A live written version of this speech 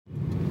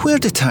Where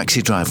do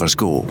taxi drivers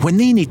go when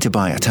they need to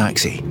buy a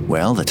taxi?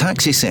 Well, the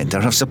Taxi Centre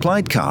have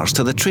supplied cars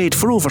to the trade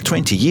for over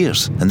 20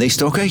 years, and they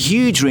stock a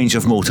huge range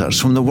of motors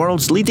from the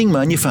world's leading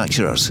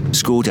manufacturers: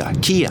 Skoda,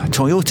 Kia,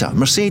 Toyota,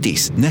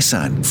 Mercedes,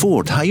 Nissan,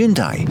 Ford,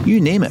 Hyundai,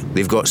 you name it.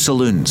 They've got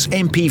saloons,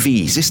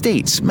 MPVs,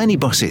 estates,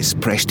 minibuses,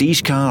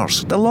 prestige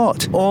cars, the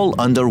lot, all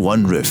under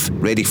one roof,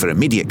 ready for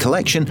immediate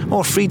collection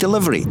or free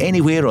delivery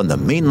anywhere on the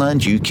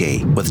mainland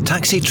UK, with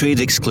taxi trade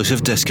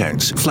exclusive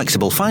discounts,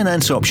 flexible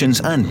finance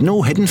options and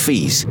no hidden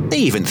fees. They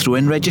even throw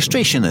in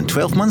registration and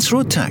 12 months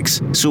road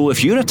tax. So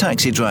if you're a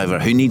taxi driver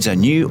who needs a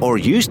new or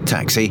used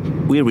taxi,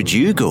 where would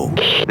you go?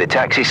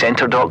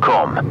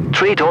 TheTaxiCentre.com.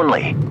 Trade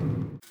only.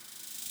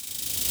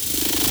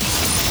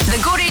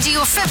 The Go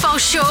Radio Football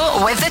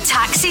Show with the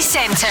Taxi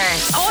Centre.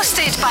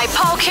 Hosted by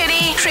Paul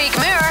Cooney, Craig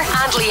Moore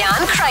and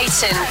Leanne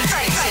Crichton.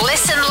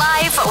 Listen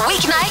live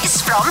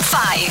weeknights from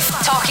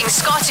 5. Talking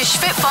Scottish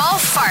football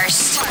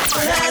first.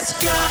 Let's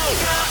go!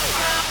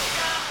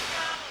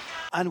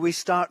 And we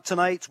start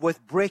tonight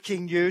with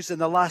breaking news in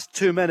the last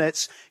 2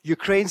 minutes.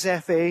 Ukraine's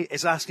FA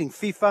is asking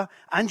FIFA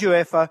and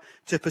UEFA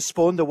to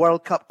postpone the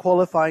World Cup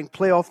qualifying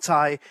playoff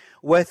tie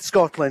with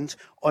Scotland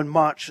on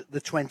March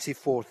the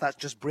 24th. That's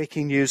just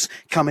breaking news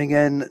coming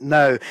in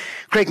now.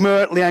 Craig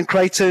Moore, Leanne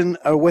Crichton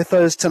are with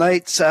us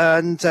tonight.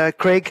 And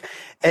Craig,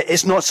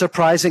 it's not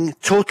surprising,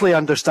 totally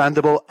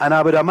understandable. And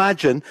I would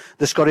imagine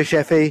the Scottish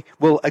FA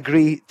will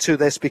agree to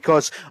this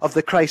because of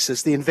the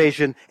crisis, the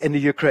invasion in the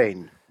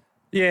Ukraine.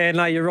 Yeah,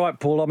 no, you're right,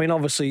 Paul. I mean,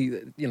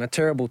 obviously,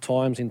 terrible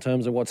times in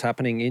terms of what's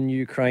happening in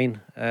Ukraine.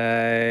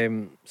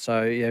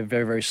 So, yeah,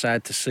 very, very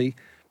sad to see.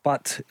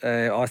 But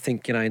I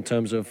think, in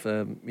terms of,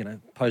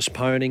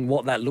 postponing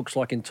what that looks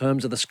like in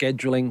terms of the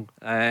scheduling,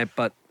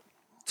 but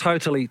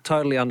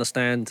totally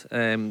understand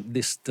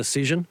this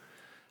decision.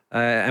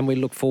 And we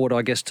look forward,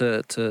 I guess,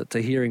 to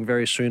hearing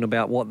very soon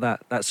about what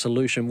that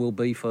solution will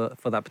be for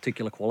that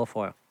particular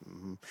qualifier.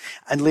 Mm-hmm.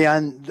 And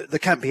Leanne, there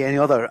can't be any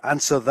other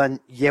answer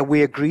than, yeah,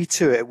 we agree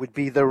to it. It would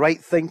be the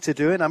right thing to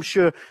do. And I'm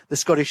sure the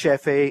Scottish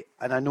FA,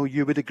 and I know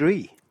you would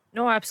agree.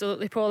 No,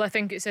 absolutely, Paul. I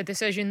think it's a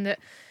decision that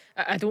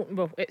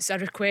it's a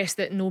request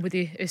that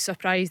nobody is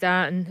surprised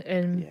at,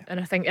 and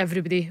I think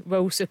everybody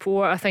will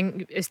support. I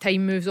think as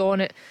time moves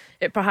on, it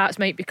perhaps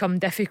might become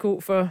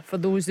difficult for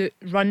those that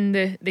run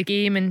the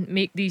game and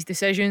make these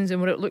decisions, and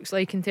what it looks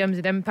like in terms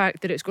of the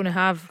impact that it's going to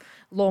have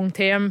long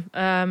term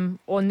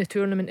on the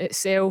tournament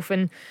itself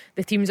and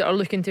the teams that are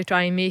looking to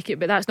try and make it.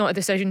 But that's not a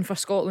decision for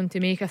Scotland to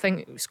make. I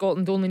think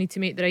Scotland only need to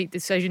make the right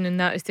decision, and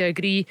that is to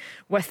agree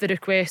with the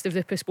request of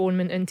the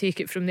postponement and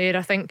take it from there.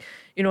 I think,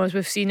 as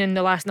we've seen in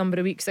the last number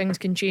of weeks, things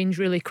can change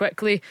really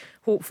quickly.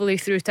 Hopefully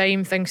through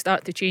time things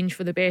start to change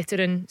for the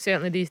better, and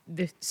certainly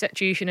the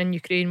situation in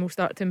Ukraine will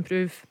start to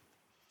improve.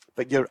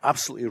 But you're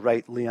absolutely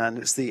right,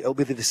 Leanne. It'll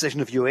be the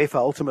decision of UEFA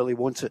ultimately,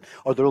 won't it,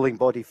 or the ruling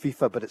body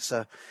FIFA. But it's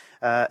a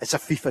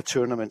FIFA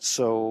tournament,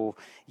 so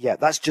yeah,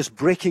 that's just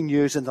breaking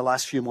news in the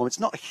last few moments.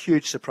 Not a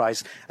huge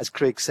surprise, as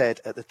Craig said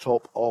at the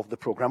top of the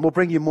programme. We'll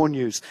bring you more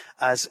news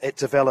as it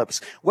develops.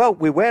 Well,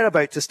 we were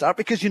about to start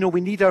because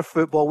we need our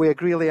football. We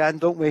agree, Leanne,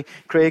 don't we,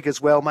 Craig, as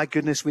well? My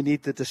goodness, we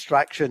need the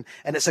distraction,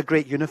 and it's a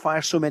great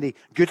unifier. So many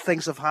good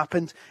things have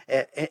happened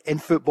in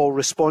football,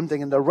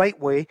 responding in the right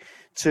way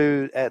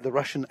to the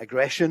Russian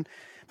aggression.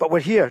 But we're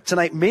here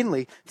tonight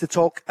mainly to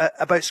talk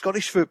about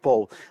Scottish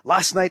football.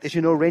 Last night, as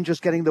you know,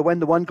 Rangers getting the win,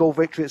 the 1-goal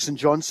victory at St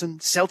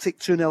Johnstone. Celtic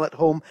 2-0 at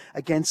home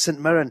against St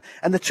Mirren.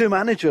 And the two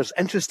managers,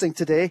 interesting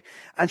today,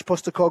 Ange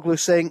Postecoglou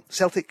saying,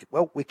 Celtic,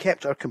 well, we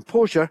kept our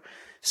composure,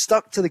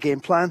 stuck to the game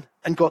plan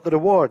and got the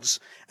rewards.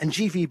 And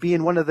GVB,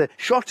 in one of the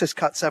shortest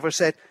cuts ever,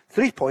 said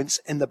 3 points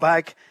in the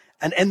bag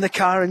and in the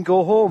car and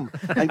go home.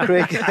 And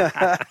Craig,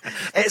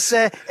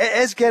 it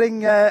is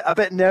getting a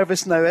bit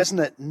nervous now, isn't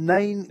it?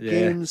 9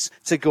 games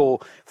to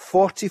go.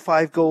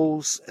 45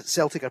 goals at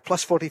Celtic are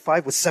plus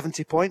 45 with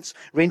 70 points.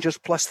 Rangers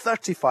plus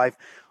 35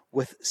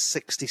 with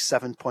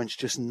 67 points.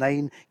 Just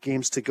 9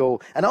 games to go.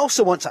 And I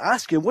also want to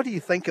ask you, what do you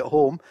think at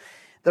home?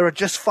 There are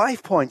just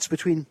 5 points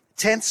between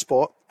 10th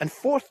spot and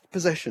 4th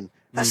position.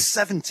 That's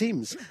 7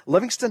 teams.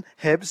 Livingston,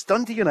 Hibs,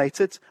 Dundee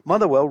United,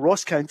 Motherwell,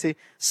 Ross County,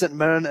 St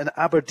Mirren and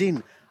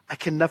Aberdeen. I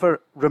can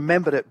never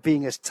remember it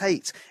being as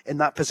tight in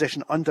that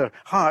position under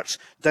Hearts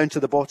down to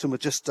the bottom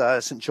with just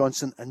St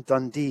Johnstone and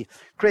Dundee.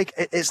 Craig,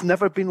 it's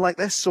never been like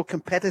this, so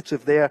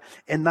competitive there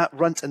in that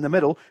runt in the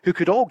middle, who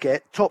could all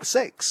get top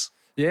 6.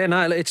 Yeah,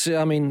 no, it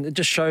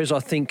just shows,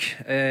 I think,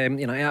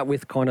 out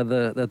with kind of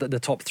the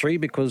top 3,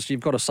 because you've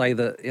got to say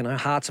that,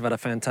 Hearts have had a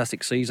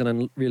fantastic season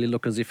and really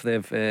look as if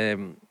they've,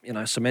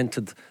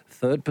 cemented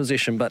 3rd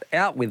position. But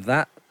out with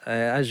that,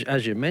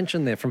 as you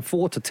mentioned there, from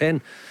 4 to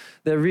 10,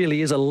 there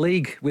really is a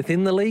league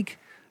within the league.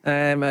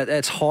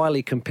 It's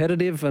highly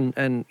competitive,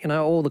 and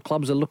all the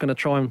clubs are looking to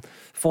try and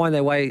find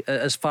their way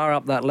as far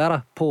up that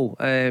ladder, Paul,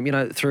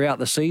 throughout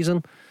the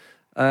season.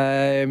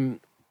 The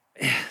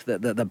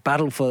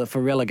battle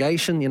for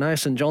relegation,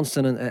 St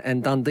Johnstone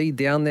and Dundee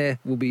down there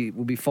will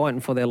be fighting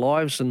for their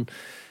lives, and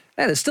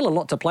there's still a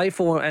lot to play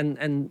for,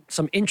 and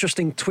some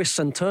interesting twists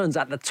and turns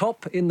at the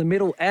top, in the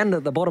middle and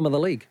at the bottom of the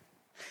league.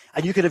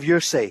 And you can have your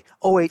say.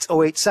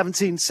 0808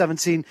 17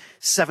 17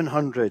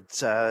 700.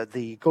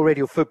 The Go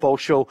Radio Football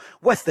Show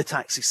with the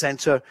Taxi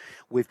Centre.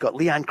 We've got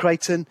Leanne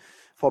Crichton,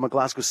 former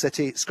Glasgow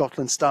City,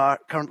 Scotland star,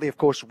 currently, of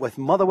course, with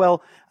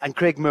Motherwell, and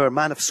Craig Moore,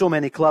 man of so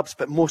many clubs,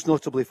 but most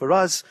notably for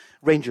us,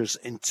 Rangers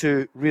in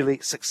 2 really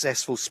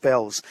successful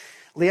spells.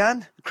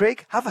 Leanne,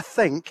 Craig, have a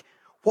think.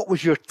 What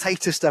was your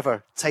tightest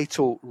ever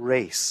title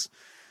race?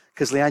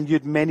 Because, Leanne, you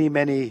had many,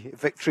 many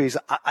victories.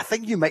 I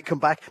think you might come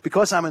back.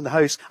 Because I'm in the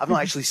house, I've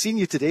not actually seen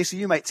you today, so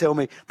you might tell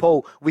me,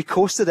 Paul, we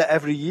coasted it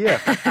every year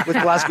with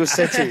Glasgow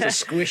City. It's a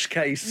squish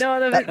case.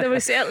 No, there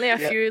was certainly a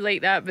few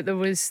like that, but there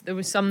was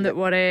some that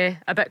were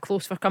a bit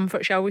close for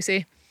comfort, shall we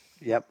say.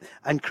 Yep.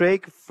 And,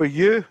 Craig, for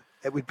you,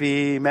 it would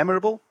be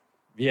memorable?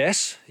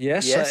 Yes.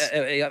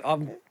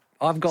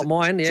 I've got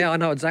mine, I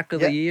know exactly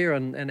the year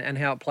and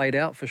how it played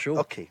out, for sure.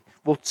 Okay.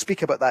 We'll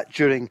speak about that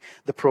during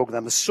the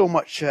programme. There's so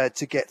much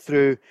to get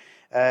through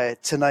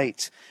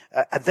tonight.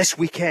 This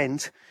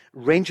weekend,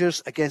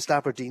 Rangers against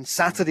Aberdeen,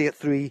 Saturday at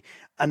 3,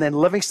 and then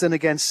Livingston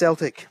against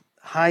Celtic,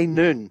 high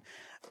noon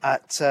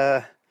at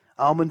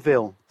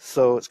Almondvale.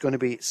 So it's going to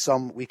be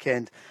some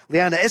weekend.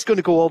 Leanne, it is going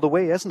to go all the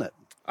way, isn't it?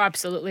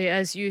 Absolutely,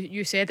 as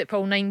you said it,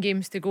 Paul, 9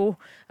 games to go.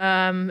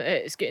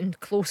 It's getting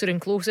closer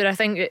and closer. I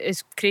think,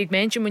 as Craig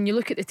mentioned, when you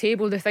look at the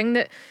table, the thing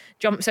that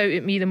jumps out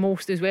at me the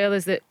most as well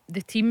is that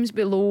the teams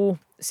below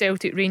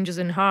Celtic, Rangers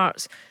and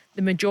Hearts,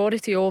 the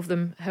majority of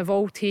them have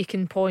all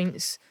taken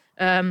points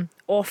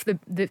off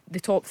the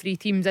top 3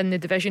 teams in the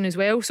division as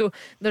well. So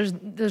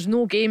there's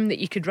no game that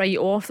you could write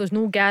off. There's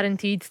no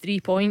guaranteed 3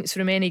 points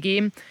from any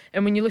game.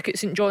 And when you look at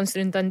St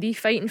Johnstone and Dundee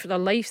fighting for their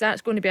lives,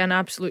 that's going to be an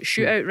absolute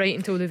shootout right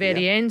until the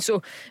very end.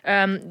 So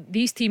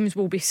these teams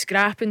will be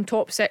scrapping.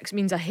 Top 6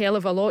 means a hell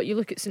of a lot. You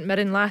look at St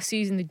Mirren last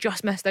season, they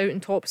just missed out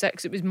in top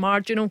 6. It was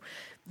marginal.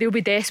 They'll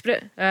be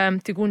desperate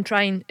to go and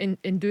try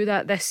and do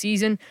that this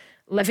season.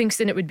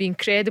 Livingston, it would be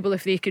incredible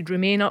if they could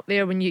remain up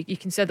there when you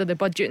consider the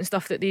budget and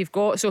stuff that they've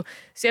got. So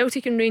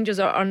Celtic and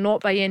Rangers are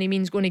not by any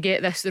means going to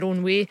get this their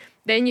own way.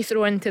 Then you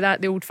throw into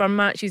that the Old Firm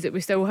matches that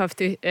we still have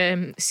to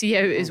see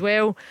out as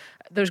well.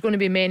 There's going to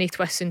be many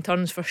twists and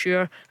turns for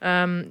sure.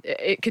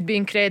 It could be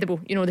incredible.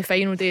 The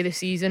final day of the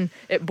season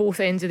at both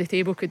ends of the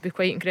table could be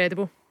quite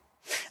incredible.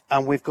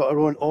 And we've got our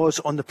own Oz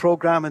on the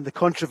programme and the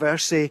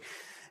controversy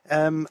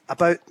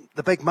about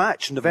the big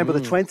match, November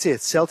the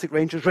 20th, Celtic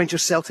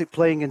Rangers Celtic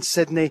playing in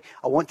Sydney.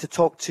 I want to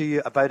talk to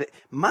you about it.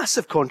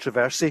 Massive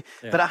controversy,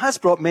 but it has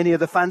brought many of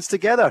the fans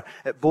together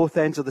at both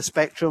ends of the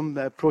spectrum.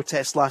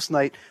 Protests last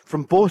night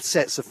from both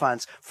sets of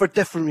fans for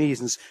different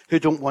reasons who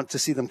don't want to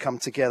see them come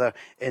together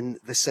in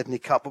the Sydney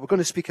Cup. But we're going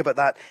to speak about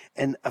that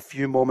in a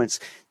few moments.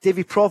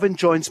 Davy Provan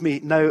joins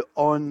me now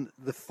on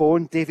the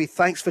phone. Davy,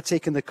 thanks for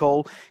taking the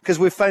call, because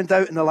we've found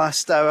out in the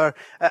last hour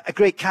a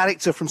great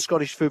character from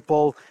Scottish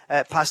football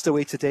passed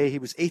away today. He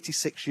was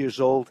 86 years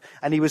old,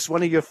 and he was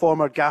one of your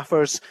former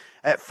gaffers.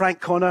 Frank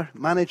Connor,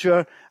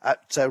 manager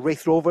at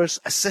Raith Rovers,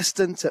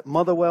 assistant at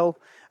Motherwell,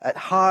 at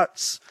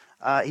Hearts.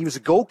 He was a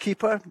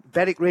goalkeeper,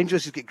 Berwick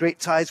Rangers. He's got great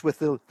ties with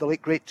the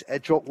late great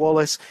Jock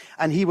Wallace,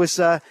 and he was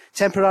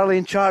temporarily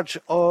in charge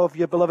of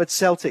your beloved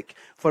Celtic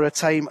for a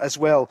time as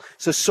well.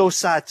 So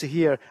sad to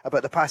hear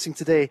about the passing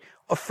today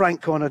of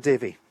Frank Connor,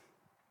 Davy.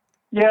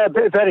 Yeah,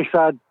 very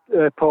sad,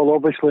 Paul,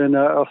 obviously, and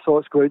our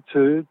thoughts go out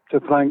to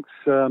Frank's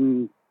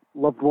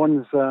loved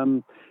ones.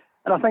 And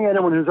I think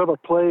anyone who's ever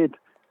played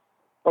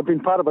or been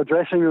part of a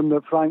dressing room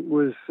that Frank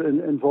was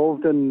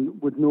involved in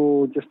would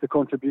know just the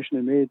contribution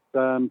he made,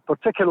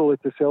 particularly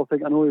to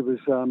Celtic. I know he was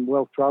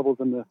well-travelled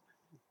in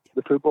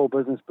the football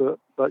business, but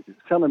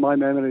certainly my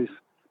memories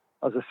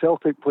as a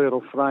Celtic player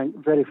of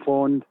Frank, very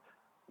fond.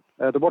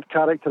 The word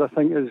character, I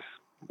think, is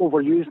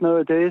overused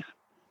nowadays,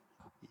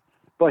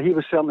 but he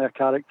was certainly a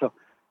character.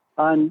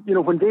 And,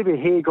 when Davy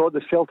Hay got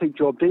the Celtic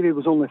job, Davy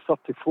was only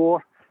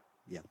 34.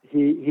 Yeah. He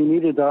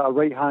needed a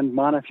right-hand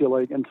man, if you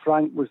like, and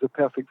Frank was the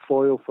perfect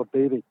foil for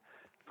Davy.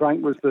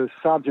 Frank was the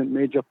Sergeant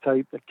Major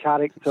type, the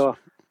character,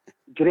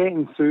 great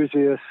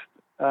enthusiast,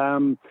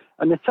 and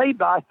the type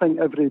that I think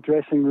every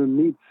dressing room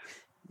needs.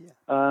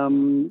 Yeah.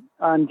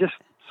 And just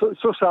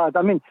so sad.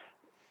 I mean,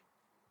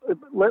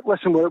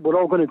 listen, we're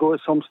all going to go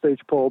at some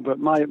stage, Paul, but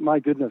my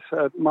goodness,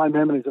 my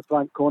memories of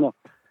Frank Connor.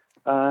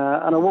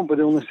 And I won't be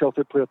the only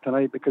Celtic player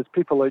tonight, because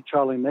people like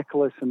Charlie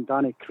Nicholas and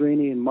Danny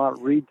Craney and Mark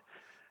Reid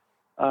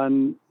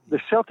and the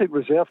Celtic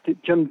reserve team,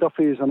 Jim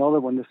Duffy is another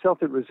one, the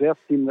Celtic reserve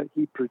team that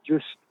he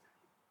produced,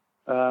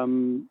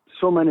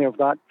 so many of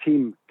that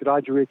team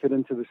graduated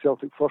into the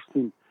Celtic first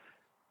team,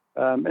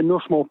 in no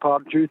small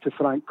part due to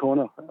Frank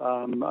Connor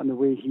and the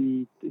way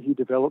he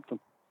developed them.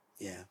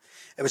 Yeah,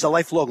 it was a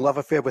lifelong love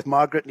affair with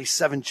Margaret and his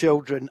 7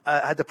 children.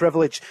 I had the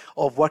privilege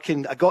of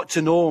working. I got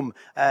to know him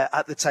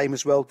at the time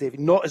as well, David,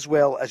 not as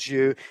well as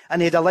you.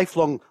 And he had a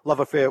lifelong love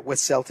affair with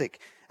Celtic.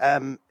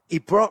 He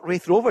brought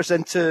Raith Rovers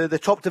into the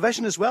top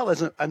division as well,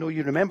 as I know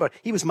you remember.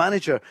 He was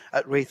manager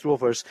at Raith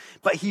Rovers,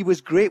 but he was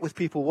great with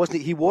people, wasn't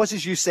he? He was,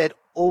 as you said,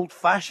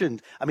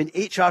 old-fashioned. I mean,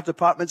 HR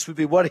departments would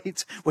be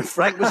worried when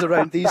Frank was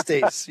around these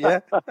days,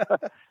 yeah?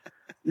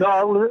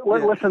 No,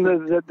 listen,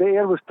 the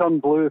air was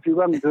turned blue. If you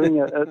weren't doing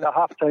it at the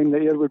half time, the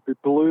air would be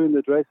blue in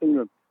the dressing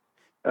room.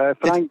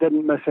 Frank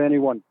didn't miss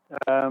anyone.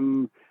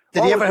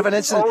 Did he ever have an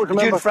incident?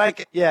 Did you and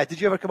Frank, did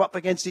you ever come up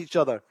against each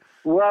other?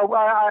 Well,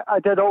 I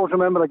did always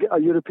remember a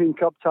European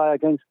Cup tie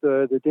against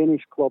the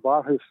Danish club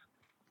Aarhus.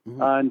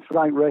 Mm-hmm. And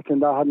Frank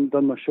reckoned I hadn't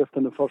done my shift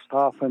in the first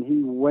half, and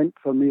he went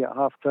for me at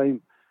half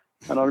time.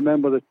 And I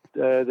remember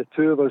the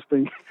two of us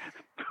being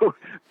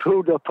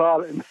pulled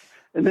apart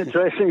in the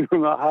dressing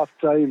room at half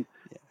time.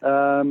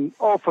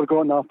 All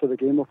forgotten after the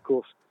game, of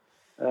course.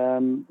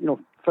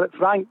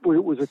 Frank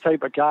was the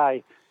type of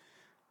guy.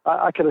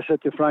 I could have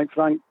said to Frank,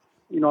 I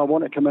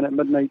want to come in at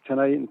midnight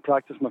tonight and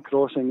practice my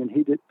crossing, and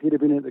he'd have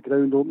been at the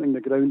ground, opening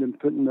the ground and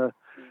putting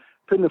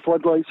the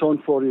floodlights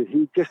on for you.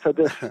 He just had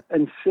this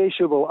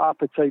insatiable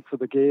appetite for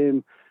the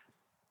game.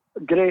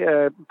 Great,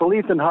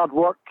 believed in hard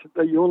work,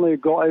 that you only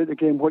got out of the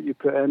game what you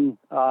put in,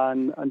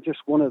 and just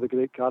one of the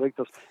great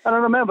characters. And I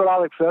remember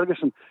Alex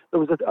Ferguson. There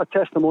was a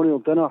testimonial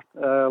dinner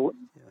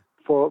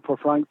for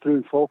Frank through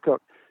in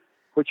Falkirk,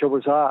 which I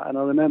was at, and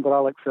I remember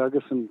Alex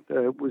Ferguson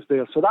was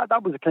there. So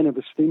that was the kind of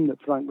esteem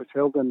that Frank was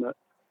held in, that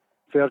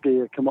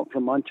Fergie had come up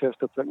from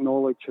Manchester to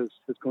acknowledge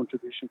his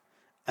contribution.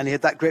 And he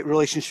had that great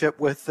relationship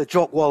with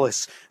Jock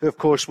Wallace, who of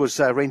course was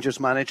Rangers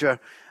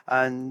manager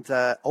and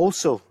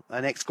also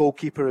an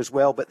ex-goalkeeper as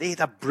well. But they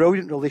had a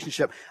brilliant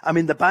relationship. I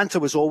mean, the banter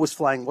was always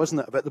flying,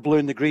 wasn't it, about the blue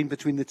and the green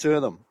between the two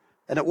of them?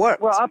 And it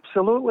worked. Well,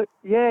 absolutely.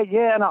 Yeah.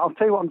 And I'll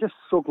tell you what, I'm just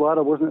so glad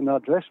I wasn't in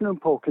that dressing room,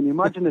 Paul. Can you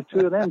imagine the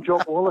two of them,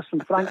 Jock Wallace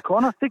and Frank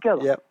Connor,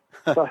 together? Yep.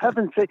 For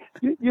heaven's sake.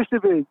 You used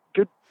to be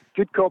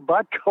good cop,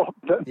 bad cop.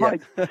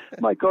 But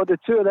my God, the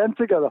two of them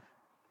together.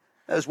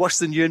 It was worse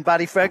than you and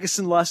Barry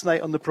Ferguson last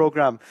night on the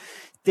programme.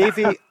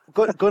 Davey,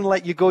 going to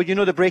let you go. You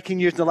know the breaking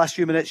news in the last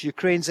few minutes.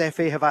 Ukraine's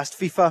FA have asked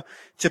FIFA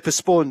to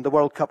postpone the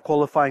World Cup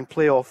qualifying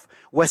playoff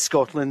with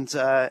Scotland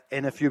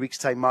in a few weeks'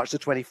 time, March the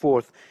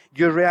 24th.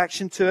 Your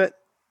reaction to it?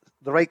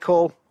 The right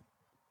call?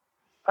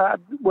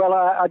 Well,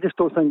 I just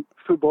don't think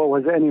football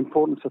has any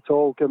importance at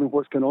all, given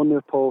what's going on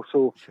there, Paul.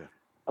 So sure.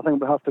 I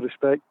think we have to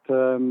respect,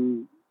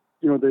 the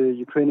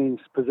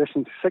Ukrainians'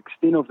 position.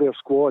 16 of their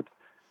squad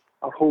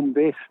are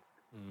home-based.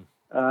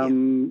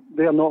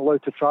 They are not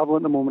allowed to travel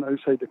at the moment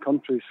outside the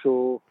country,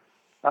 so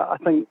I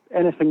think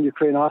anything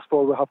Ukraine asks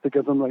for, we have to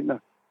give them right now.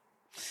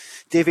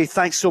 Davey,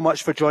 thanks so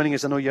much for joining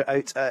us. I know you're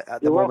out at the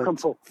moment. You're welcome,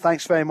 Paul.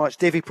 Thanks very much.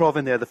 Davey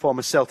Provan there, the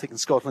former Celtic and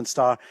Scotland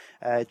star,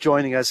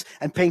 joining us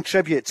and paying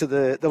tribute to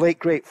the late,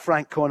 great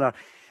Frank Connor.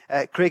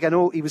 Craig, I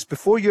know he was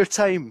before your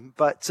time,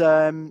 but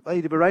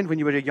he'd been around when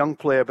you were a young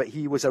player, but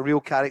he was a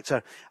real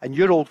character. And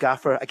your old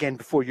gaffer, again,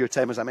 before your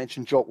time, as I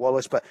mentioned, Jock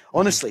Wallace. But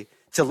honestly,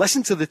 to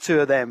listen to the two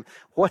of them,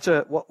 what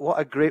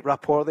a great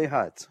rapport they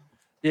had.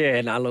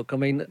 Yeah, no, look,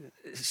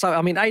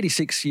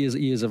 86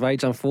 years of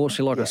age,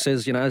 unfortunately, like I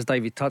says, as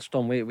David touched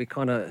on, we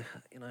kind of,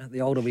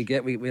 the older we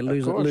get, we're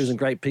losing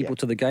great people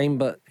to the game,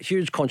 but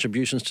huge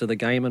contributions to the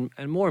game,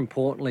 and more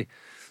importantly,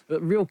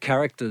 real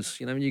characters.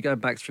 When you go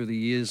back through the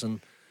years, and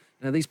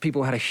these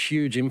people had a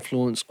huge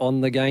influence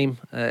on the game.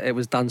 It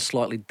was done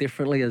slightly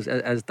differently,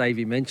 as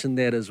Davey mentioned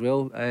there as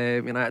well.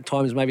 At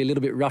times maybe a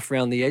little bit rough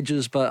around the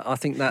edges, but I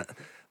think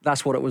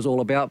that's what it was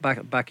all about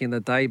back in the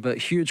day. But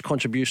huge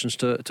contributions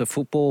to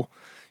football.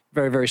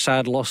 Very, very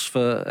sad loss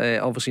for,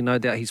 obviously, no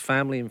doubt, his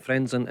family and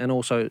friends and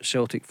also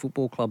Celtic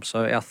Football Club.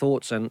 So our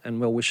thoughts and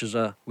well wishes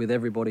are with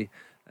everybody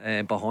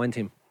behind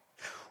him.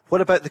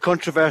 What about the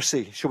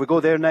controversy? Shall we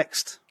go there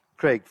next,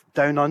 Craig?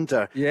 Down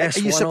under. Yes.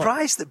 Are you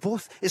surprised that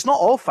both... It's not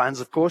all fans,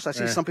 of course. I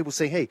see some people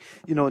saying, hey,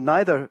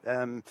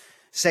 neither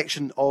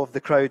section of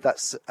the crowd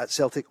that's at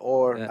Celtic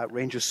or at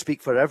Rangers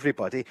speak for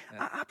everybody.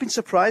 I've been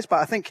surprised, but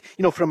I think,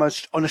 from an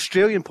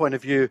Australian point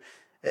of view,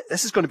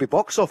 this is going to be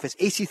box office.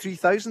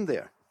 83,000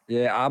 there.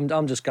 Yeah,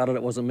 I'm just gutted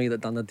it wasn't me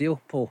that done the deal,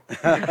 Paul.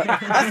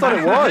 I thought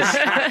it was.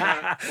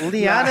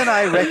 Leanne and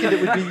I reckoned it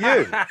would be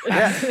you.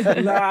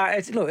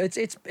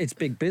 It's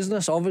big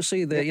business.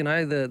 Obviously,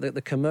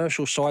 the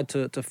commercial side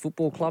to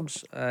football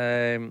clubs,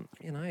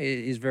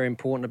 is very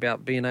important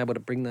about being able to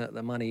bring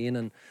the money in.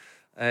 And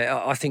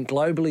I think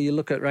globally, you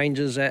look at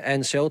Rangers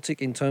and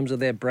Celtic in terms of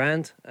their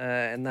brand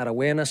and that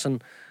awareness.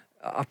 And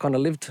I've kind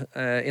of lived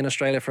in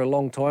Australia for a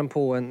long time,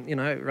 Paul, and,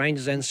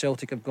 Rangers and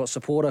Celtic have got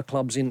supporter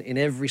clubs in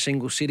every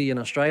single city in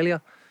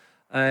Australia.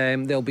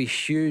 There'll be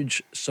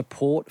huge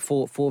support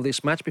for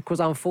this match because,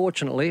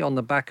 unfortunately, on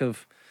the back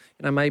of,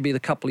 maybe the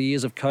couple of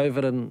years of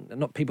COVID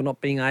and people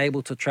not being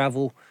able to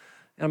travel,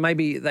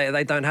 maybe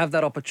they don't have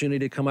that opportunity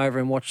to come over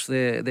and watch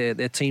their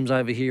teams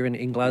over here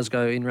in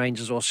Glasgow in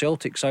Rangers or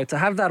Celtic. So to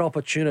have that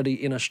opportunity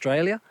in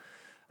Australia,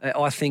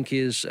 I think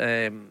is...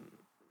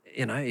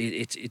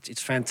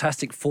 it's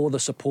fantastic for the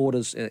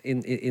supporters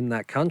in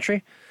that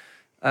country.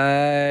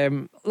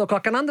 Look, I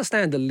can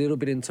understand a little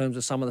bit in terms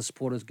of some of the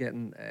supporters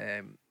getting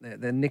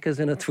their knickers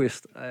in a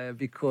twist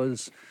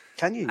because...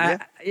 Can you?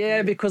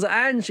 Yeah. Because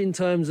Ange, in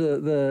terms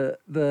of the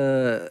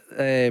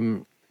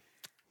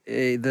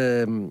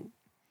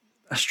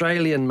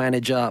Australian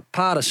manager,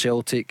 part of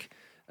Celtic,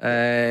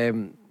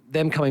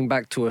 them coming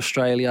back to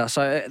Australia.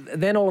 So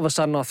then all of a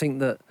sudden I think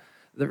that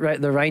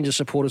the Rangers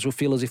supporters will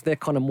feel as if they're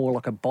kind of more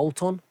like a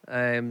bolt-on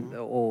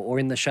or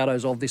in the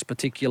shadows of this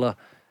particular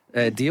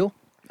deal.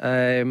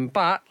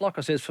 But like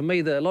I said, for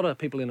me, there are a lot of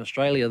people in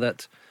Australia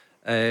that,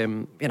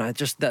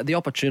 just the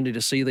opportunity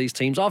to see these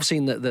teams. I've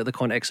seen the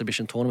kind of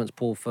exhibition tournaments,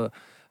 Paul, for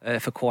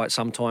quite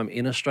some time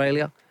in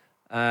Australia.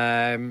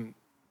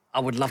 I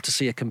would love to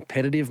see a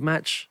competitive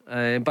match,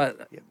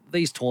 but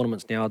these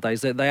tournaments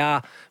nowadays, they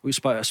are.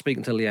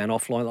 Speaking to Leanne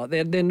offline,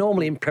 like they're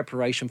normally in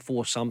preparation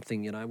for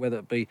something, whether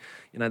it be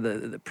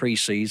the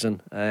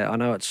pre-season. I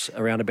know it's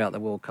around about the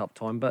World Cup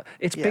time, but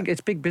it's big.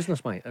 It's big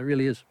business, mate. It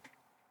really is.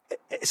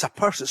 It's a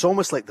purse. It's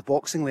almost like the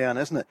boxing, Leanne,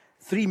 isn't it?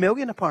 $3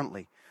 million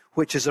apparently,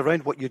 which is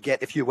around what you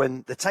get if you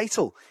win the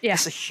title. Yeah.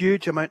 It's a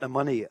huge amount of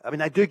money. I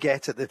mean, I do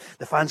get it.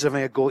 The fans are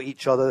having a go at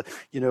each other.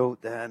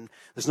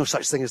 There's no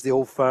such thing as the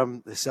old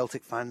firm, the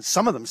Celtic fans.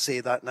 Some of them say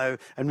that now,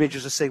 and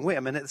Rangers are saying, wait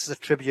a minute, this is a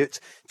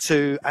tribute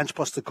to Ange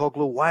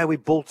Postecoglou. Why are we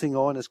bolting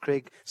on, as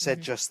Craig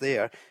said just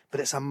there? But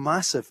it's a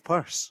massive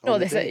purse. No,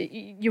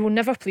 you will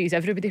never please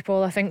everybody,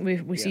 Paul. I think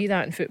we see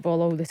that in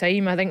football all the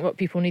time. I think what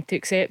people need to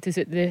accept is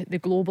that the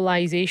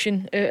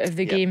globalisation of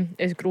the game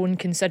has grown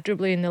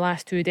considerably in the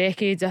last 2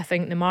 decades. I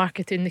think the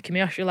marketing, the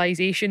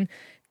commercialisation,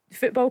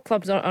 football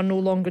clubs are no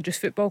longer just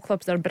football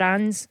clubs, they're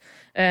brands.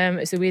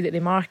 It's the way that they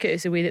market,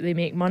 it's the way that they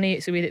make money,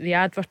 it's the way that they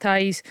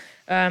advertise.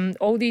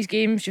 All these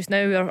games just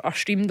now are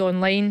streamed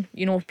online.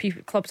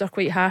 Clubs are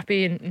quite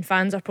happy and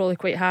fans are probably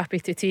quite happy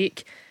to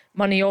take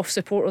money off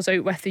supporters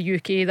out with the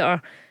UK that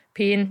are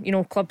paying,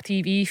 club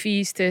TV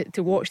fees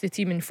to watch the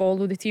team and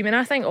follow the team. And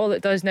I think all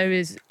it does now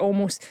is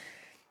almost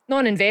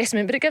not an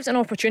investment, but it gives an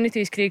opportunity,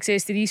 as Craig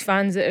says, to these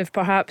fans that have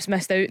perhaps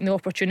missed out on the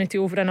opportunity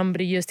over a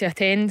number of years to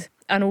attend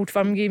an Old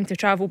Firm game, to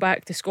travel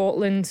back to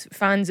Scotland,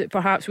 fans that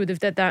perhaps would have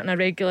did that on a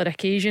regular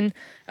occasion.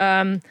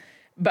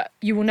 But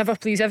you will never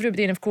please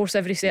everybody, and of course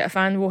every set of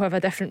fan will have a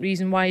different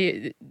reason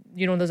why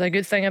there's a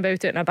good thing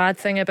about it and a bad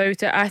thing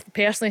about it. I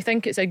personally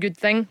think it's a good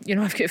thing.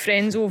 I've got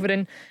friends over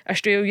in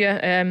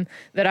Australia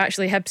that are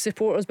actually Hibs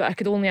supporters, but I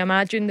could only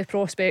imagine the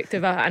prospect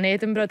of an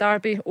Edinburgh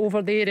derby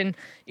over there and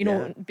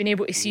being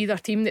able to see their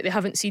team that they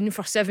haven't seen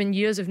for 7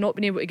 years, have not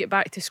been able to get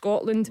back to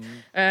Scotland.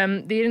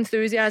 Their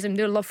enthusiasm,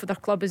 their love for their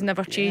club has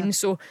never changed.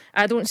 So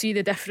I don't see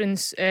the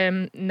difference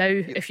now.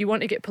 If you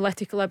want to get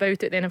political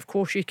about it, then of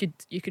course you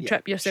could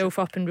trip yourself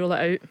up and rule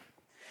it out.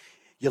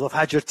 You'll have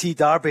had your tea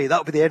derby. That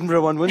would be the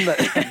Edinburgh one, wouldn't it?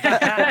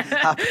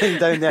 Happening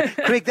down there.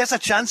 Craig, there's a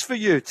chance for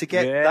you to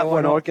get that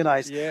one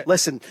organised. Yeah.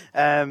 Listen,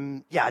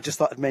 I just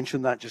thought I'd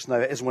mention that just now.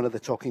 It is one of the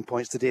talking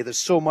points today. There's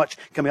so much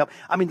coming up.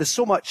 I mean, there's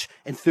so much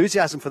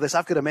enthusiasm for this.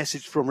 I've got a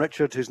message from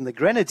Richard, who's in the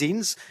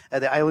Grenadines,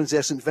 the islands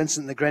there, St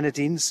Vincent and the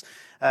Grenadines,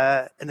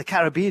 in the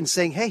Caribbean,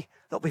 saying, hey,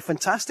 that'll be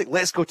fantastic.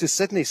 Let's go to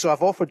Sydney. So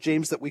I've offered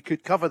James that we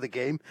could cover the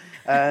game.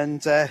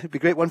 And it'd be a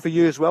great one for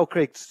you as well,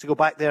 Craig, to go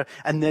back there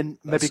and then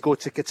maybe go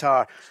to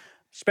Qatar.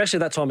 Especially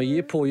that time of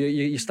year, Paul,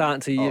 you're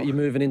starting to, you're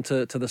moving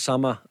into the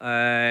summer.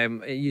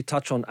 You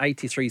touch on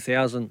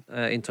 83,000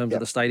 in terms of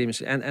the stadium,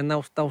 and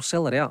they'll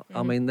sell it out.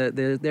 I mean,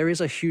 there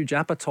is a huge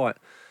appetite,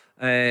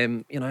 for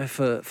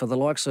the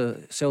likes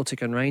of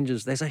Celtic and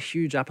Rangers. There's a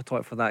huge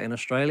appetite for that in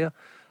Australia.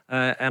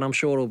 And I'm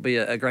sure it'll be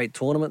a great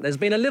tournament. There's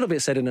been a little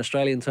bit said in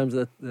Australia in terms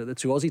of the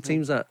two Aussie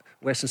teams, that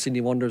Western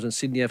Sydney Wanderers and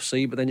Sydney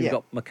FC, but then you've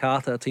got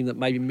Macarthur, a team that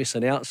may be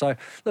missing out. So,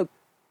 look,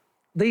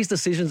 these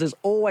decisions, there's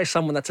always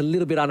someone that's a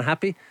little bit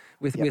unhappy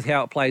with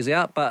how it plays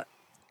out. But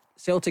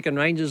Celtic and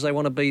Rangers, they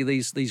want to be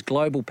these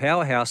global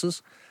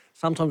powerhouses.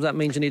 Sometimes that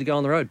means you need to go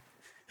on the road.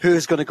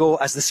 Who's going to go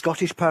as the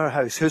Scottish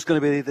powerhouse? Who's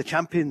going to be the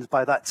champions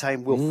by that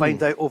time? We'll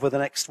find out over the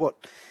next,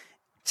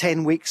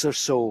 10 weeks or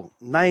so.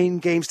 9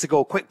 games to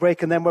go. Quick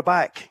break and then we're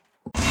back.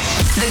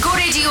 The Go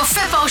Radio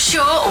Football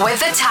Show with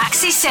the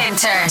Taxi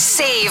Centre.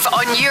 Save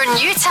on your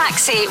new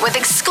taxi with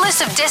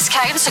exclusive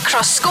discounts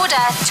across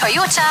Skoda,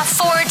 Toyota,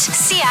 Ford,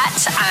 Seat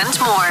and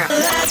more.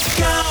 Let's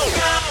go!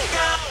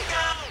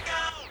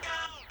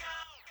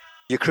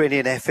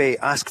 Ukrainian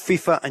FA ask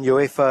FIFA and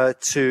UEFA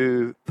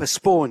to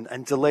postpone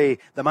and delay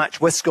the match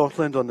with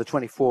Scotland on the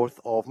 24th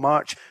of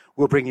March.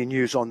 We'll bring you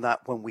news on that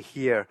when we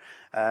hear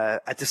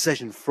a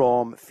decision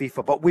from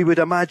FIFA. But we would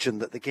imagine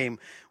that the game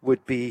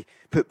would be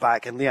put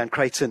back, and Leanne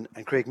Crichton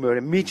and Craig Moore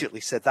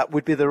immediately said that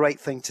would be the right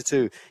thing to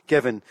do,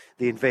 given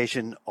the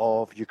invasion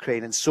of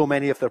Ukraine and so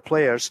many of their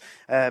players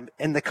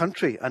in the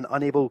country and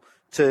unable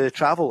to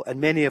travel, and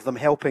many of them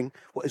helping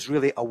what is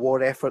really a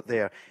war effort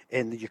there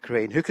in the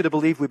Ukraine. Who could have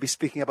believed we'd be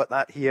speaking about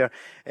that here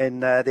in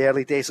the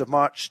early days of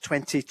March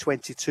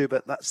 2022,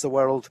 but that's the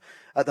world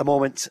at the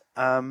moment.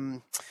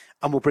 And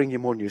we'll bring you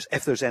more news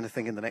if there's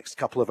anything in the next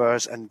couple of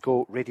hours, and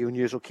Go Radio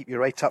News will keep you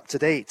right up to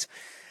date.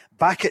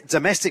 Back at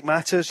domestic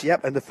matters,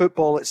 and the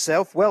football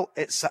itself, well,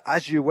 it's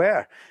as you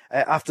were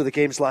after the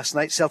games last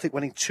night. Celtic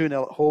winning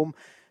 2-0 at home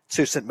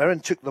to St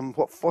Mirren. Took them,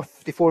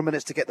 54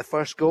 minutes to get the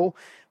first goal.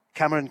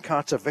 Cameron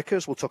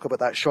Carter-Vickers, we'll talk about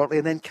that shortly,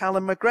 and then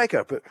Callum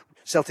McGregor, but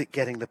Celtic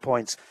getting the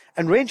points.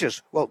 And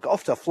Rangers, got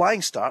off to a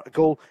flying start, a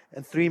goal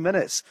in 3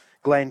 minutes.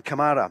 Glenn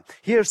Kamara.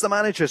 Here's the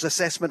manager's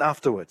assessment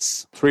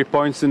afterwards. 3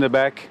 points in the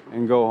back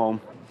and go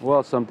home.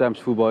 Well, sometimes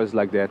football is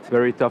like that.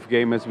 Very tough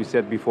game, as we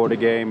said before the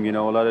game.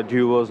 A lot of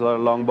duels, a lot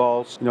of long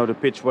balls. The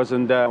pitch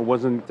wasn't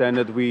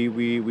intended.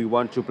 We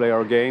want to play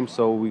our game,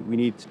 so we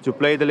need to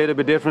play it a little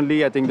bit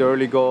differently. I think the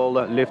early goal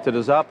lifted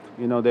us up.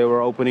 They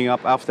were opening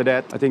up after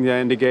that. I think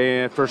in the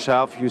game, first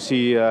half, you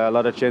see a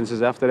lot of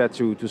chances after that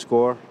to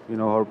score.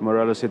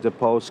 Morelos hit the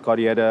post.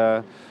 Scotty had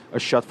a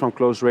shot from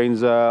close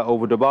range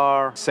over the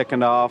bar.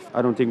 Second half,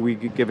 I don't think we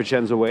could give a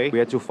chance away. We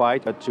had to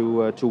fight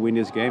to win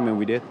this game, and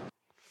we did.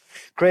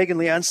 Craig and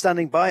Leanne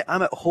standing by.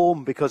 I'm at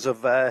home because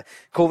of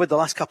COVID the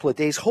last couple of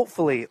days,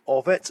 hopefully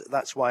of it.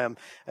 That's why I'm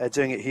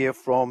doing it here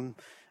from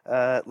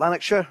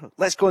Lanarkshire.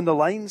 Let's go on the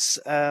lines.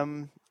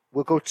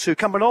 We'll go to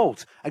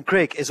Cumbernauld, and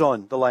Craig is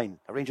on the line,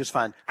 a Rangers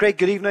fan. Craig,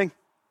 good evening.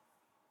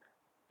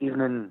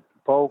 Evening,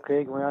 Paul,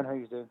 Craig, Leanne, how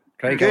you doing?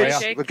 Craig,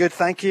 good. We're good,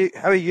 thank you.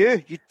 How are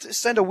you? You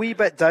sound a wee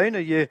bit down,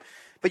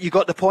 but you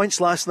got the points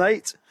last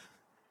night.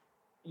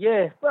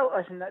 Yeah, well,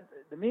 listen,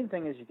 the main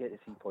thing is you get the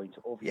 3 points,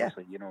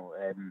 obviously,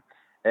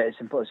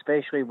 it's important,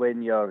 especially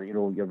when your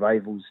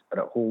rivals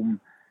are at home,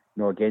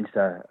 against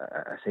a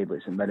side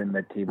like St Mirren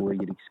mid-table where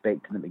you're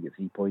expecting them to get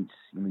 3 points.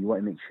 You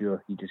want to make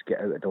sure you just get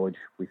out of Dodge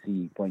with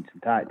 3 points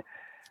intact.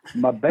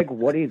 My big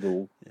worry,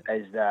 though,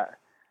 is that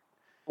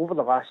over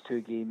the last 2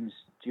 games,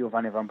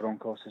 Giovanni Van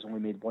Bronckhorst has only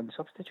made 1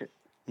 substitute.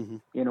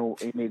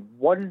 Mm-hmm. He made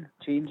 1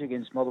 change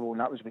against Motherwell, and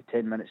that was with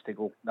 10 minutes to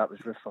go. That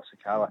was Ruth for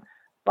Sakala.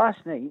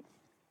 Last night,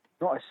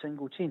 not a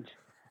single change.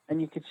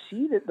 And you could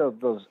see that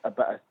there's a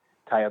bit of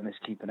tiredness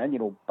keeping in.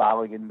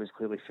 Balogun was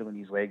clearly feeling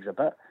his legs a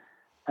bit.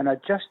 And I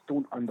just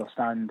don't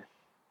understand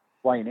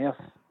why on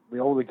earth, with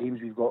all the games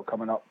we've got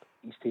coming up,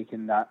 he's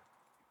taking that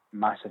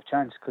massive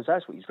chance. Because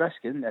that's what he's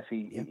risking if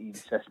he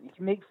insists. He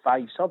can make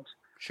 5 subs.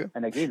 Sure.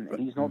 And again,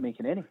 he's not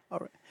making any. All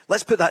right.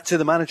 Let's put that to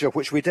the manager,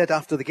 which we did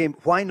after the game.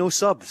 Why no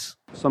subs?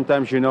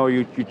 Sometimes,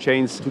 you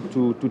change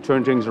to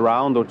turn things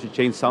around or to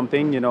change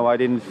something. I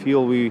didn't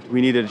feel we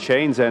needed a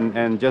change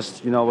and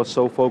just, was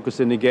so focused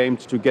in the game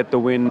to get the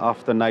win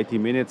after 90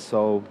 minutes.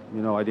 So,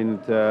 I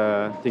didn't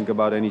think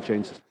about any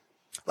changes.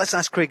 Let's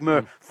ask Craig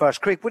Moore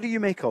first. Craig, what do you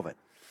make of it?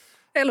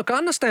 Yeah, look, I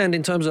understand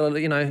in terms of,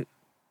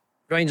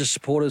 Rangers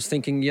supporters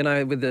thinking,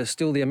 with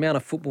still the amount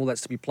of football that's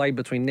to be played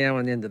between now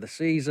and the end of the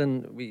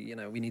season, we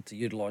need to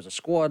utilise a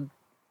squad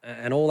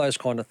and all those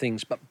kind of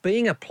things. But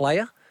being a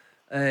player,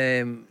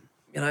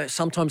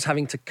 sometimes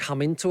having to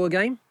come into a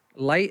game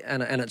late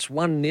and it's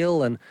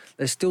 1-0 and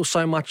there's still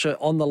so much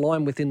on the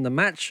line within the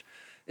match,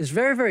 is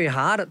very, very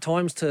hard at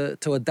times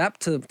to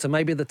adapt to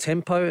maybe the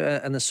tempo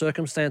and the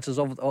circumstances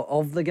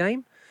of the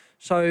game.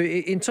 So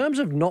in terms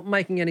of not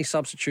making any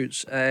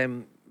substitutes,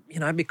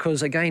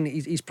 because again,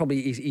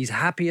 he's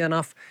happy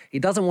enough. He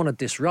doesn't want to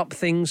disrupt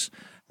things.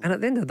 And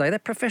at the end of the day, they're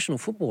professional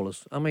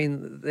footballers. I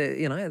mean,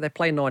 they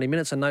play 90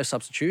 minutes and no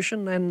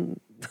substitution, and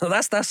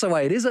that's the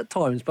way it is at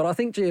times. But I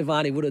think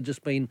Giovanni would have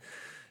just been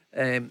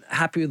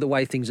happy with the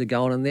way things are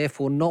going, and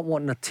therefore not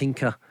wanting to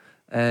tinker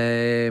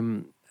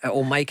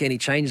or make any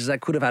changes that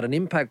could have had an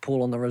impact,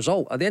 Paul, on the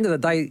result. At the end of the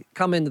day,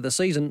 come end of the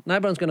season, no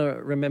one's going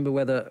to remember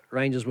whether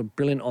Rangers were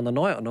brilliant on the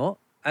night or not.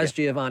 As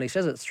Giovanni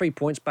says, it's 3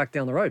 points back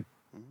down the road.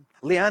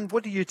 Leanne,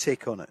 what do you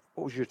take on it?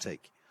 What was your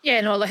take? Yeah,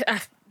 no, I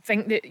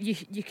think that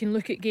you can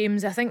look at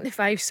games. I think the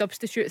 5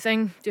 substitute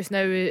thing just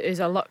now is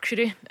a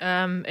luxury,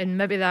 and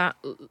maybe that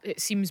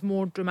it seems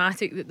more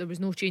dramatic that there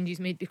was no changes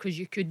made because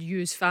you could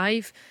use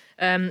 5.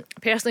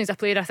 Personally, as a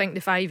player, I think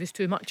the 5 is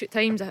too much at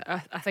times.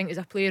 I think as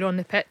a player on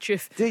the pitch,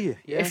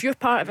 if you're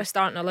part of a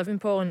starting 11,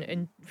 Paul,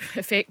 and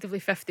effectively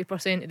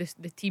 50% of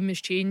the team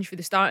has changed from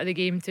the start of the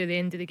game to the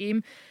end of the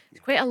game, it's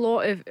quite a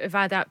lot of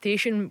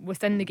adaptation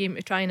within the game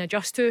to try and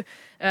adjust to.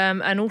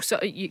 And also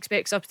you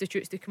expect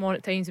substitutes to come on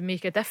at times and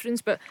make a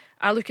difference, but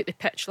I look at the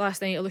pitch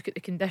last night, I look at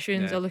the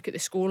conditions, I look at the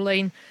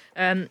scoreline.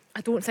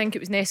 I don't think it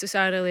was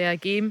necessarily a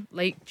game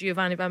like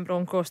Giovanni Van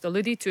Bronckhorst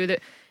alluded to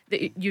that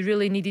you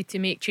really needed to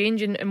make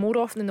change, and more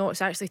often than not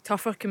it's actually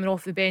tougher coming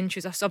off the bench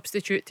as a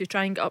substitute to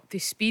try and get up to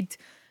speed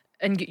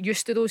and get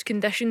used to those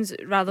conditions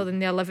rather than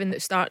the 11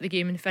 that start the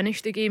game and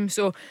finish the game.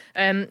 So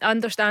I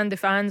understand the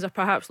fans are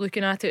perhaps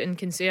looking at it and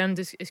concerned,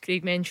 as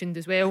Craig mentioned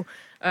as well,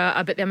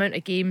 about the amount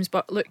of games.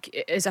 But look,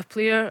 as a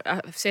player,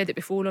 I've said it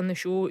before on the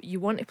show,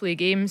 you want to play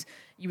games.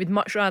 You would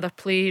much rather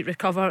play,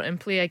 recover and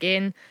play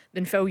again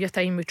than fill your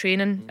time with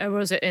training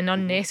hours in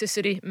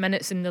unnecessary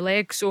minutes in the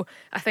legs. So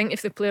I think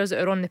if the players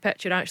that are on the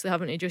pitch are actually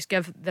having to just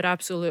give their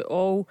absolute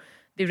all,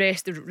 the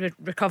rest,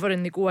 recover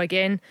and they go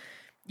again,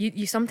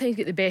 you sometimes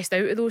get the best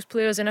out of those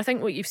players. And I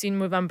think what you've seen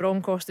with Van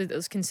Bronckhorst is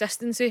there's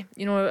consistency,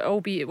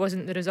 albeit it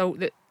wasn't the result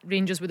that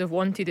Rangers would have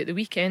wanted at the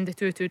weekend, the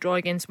 2-2 draw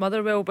against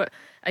Motherwell, but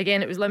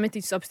again it was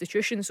limited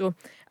substitution. So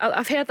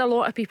I've heard a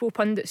lot of people,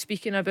 pundits,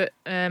 speaking about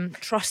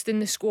trust in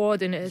the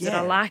squad and is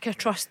there a lack of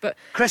trust, but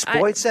Chris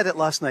Boyd said it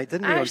last night,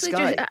 didn't he, on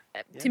Sky?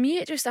 To me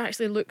it just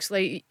actually looks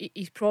like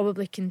he's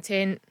probably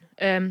content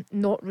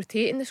not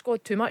rotating the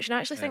squad too much. And I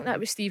actually think that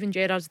was Steven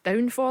Gerrard's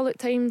downfall at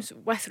times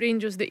with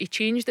Rangers, that he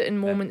changed it in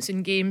moments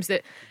in games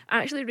that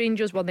actually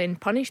Rangers were then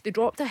punished. They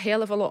dropped a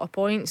hell of a lot of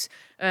points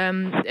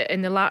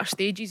in the latter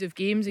stages of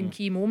games and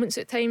key moments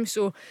at times.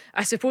 So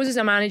I suppose as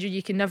a manager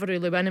you can never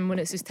really win, and when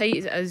it's as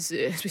tight as it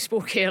is, as we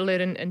spoke earlier,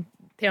 in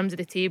terms of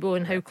the table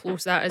and how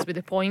close that is with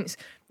the points,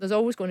 there's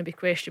always going to be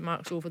question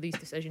marks over these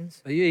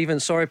decisions. Are you even,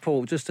 sorry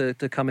Paul, just to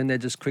come in there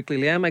just quickly,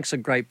 Leanne makes a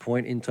great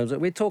point in terms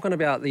of, we're talking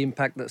about the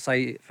impact that,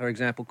 say, for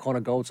example, Connor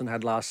Goldson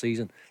had last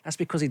season. That's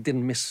because he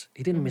didn't miss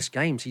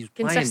games. He's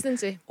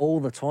consistency playing all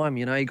the time.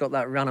 You know, he got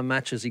that run of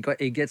matches. He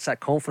gets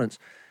that confidence.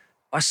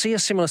 I see a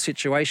similar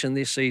situation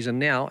this season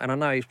now, and I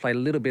know he's played a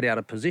little bit out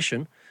of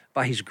position,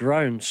 but he's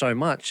grown so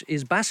much,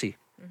 is Bassi.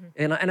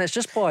 And it's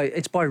just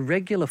by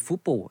regular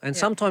football, and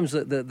sometimes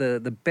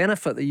the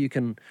benefit that you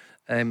can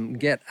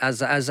get as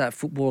that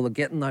footballer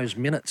getting those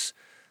minutes,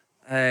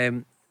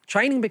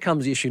 training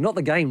becomes the issue, not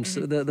the games.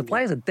 The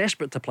players are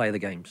desperate to play the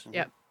games.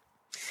 Yeah.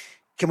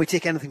 Can we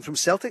take anything from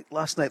Celtic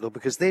last night though?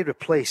 Because they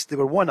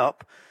were 1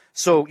 up,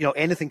 so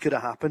anything could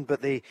have happened.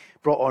 But they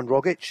brought on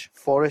Rogic,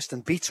 Forrest,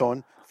 and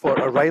Beaton for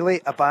O'Reilly,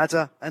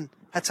 Abada, and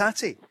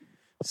Hatate.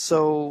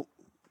 So,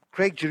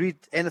 Craig, do you read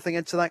anything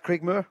into that,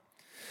 Craig Moore?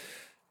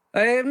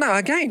 No,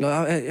 again,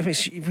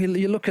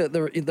 you look at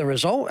the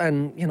result,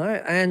 and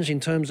Ange, in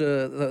terms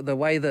of the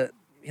way that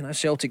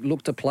Celtic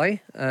look to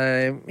play,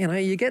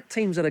 you get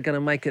teams that are going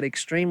to make it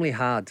extremely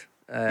hard.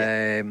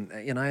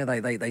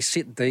 They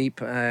sit deep,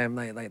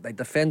 they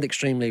defend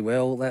extremely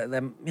well.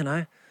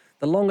 The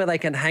longer they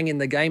can hang in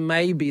the game,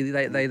 maybe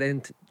they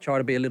then try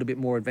to be a little bit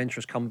more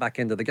adventurous, come back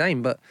into the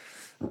game. But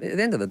at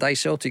the end of the day,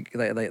 Celtic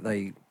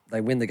they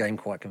win the game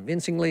quite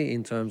convincingly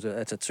in terms of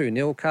it's a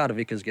 2-0. Carter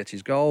Vickers gets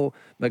his goal.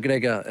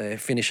 McGregor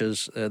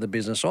finishes the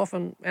business off.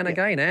 And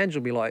again, Ange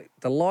will be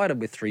delighted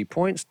with 3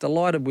 points,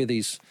 delighted with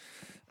his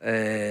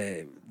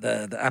the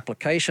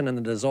application and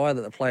the desire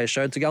that the players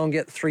showed to go and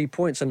get 3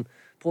 points. And,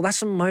 Paul, that's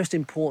the most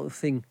important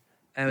thing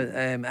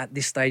at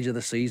this stage of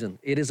the season.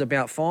 It is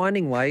about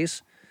finding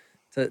ways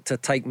to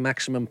take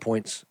maximum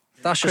points.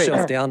 Dust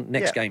yourself down,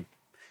 next game.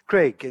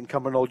 Craig in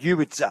Cumbernauld, you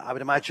would, I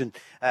would imagine,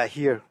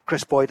 hear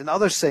Chris Boyd and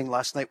others saying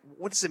last night,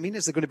 what does it mean?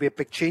 Is there going to be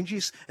big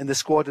changes in the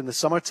squad in the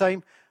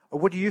summertime? Or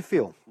what do you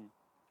feel?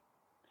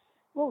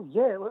 Well,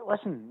 yeah,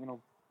 listen,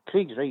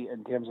 Craig's right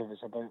in terms of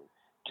it's about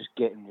just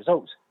getting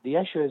results. The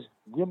issue is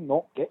we're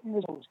not getting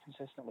results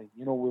consistently.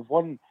 We've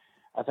won,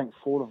 I think,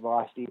 4 of the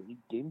last 8 league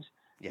games.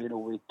 Yeah.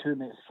 With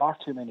far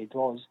too many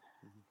draws.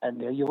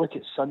 And you look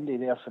at Sunday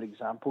there, for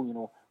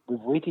example, we've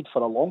waited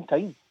for a long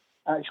time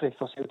actually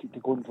for Celtic to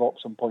go and drop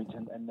some points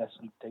in this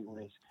league title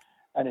race.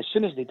 And as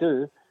soon as they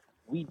do,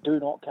 we do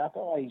not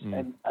capitalise.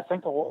 And I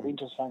think a lot of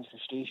Rangers fans'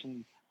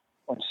 frustration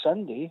on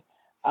Sunday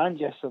and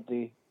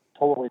yesterday,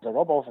 probably the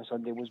rub-off of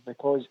Sunday, was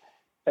because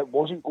it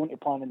wasn't going to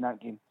plan in that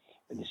game.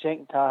 In the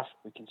second half,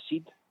 we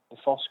concede the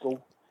first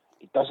goal.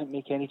 He doesn't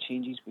make any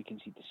changes. We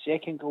concede the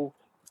second goal.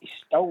 He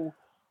still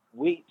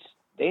waits,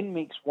 then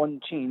makes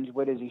one change,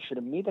 whereas he should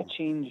have made a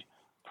change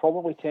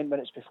probably 10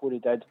 minutes before he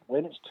did.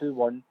 When it's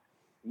 2-1,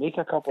 make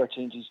a couple of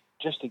changes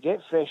just to get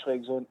fresh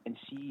legs on and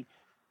see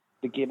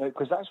the game out,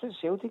 because that's what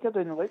Celtic are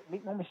doing.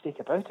 Make no mistake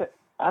about it.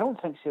 I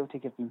don't think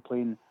Celtic have been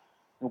playing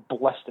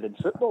blistering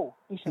football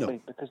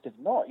recently, because they've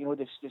not.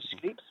 They've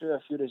scraped through a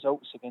few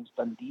results against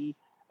Dundee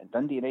and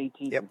Dundee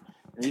United,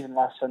 and even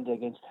last Sunday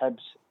against Hibs.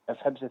 If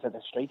Hibs had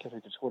a striker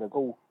who could score a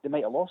goal, they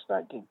might have lost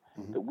that game.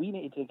 But we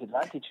need to take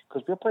advantage,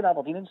 because we're playing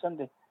Aberdeen on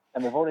Sunday,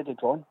 and we've already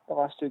drawn the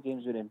last 2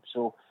 games with them.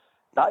 So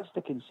that's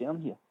the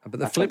concern here. But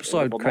the flip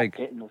side, Craig,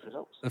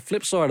 the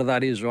flip side of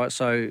that is, right,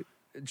 so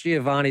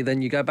Giovanni,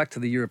 then you go back to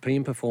the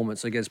European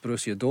performance against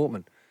Borussia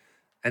Dortmund,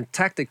 and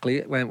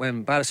tactically,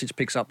 when Barisic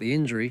picks up the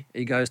injury,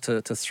 he goes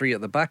to 3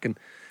 at the back, and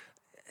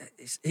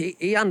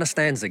he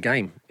understands the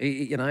game.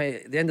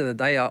 At the end of the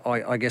day,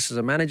 I guess as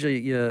a manager,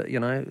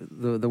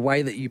 the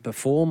way that you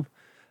perform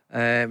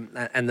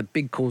and the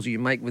big calls you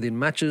make within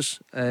matches,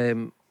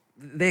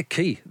 they're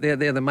key. They're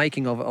the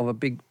making of a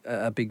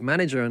big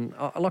manager. And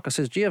like I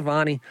said,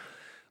 Giovanni,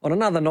 on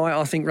another night,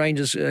 I think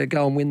Rangers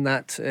go and win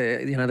that.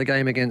 The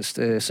game against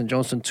St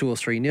Johnstone 2 or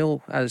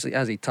 3-0.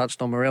 As he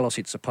touched on, Morelos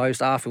hits the post.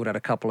 Arfield had a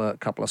couple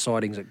of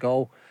sightings at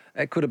goal.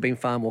 It could have been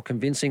far more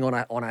convincing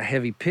on a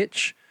heavy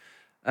pitch.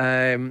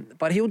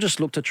 But he'll just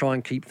look to try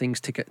and keep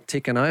things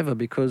ticking over,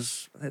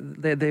 because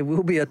there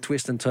will be a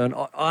twist and turn.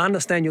 I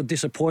understand your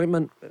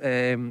disappointment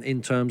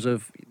in terms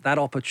of that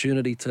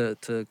opportunity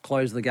to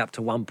close the gap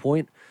to 1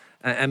 point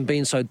and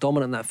being so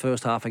dominant in that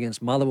first half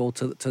against Motherwell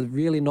to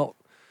really not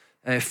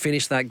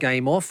finish that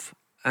game off,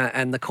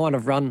 and the kind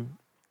of run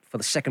for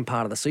the second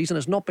part of the season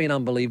has not been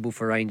unbelievable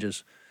for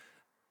Rangers.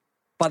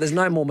 But there's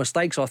no more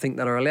mistakes, I think,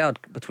 that are allowed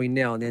between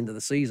now and the end of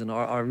the season.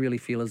 I really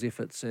feel as if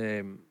it's...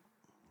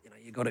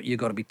 You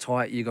got to be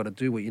tight. You got to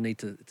do what you need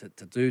to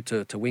do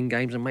to win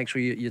games and make sure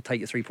you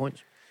take your 3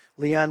 points.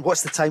 Leanne,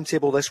 what's the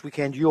timetable this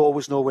weekend? You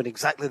always know when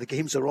exactly the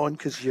games are on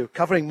because you're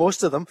covering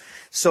most of them.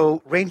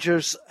 So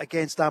Rangers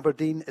against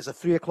Aberdeen is a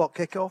 3:00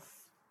 kickoff.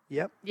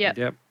 Yep.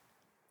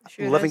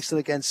 Sure Livingston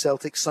against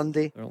Celtic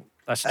Sunday. Well,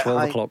 That's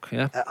 12 o'clock,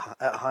 yeah.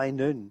 At high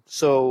noon.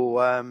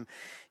 So,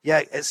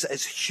 it's a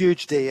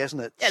huge day, isn't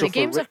it? Yeah, so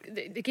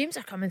the games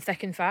are coming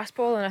thick and fast,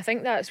 Paul, and I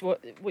think that's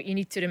what you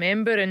need to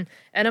remember. And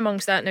in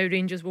amongst that now,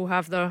 Rangers will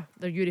have their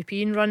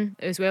European run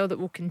as well that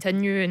will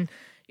continue, and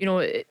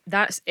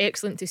that's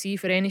excellent to see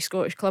for any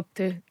Scottish club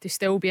to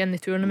still be in the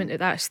tournament at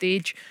that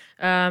stage.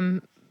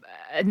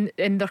 And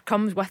there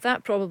comes with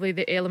that probably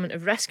the element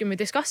of risk, and we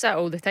discuss that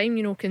all the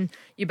time. Can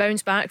you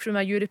bounce back from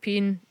a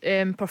European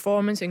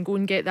performance and go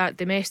and get that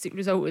domestic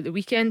result at the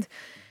weekend?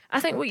 I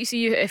think what you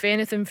see, if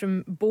anything,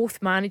 from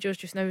both managers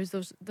just now is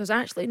there's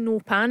actually no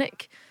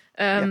panic.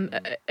 And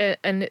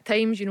at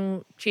times,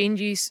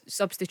 changes,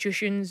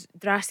 substitutions,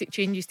 drastic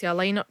changes to a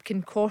lineup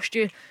can cost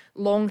you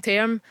long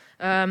term.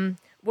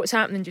 What's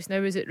happening just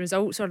now is that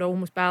results are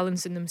almost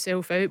balancing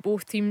themselves out.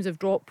 Both teams have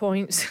dropped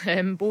points.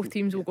 Both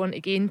teams will go on to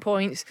gain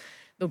points.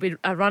 There'll be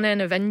a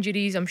run-in of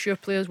injuries. I'm sure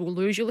players will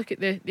lose. You look at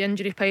the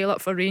injury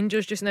pile-up for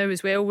Rangers just now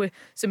as well, with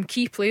some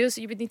key players.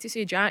 You would need to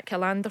say Jack,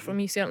 Hillander for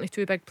me, certainly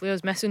two big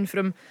players missing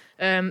from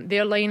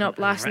their lineup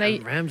last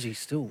night.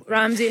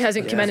 Ramsey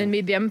hasn't come in and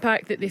made the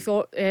impact that they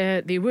thought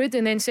they would.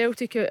 And then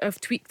Celtic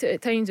have tweaked it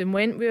at times and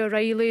went with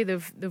O'Reilly.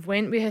 They've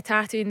went with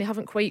Hatate, and they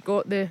haven't quite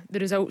got the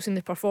results and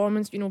the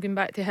performance, going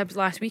back to Hibs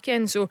last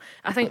weekend. So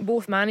I think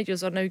both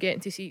managers are now getting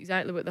to see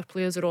exactly what their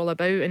players are all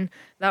about, and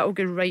that will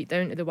go right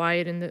down to the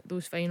wire in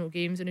those final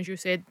games. And as you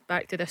said,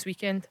 back to this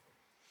weekend.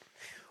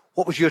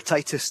 What was your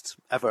tightest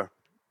ever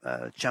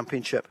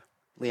championship,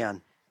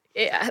 Leanne?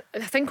 I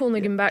think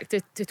only going back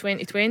to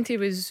 2020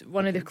 was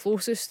one of the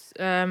closest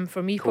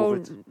for me,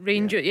 Paul.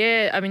 Rangers,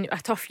 I mean, a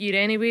tough year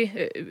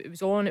anyway. It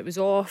was on, it was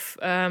off.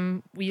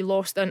 We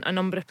lost a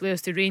number of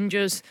players to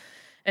Rangers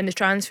in the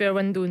transfer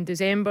window in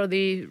December.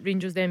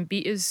 Rangers then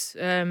beat us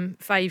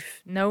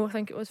 5-0, I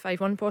think it was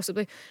 5-1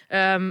 possibly.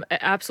 It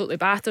absolutely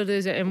battered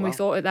us, and we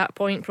thought at that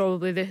point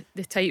probably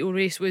the title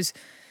race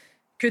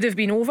could have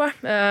been over,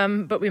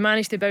 but we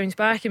managed to bounce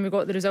back, and we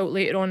got the result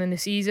later on in the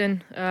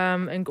season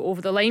and got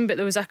over the line. But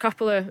there was a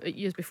couple of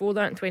years before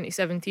that in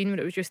 2017 where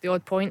it was just the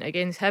odd point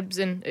against Hibs,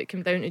 and it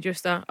came down to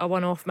just a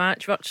one-off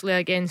match virtually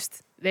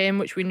against them,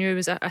 which we knew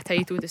was a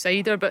title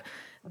decider. But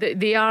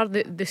they are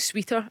the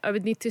sweeter, I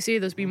would need to say.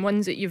 There's been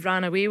ones that you've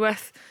ran away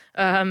with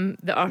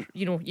that are,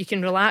 you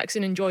can relax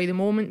and enjoy the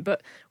moment,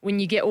 but when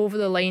you get over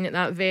the line at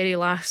that very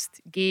last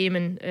game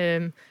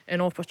and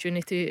an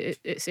opportunity,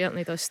 it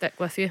certainly does stick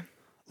with you.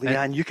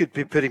 Leanne, you could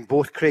be putting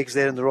both Craigs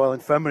there in the Royal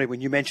Infirmary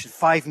when you mentioned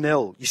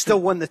 5-0. You still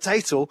won the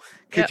title.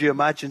 Could you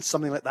imagine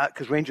something like that?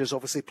 Because Rangers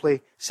obviously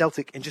play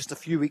Celtic in just a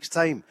few weeks'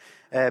 time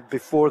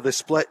before the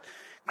split.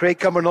 Craig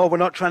Cumbernauld, we're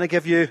not trying to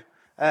give you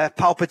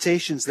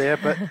palpitations there,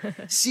 but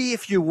see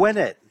if you win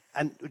it.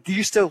 And do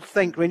you still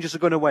think Rangers are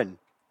going to win?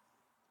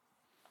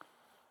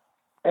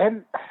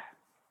 Listen,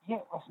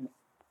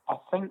 I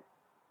think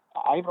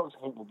I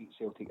we'll beat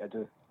Celtic. I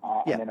do,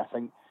 and then I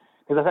think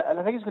because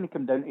I think it's going to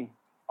come down to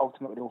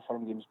ultimately the Old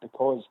Firm games,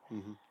 because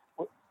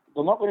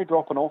they're not going to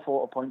drop an awful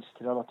lot of points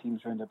to the other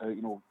teams round about.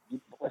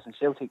 Listen,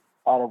 Celtic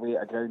are away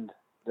at a ground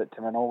that,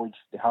 to my knowledge,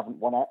 they haven't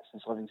won at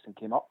since Livingston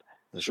came up.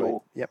 That's right.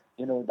 Yep.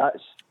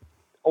 That's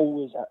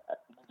always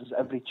there's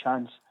every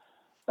chance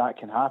that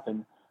can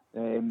happen.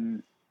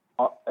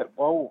 It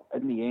will,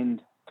 in the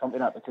end, come to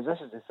that, because this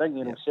is the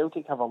thing.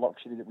 Celtic have a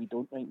luxury that we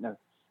don't right now,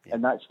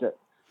 and that's that.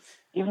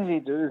 Even if they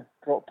do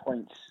drop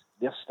points,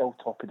 they're still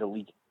top of the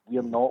league.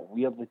 We're not.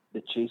 We're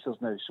the chasers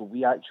now. So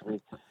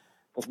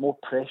there's more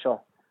pressure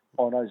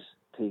on us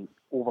to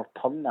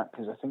overturn that,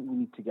 because I think we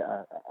need to get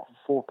a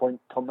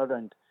 4-point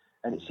turnaround.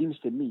 And it seems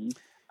to me,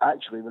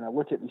 actually, when I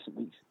look at recent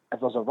weeks,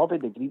 if there's a rubber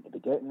degree to be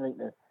getting right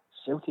now,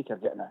 Celtic are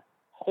getting a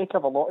heck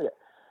of a lot of it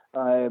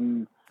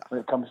when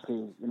it comes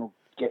to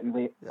getting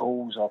late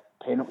goals or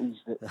penalties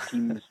that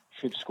teams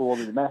should score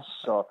and miss,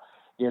 or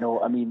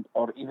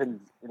or even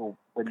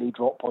when they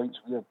drop points,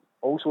 we're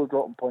also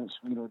dropping points.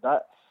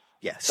 That.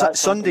 Yeah,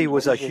 Sunday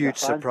was a huge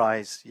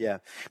surprise. Yeah.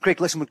 Craig,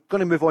 listen, we're going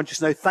to move on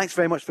just now. Thanks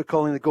very much for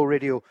calling the Go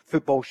Radio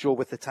Football Show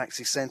with the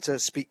Taxi Centre.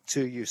 Speak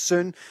to you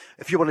soon.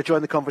 If you want to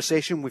join the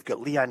conversation, we've got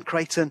Leanne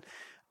Crichton,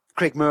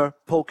 Craig Moore,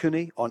 Paul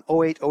Cooney on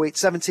 0808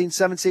 17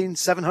 17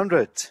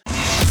 700.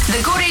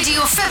 The Go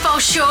Radio Football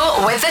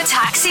Show with the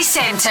Taxi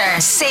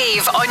Centre.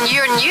 Save on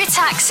your new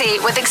taxi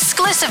with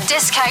exclusive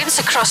discounts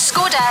across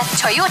Skoda,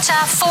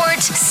 Toyota, Ford,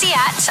 Seat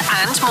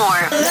and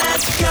more.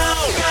 Let's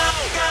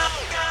go.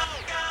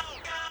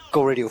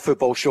 Go Radio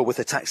Football Show with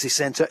the Taxi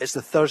Centre. It's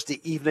the Thursday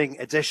evening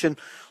edition.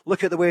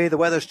 Look at the way the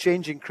weather's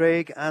changing,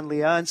 Craig and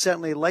Leanne.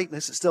 Certainly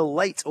lightness. It's still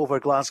light over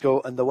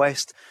Glasgow and the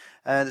west.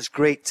 And it's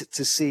great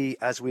to see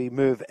as we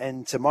move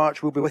into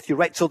March. We'll be with you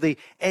right till the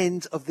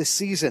end of the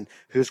season.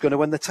 Who's going to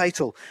win the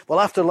title? Well,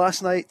 after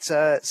last night,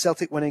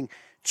 Celtic winning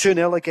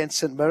 2-0 against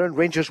St Mirren,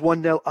 Rangers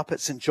 1-0 up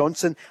at St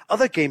Johnstone.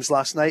 Other games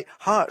last night,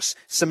 Hearts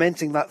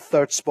cementing that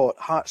third spot.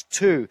 Hearts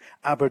 2,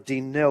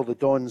 Aberdeen 0. The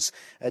Dons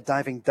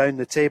diving down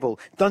the table.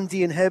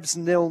 Dundee and Hibs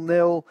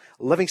 0-0.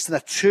 Livingston a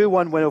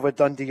 2-1 win over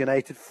Dundee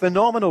United.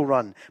 Phenomenal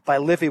run by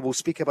Livy. We'll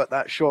speak about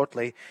that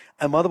shortly.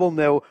 And Motherwell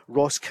 0,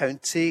 Ross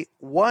County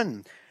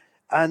 1.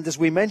 And as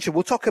we mentioned,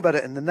 we'll talk about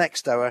it in the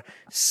next hour,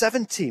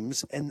 7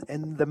 teams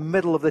in the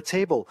middle of the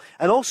table.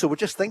 And also, we're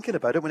just thinking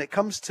about it, when it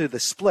comes to the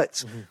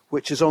split,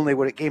 which is only,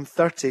 we're at game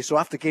 30, so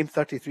after game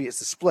 33 it's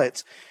the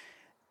split,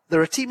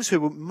 there are teams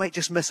who might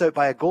just miss out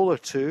by a goal or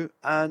two,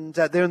 and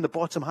they're in the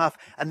bottom half,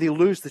 and they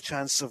lose the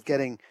chance of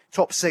getting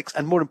top 6,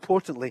 and more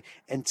importantly,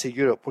 into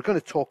Europe. We're going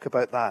to talk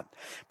about that.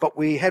 But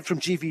we heard from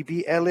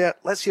GVB earlier.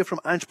 Let's hear from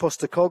Ange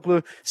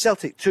Postecoglou.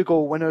 Celtic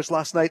 2-goal winners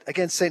last night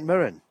against St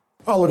Mirren.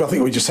 Oh, look, I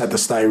think we just had to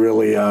stay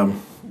really,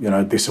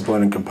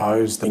 disciplined and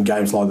composed in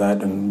games like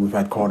that, and we've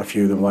had quite a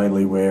few of them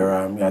lately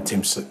where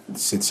teams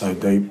sit so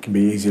deep. It can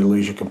be easy to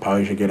lose your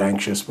composure, get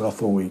anxious, but I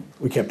thought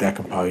we kept our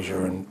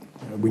composure, and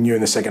we knew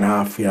in the second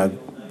half,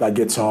 they'd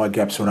get tired,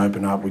 gaps would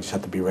open up, we just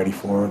had to be ready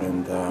for it,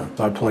 and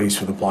so pleased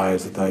for the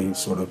players that they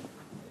sort of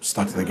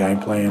stuck to the game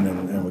plan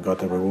and we got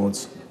the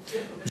rewards.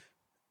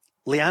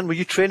 Leanne, were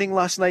you training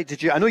last night?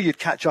 Did you? I know you'd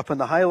catch up on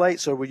the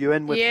highlights, or were you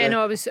in with? Yeah,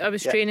 no, I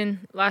was training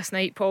last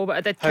night, Paul, but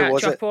I did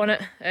catch up on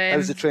it. How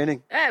was the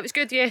training? It was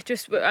good. Yeah,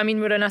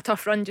 we're in a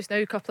tough run just now.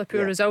 A couple of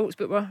poor results,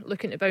 but we're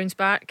looking to bounce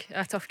back.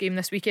 A tough game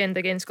this weekend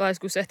against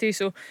Glasgow City,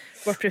 so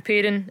we're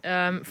preparing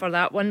for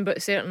that one.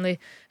 But certainly,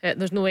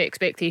 there's no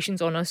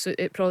expectations on us. So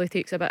it probably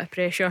takes a bit of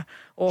pressure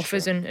off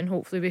us, and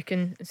hopefully we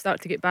can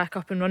start to get back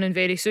up and running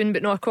very soon.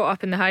 But no, I caught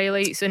up in the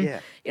highlights, and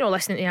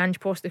listening to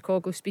Ange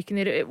Postecoglou speaking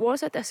there, it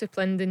was a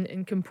disciplined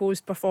and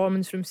composed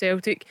performance from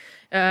Celtic.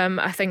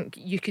 I think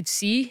you could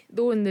see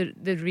though in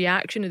the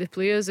reaction of the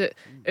players at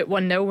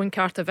 1-0 when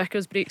Carter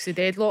Vickers breaks the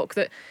deadlock,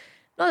 that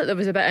not that there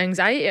was a bit of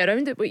anxiety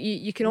around it, but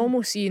you can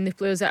almost see in the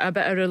players that a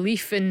bit of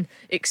relief and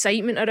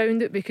excitement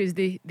around it, because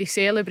they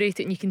celebrate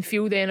it, and you can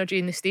feel the energy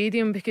in the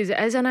stadium, because it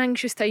is an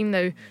anxious time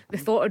now. The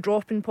thought of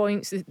dropping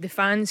points, the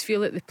fans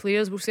feel it, the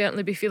players will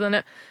certainly be feeling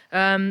it,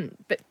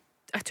 but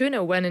a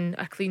 2-0 win and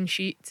a clean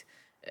sheet,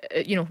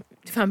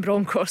 Van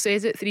Bronckhorst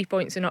says it, 3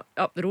 points and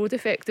up the road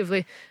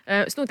effectively.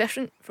 It's no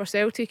different for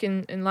Celtic,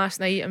 and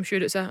last night I'm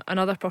sure it's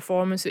another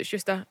performance. It's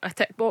just a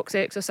tick box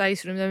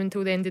exercise from now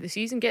until the end of the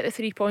season. Get the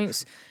 3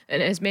 points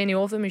and as many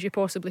of them as you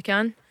possibly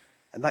can.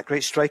 And that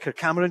great striker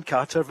Cameron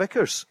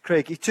Carter-Vickers,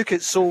 Craig, he took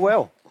it so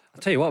well.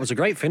 I'll tell you what, it was a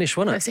great finish,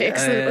 wasn't it? That's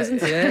excellent,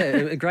 wasn't it?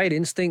 Yeah, a great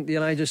instinct. He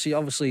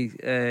obviously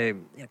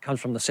comes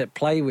from the set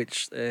play,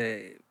 which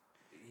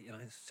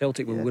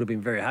Celtic would have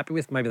been very happy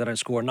with. Maybe they don't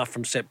score enough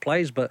from set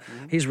plays, but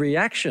his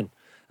reaction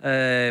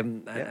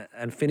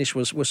and finish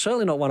was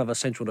certainly not one of a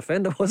central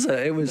defender, was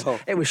it?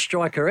 It was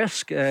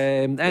striker-esque,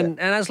 and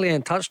as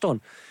Leanne touched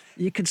on,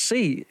 you could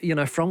see,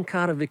 from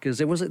Carter Vickers,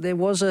 there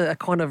was a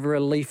kind of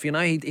relief.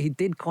 He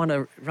did kind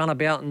of run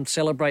about and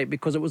celebrate,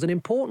 because it was an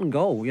important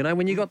goal.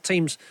 When you got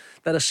teams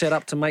that are set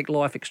up to make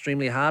life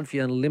extremely hard for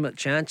you and limit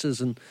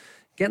chances, and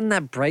getting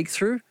that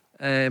breakthrough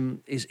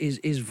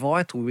is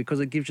vital, because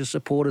it gives your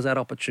supporters that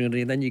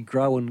opportunity, and then you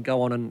grow and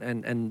go on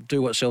and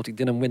do what Celtic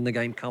did and win the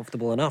game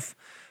comfortable enough.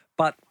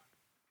 But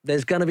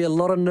there's going to be a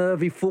lot of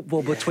nervy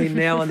football between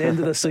now and the end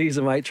of the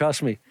season, mate,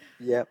 trust me.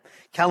 Yeah.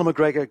 Callum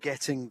McGregor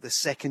getting the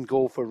second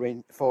goal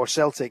for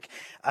Celtic.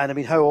 And I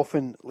mean, how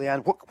often,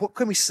 Leanne, what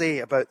can we say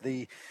about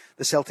the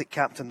Celtic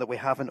captain that we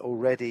haven't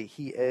already?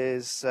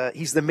 He's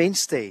the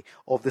mainstay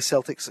of the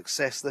Celtic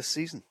success this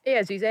season. He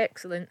is, he's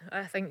excellent.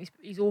 I think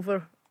his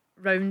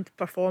over-round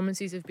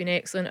performances have been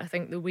excellent. I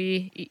think the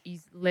way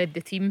he's led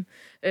the team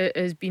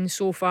has been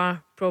so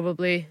far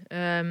probably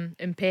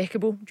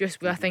impeccable.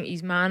 I think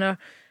his manner,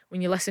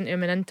 when you listen to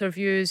him in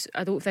interviews,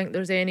 I don't think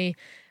there's any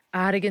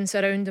arrogance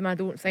around him. I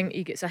don't think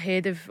he gets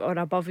ahead of or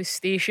above his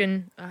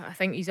station. I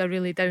think he's a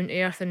really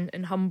down-to-earth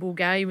and humble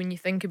guy when you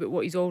think about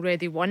what he's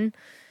already won.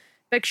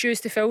 Big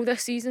shoes to fill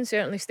this season,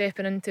 certainly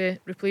stepping in to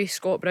replace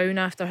Scott Brown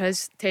after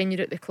his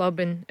tenure at the club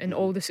and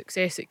all the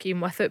success that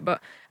came with it. But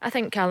I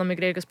think Callum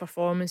McGregor's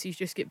performances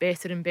just get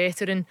better and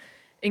better, and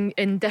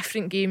in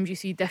different games you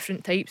see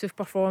different types of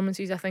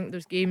performances. I think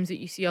there's games that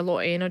you see a lot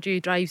of energy,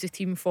 drives the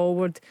team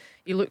forward,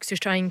 he looks to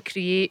try and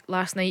create.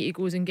 Last night he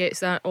goes and gets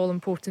that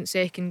all-important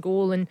second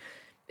goal, and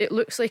it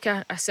looks like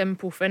a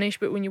simple finish,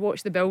 but when you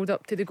watch the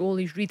build-up to the goal,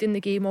 he's reading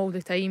the game all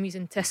the time, he's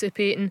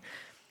anticipating,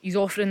 he's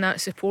offering that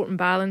support and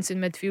balance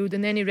in midfield,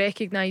 and then he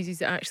recognises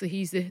that actually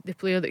he's the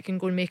player that can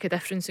go and make a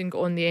difference and get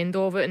on the end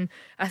of it. And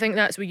I think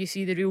that's where you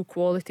see the real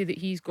quality that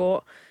he's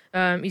got.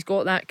 He's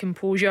got that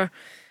composure,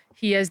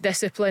 he is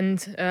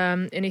disciplined,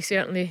 and he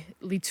certainly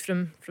leads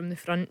from the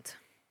front.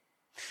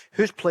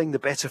 Who's playing the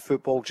better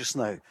football just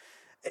now?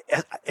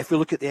 If we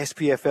look at the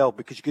SPFL,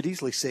 because you could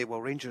easily say,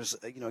 well, Rangers,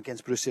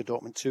 against Borussia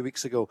Dortmund 2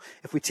 weeks ago.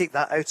 If we take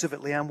that out of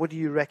it, Leanne, what do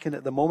you reckon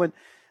at the moment?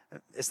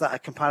 Is that a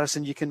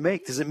comparison you can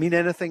make? Does it mean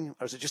anything,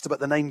 or is it just about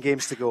the 9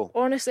 games to go?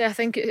 Honestly, I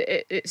think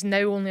it's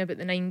now only about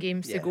the 9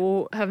 games to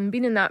go. Having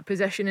been in that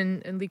position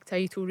in league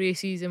title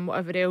races and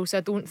whatever else, I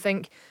don't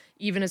think,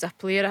 even as a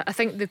player, I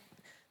think the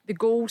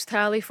goals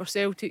tally for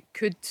Celtic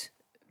could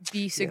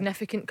be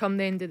significant come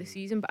the end of the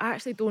season, but I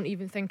actually don't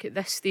even think at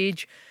this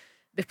stage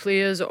the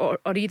players or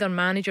either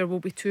manager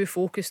will be too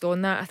focused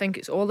on that. I think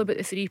it's all about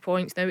the 3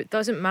 points now. It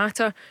doesn't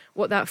matter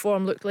what that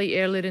form looked like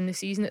earlier in the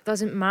season. It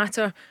doesn't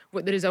matter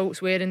what the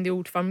results were in the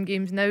Old Firm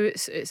games. Now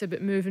it's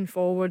about moving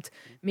forward,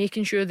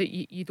 making sure that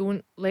you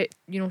don't let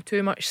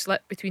too much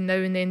slip between now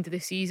and the end of the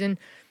season.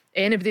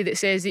 Anybody that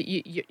says that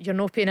you're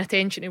not paying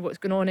attention to what's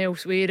going on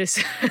elsewhere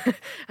is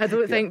I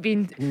don't think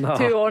being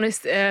too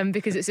honest,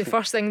 because it's the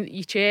first thing that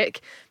you check.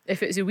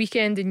 If it's a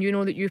weekend and you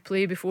know that you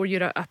play before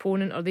your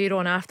opponent or they're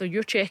on after,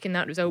 you're checking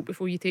that result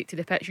before you take to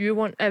the pitch. You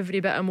want every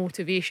bit of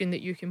motivation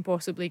that you can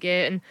possibly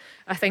get, and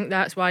I think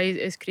that's why,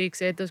 as Craig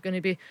said, there's going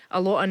to be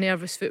a lot of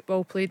nervous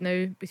football played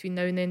now between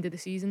now and the end of the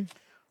season.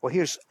 Well,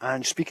 here's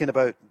Ange speaking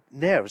about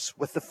nerves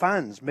with the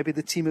fans, maybe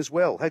the team as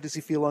well. How does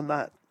he feel on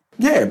that?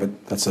 Yeah,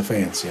 but that's the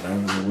fans,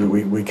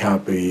 We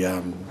can't be,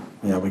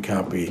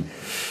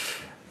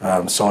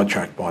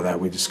 sidetracked by that.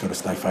 We just got to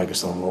stay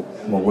focused on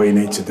what we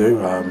need to do.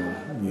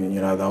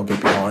 They'll get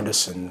behind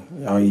us, and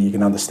you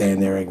can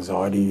understand their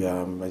anxiety.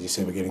 As you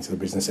said, we're getting to the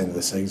business end of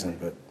the season,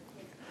 but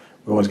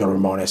we've always got to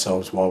remind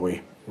ourselves why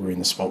we're in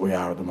the spot we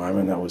are at the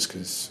moment. That was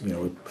because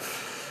we're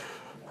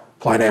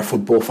playing our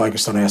football,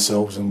 focused on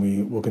ourselves, and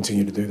we will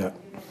continue to do that.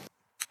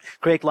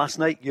 Craig, last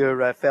night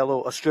your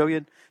fellow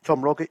Australian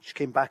Tom Rogic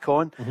came back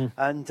on,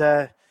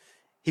 and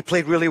he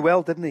played really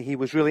well, didn't he? He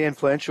was really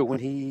influential when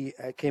he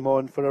came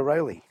on for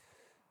O'Reilly.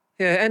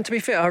 Yeah, and to be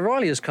fair,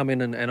 O'Reilly has come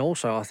in and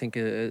also I think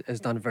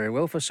has done very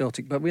well for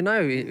Celtic. But we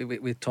know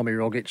with Tommy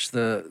Rogic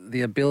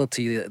the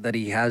ability that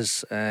he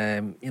has,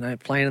 playing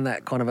in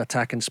that kind of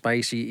attacking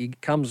space. He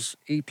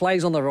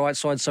plays on the right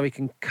side, so he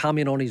can come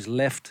in on his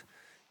left.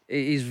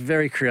 He's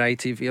very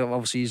creative.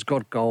 Obviously, he's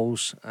got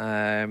goals.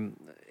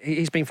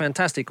 He's been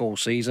fantastic all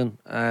season.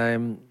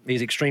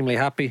 He's extremely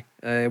happy,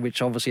 which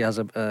obviously has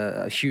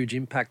a huge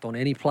impact on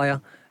any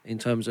player in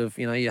terms of,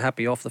 you're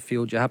happy off the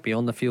field, you're happy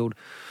on the field.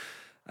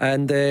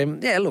 And,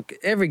 look,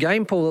 every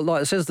game, Paul,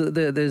 like it says,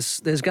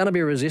 there's going to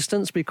be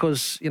resistance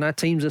because,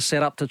 teams are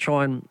set up to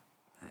try and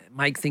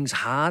make things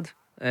hard.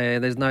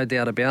 There's no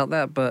doubt about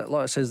that. But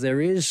like it says,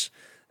 there is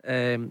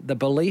the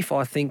belief,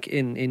 I think,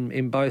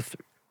 in both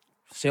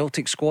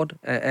Celtic squad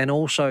and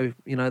also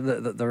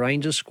the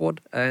Rangers squad,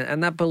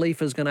 and that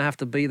belief is going to have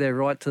to be there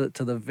right to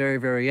the very,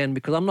 very end,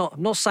 because I'm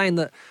not saying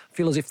that I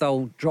feel as if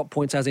they'll drop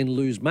points as in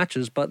lose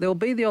matches, but there'll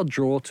be the odd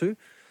draw too.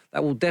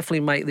 That will definitely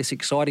make this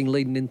exciting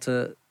leading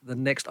into the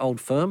next Old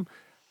Firm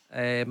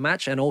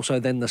match, and also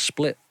then the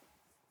split.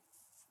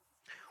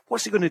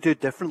 What's he going to do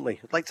differently?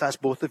 I'd like to ask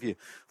both of you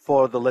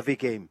for the Livy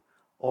game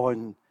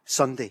on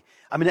Sunday.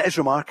 I mean, it is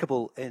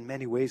remarkable in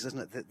many ways, isn't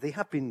it, that they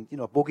have been,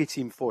 a bogey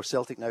team for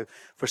Celtic now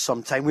for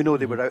some time. We know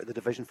they were out of the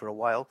division for a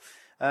while.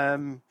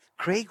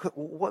 Craig,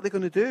 what are they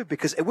going to do?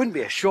 Because it wouldn't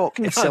be a shock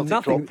if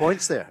Celtic dropped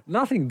points there.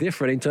 Nothing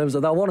different in terms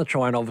of they want to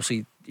try and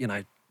obviously,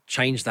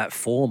 change that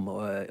form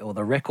or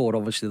the record,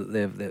 obviously,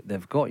 that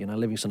they've got.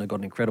 Livingston have got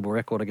an incredible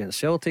record against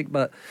Celtic,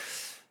 but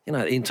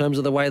in terms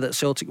of the way that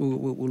Celtic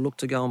will look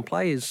to go and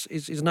play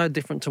is no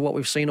different to what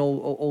we've seen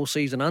all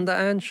season under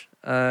Ange.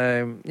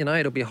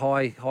 It'll be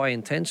high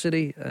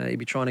intensity. He'll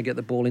be trying to get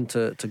the ball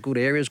into good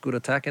areas, good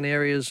attacking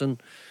areas, and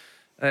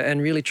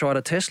really try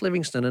to test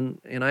Livingston. And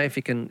if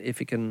he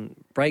can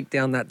break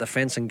down that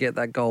defence and get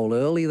that goal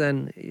early,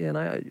 then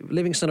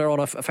Livingston are on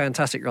a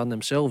fantastic run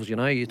themselves.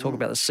 You talk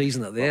about the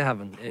season that they're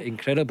having,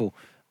 incredible.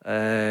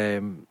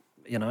 So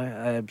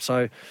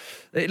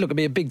it'll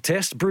be a big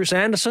test. Bruce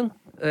Anderson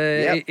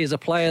is a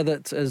player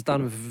that has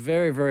done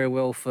very, very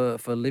well for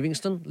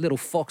Livingston. Little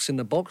fox in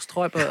the box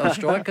type of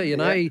striker.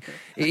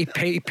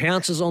 He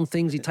pounces on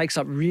things. He takes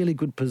up really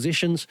good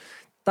positions.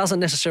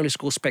 Doesn't necessarily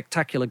score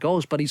spectacular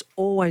goals, but he's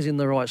always in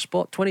the right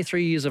spot.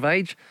 23 years of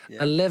age,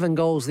 11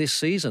 goals this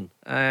season.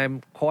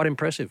 Quite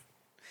impressive.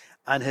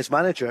 And his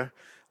manager,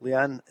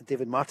 Leanne,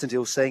 David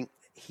Martindale, saying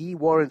he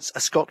warrants a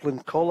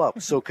Scotland call-up.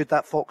 So could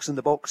that fox in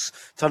the box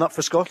turn up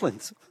for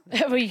Scotland?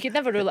 Well, you could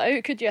never rule it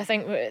out, could you? I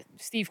think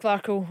Steve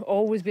Clarke will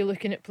always be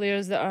looking at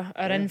players that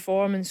are in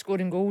form, and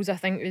scoring goals, I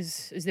think,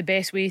 is the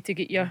best way to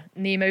get your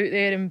name out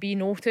there and be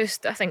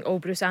noticed. I think all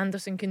Bruce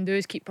Anderson can do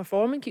is keep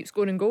performing, keep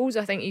scoring goals.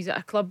 I think he's at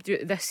a club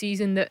this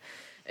season that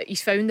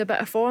he's found a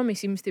bit of form. He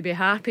seems to be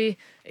happy.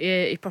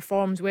 He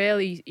performs well.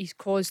 He's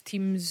caused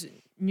teams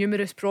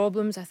numerous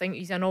problems. I think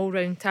he's an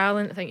all-round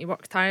talent. I think he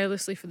works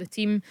tirelessly for the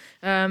team,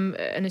 and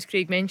as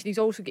Craig mentioned, he's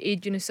also got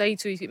age on his side,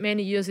 so he's got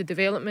many years of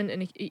development,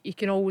 and he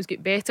can always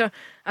get better.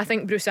 I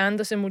think Bruce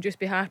Anderson will just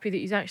be happy that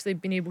he's actually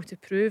been able to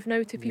prove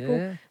now to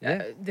people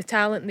the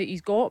talent that he's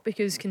got,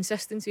 because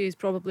consistency is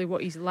probably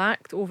what he's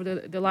lacked over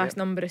the last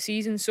number of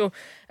seasons. So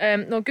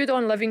good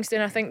on Livingston.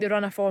 I think the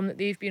run of form that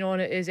they've been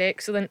on is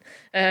excellent.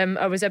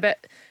 I was a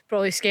bit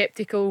probably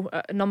sceptical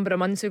a number of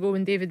months ago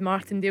when David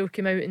Martindale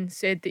came out and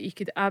said that he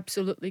could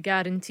absolutely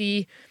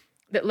guarantee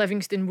that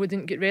Livingston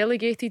wouldn't get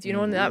relegated,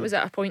 and that was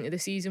at a point of the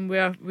season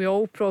where we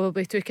all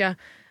probably took a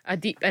a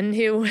deep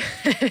inhale,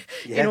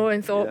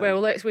 and thought,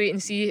 well, let's wait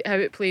and see how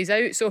it plays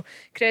out. So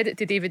credit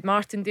to David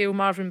Martindale,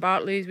 Marvin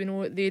Bartley, as we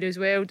know, there as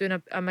well, doing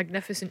a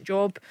magnificent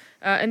job.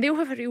 And they'll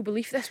have a real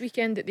belief this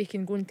weekend that they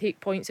can go and take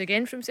points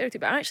again from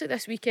Celtic. But actually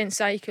this weekend,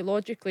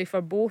 psychologically,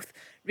 for both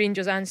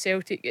Rangers and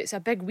Celtic, it's a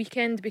big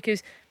weekend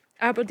because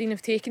Aberdeen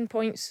have taken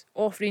points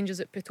off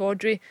Rangers at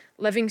Pittodrie.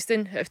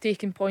 Livingston have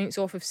taken points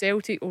off of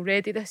Celtic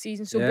already this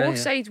season. So both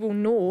sides will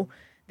know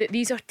that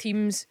these are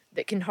teams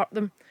that can hurt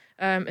them.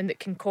 And that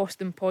can cost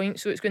them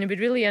points. So it's going to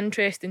be really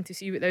interesting to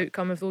see what the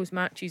outcome of those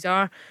matches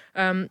are.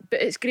 But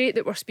it's great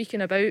that we're speaking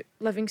about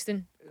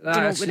Livingston, with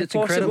the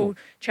possible incredible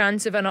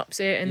chance of an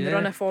upset and the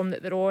run of form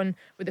that they're on,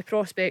 with the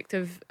prospect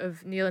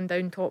of nailing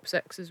down top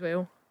 6 as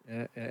well.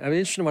 Yeah. I mean,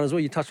 interesting one as well.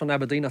 You touched on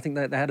Aberdeen. I think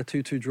they had a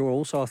 2-2 draw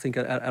also, I think,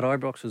 at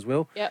Ibrox as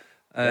well. Yep.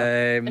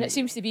 And it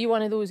seems to be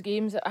one of those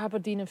games that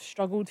Aberdeen have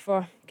struggled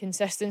for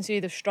consistency.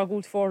 They've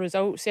struggled for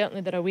results.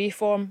 Certainly their away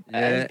form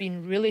has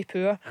been really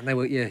poor. And they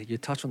were, you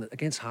touched on it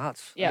against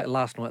Hearts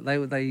last night.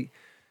 They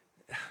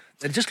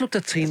just looked a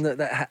team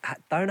that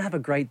don't have a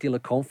great deal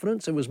of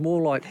confidence. It was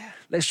more like,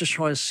 let's just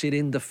try and sit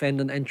in,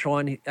 defend and try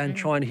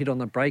and hit on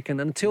the break.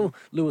 And until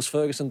Lewis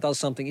Ferguson does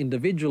something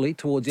individually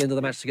towards the end of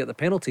the match to get the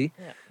penalty,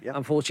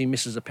 unfortunately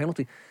misses a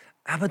penalty.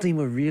 Aberdeen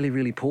were really,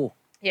 really poor.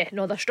 Yeah,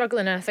 no, they're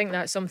struggling, and I think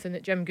that's something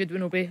that Jim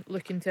Goodwin will be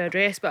looking to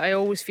address. But I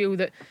always feel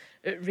that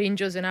at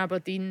Rangers and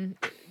Aberdeen,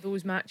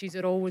 those matches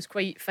are always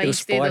quite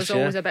feisty. There's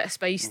always a bit of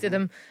spice to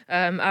them.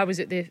 I was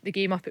at the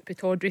game up at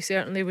Pittodrie,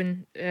 certainly,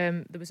 when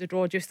there was a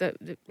draw just last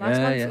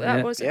month.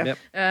 That was it.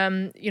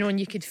 And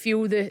you could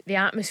feel the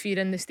atmosphere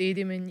in the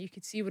stadium, and you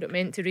could see what it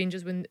meant to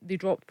Rangers when they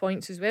dropped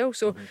points as well.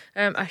 So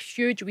a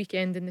huge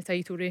weekend in the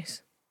title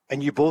race.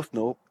 And you both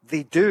know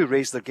they do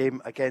raise their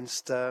game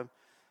against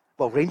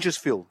Rangers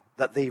feel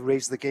that they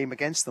raise the game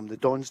against them. The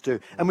Dons do.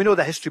 And we know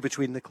the history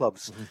between the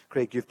clubs.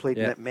 Craig, you've played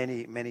in it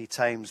many, many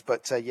times.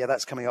 But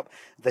that's coming up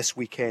this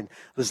weekend.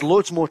 There's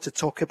loads more to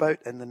talk about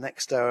in the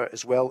next hour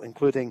as well,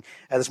 including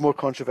there's more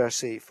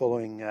controversy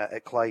following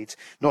at Clyde.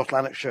 North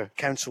Lanarkshire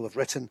Council have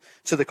written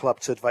to the club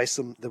to advise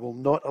them they will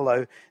not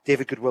allow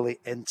David Goodwillie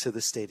into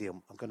the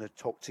stadium. I'm going to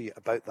talk to you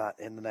about that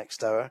in the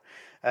next hour.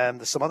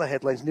 There's some other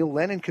headlines. Neil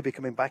Lennon could be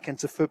coming back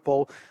into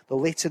football. The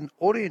Leyton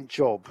Orient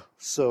job,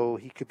 so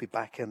he could be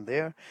back in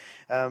there.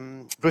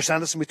 Bruce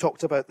Anderson, we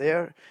talked about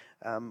there.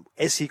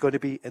 Is he going to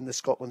be in the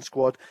Scotland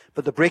squad?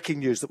 But the breaking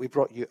news that we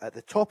brought you at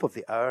the top of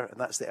the hour, and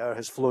that's the hour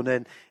has flown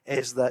in,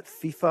 is that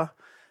FIFA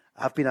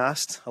have been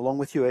asked, along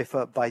with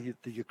UEFA, by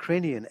the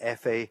Ukrainian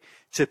FA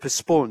to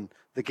postpone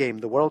the game,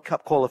 the World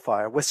Cup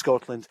qualifier with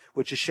Scotland,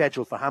 which is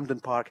scheduled for Hampden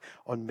Park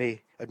on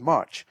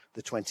March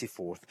the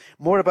 24th.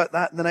 More about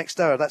that in the next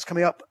hour. That's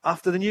coming up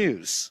after the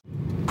news.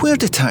 Where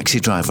do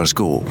taxi drivers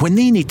go when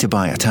they need to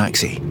buy a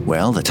taxi?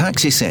 Well, the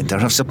Taxi Centre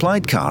have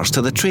supplied cars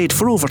to the trade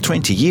for over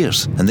 20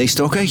 years, and they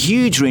stock a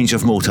huge range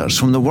of motors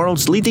from the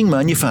world's leading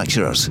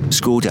manufacturers.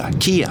 Skoda,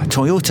 Kia,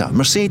 Toyota,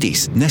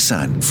 Mercedes,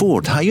 Nissan,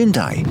 Ford,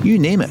 Hyundai, you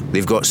name it.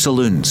 They've got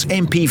saloons,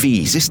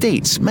 MPVs,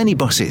 estates,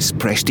 minibuses,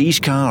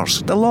 prestige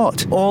cars, the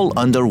lot, all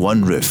under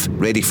one roof,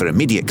 ready for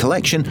immediate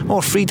collection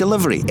or free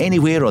delivery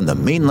anywhere on the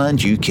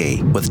mainland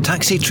UK, with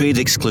taxi trade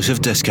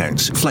exclusive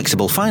discounts,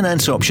 flexible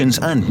finance options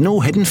and no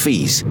hidden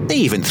fees. They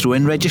even throw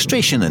in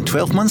registration and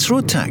 12 months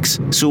road tax.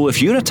 So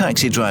if you're a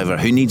taxi driver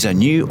who needs a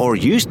new or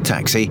used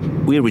taxi,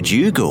 where would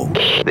you go?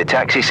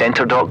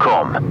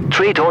 TheTaxiCentre.com.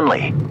 Trade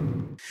only.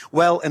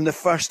 Well, in the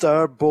first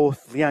hour,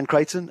 both Leanne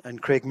Crichton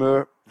and Craig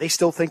Moore, they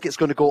still think it's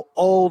going to go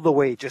all the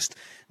way. Just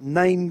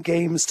 9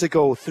 games to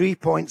go, 3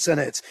 points in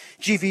it.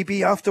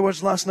 GVB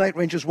afterwards last night,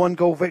 Rangers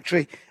 1-goal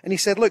victory. And he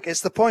said, look,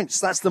 it's the points.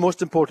 That's the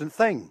most important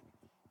thing.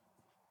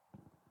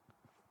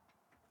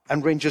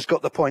 And Rangers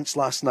got the points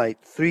last night,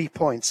 3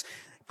 points.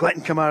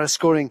 Glenton Kamara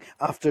scoring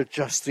after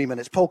just 3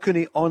 minutes. Paul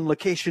Cooney on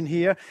location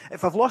here.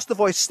 If I've lost the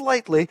voice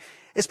slightly,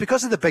 it's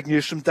because of the big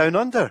news from Down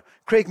Under.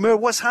 Craig Moore,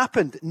 what's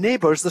happened?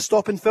 Neighbours, they're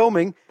stopping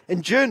filming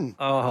in June.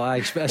 Oh,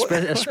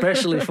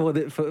 especially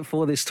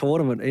for this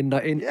tournament in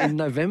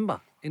November.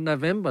 In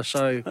November,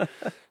 so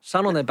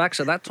sun on their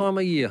backs at that time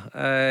of year.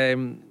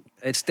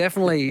 It's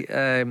definitely...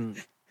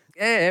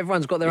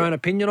 everyone's got their own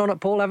opinion on it,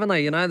 Paul, haven't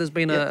they? You know, there's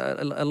been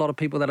a lot of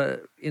people that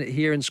are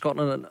here in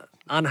Scotland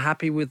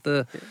unhappy with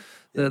the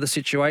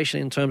situation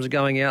in terms of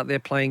going out there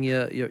playing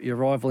your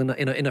rival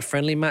in a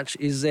friendly match.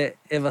 Is there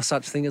ever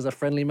such thing as a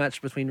friendly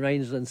match between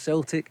Rangers and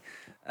Celtic?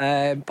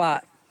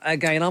 But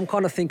again, I'm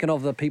kind of thinking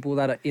of the people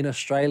that are in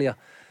Australia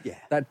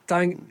that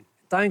don't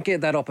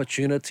get that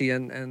opportunity.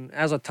 And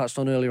as I touched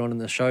on earlier on in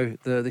the show,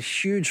 the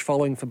huge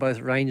following for both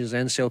Rangers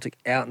and Celtic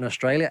out in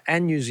Australia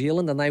and New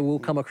Zealand, and they will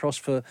come across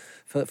for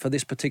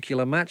this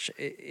particular match.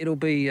 It'll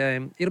be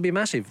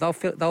massive.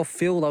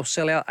 They'll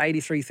sell out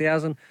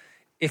 83,000.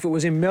 If it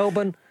was in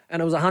Melbourne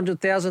and it was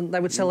 100,000,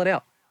 they would sell it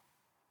out.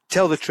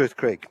 Tell the truth,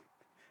 Craig.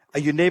 Are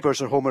you neighbours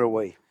or home or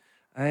away?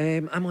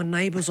 And my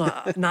neighbours,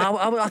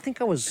 I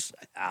think I was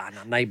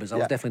neighbours. I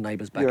was definitely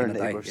neighbours back in the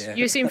day. Yeah.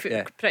 You seem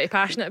pretty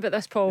passionate about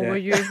this, Paul. Were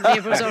you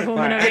neighbours or home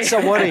and away? It's a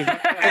worry.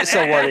 It's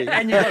a worry.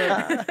 And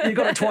you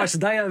got it twice a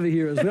day over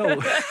here as well.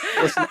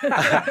 Listen,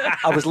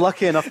 I was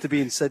lucky enough to be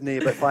in Sydney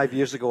about 5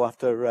 years ago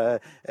after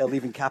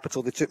leaving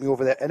Capital. They took me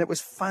over there, and it was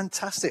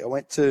fantastic. I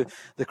went to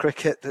the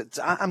cricket.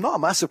 I'm not a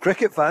massive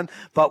cricket fan,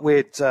 but we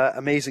had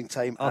amazing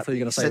time I at thought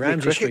you were the going to say Sydney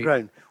Ramsay Cricket Street.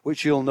 Ground,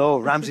 which you'll know,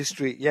 Ramsay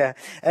Street. Yeah.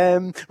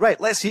 Right.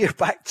 Let's hear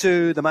back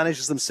to the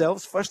managers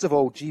themselves. First of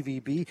all,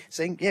 GVB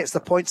saying, it's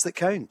the points that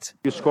count.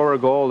 You score a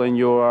goal and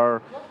you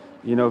are,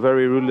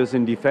 very ruthless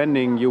in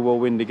defending, you will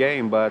win the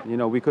game. But,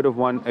 we could have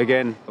won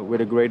again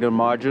with a greater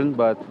margin.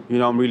 But,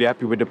 I'm really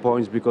happy with the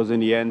points because in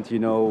the end,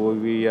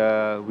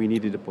 we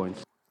needed the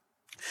points.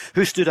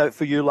 Who stood out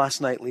for you last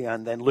night,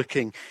 Leanne, then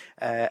looking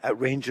at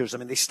Rangers? I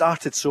mean, they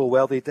started so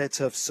well. They did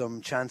have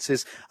some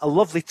chances. A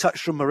lovely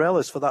touch from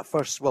Morelos for that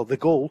the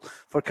goal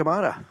for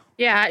Kamara.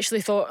 Yeah, I actually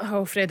thought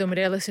Alfredo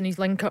Morelos in his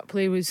link-up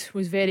play was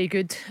very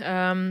good.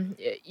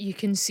 You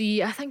can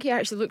see, I think he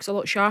actually looks a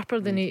lot sharper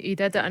than he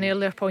did at an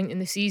earlier point in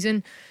the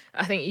season.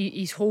 I think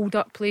his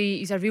hold-up play,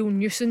 he's a real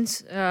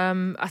nuisance.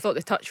 I thought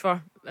the touch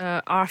for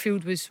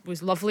Arfield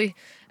was lovely.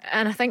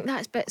 And I think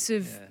that's bits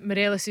of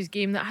Morelos'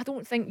 game that I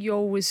don't think you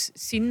always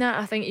seen that.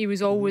 I think he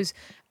was always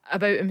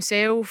about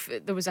himself.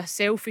 There was a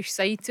selfish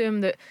side to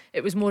him that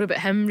it was more about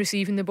him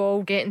receiving the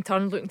ball, getting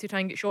turned, looking to try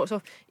and get shots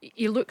off.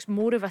 He looks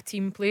more of a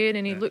team player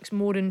and he looks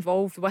more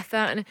involved with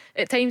that, and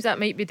at times that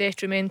might be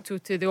detrimental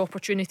to the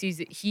opportunities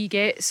that he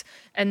gets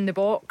in the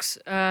box.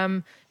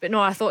 But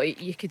no, I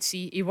thought you could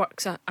see he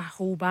works a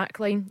whole back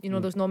line.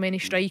 There's not many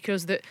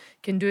strikers that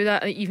can do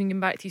that. Even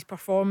going back to his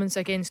performance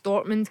against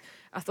Dortmund,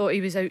 I thought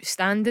he was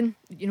outstanding.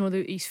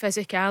 His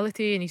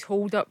physicality and his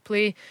hold-up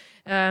play.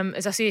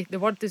 As I say, the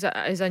word is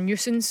a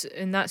nuisance,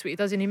 and that's what he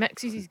does. And he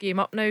mixes his game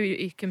up now.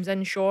 He comes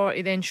in short,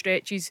 he then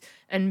stretches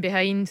in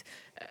behind,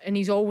 and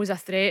he's always a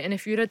threat. And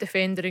if you're a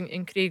defender,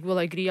 and Craig will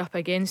agree up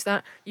against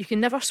that, you can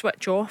never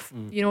switch off.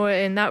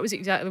 And that was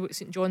exactly what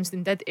St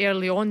Johnstone did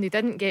early on. They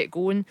didn't get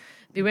going.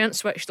 They weren't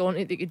switched on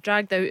it. They get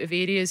dragged out of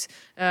areas,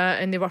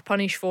 and they were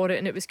punished for it.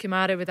 And it was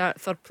Kamara with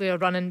that third player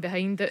running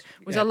behind it.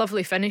 It was a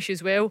lovely finish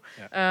as well.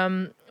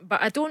 But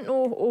I don't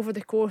know over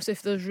the course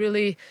if there's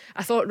really.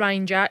 I thought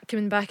Ryan Jack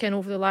coming back in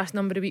over the last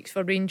number of weeks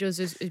for Rangers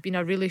has been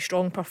a really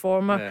strong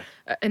performer,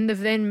 and they've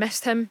then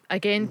missed him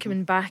again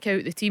coming back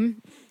out the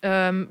team,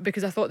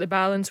 because I thought the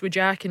balance with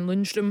Jack and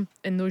Lundstrom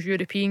in those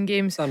European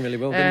games done really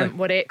well, didn't they?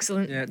 Were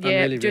excellent.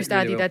 Just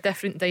added a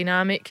different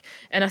dynamic.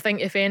 And I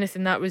think if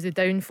anything, that was the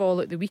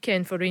downfall at the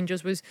weekend for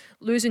Rangers, was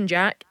losing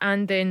Jack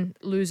and then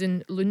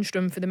losing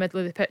Lundstrom for the middle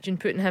of the pitch and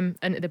putting him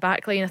into the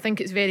back line. I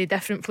think it's very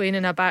different playing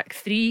in a back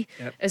three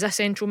as a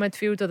central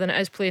midfielder than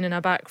it is playing in a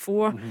back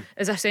four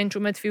as a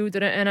central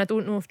midfielder. And I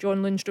don't know if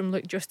John Lundstrom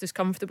looked just as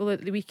comfortable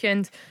at the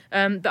weekend.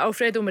 But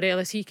Alfredo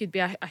Morelos, he could be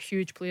a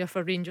huge player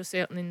for Rangers,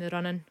 certainly in the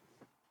run-in.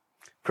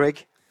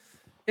 Craig?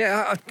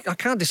 Yeah, I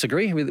can't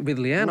disagree with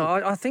Leanne.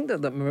 I think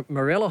that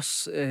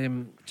Morelos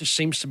just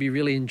seems to be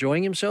really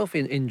enjoying himself,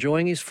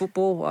 enjoying his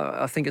football.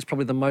 I think it's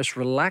probably the most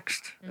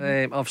relaxed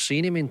I've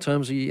seen him in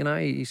terms of,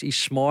 he's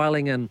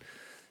smiling, and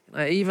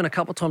even a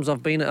couple of times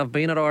I've been at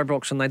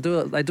Ibrox and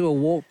they do a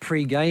walk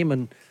pre-game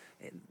and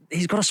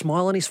he's got a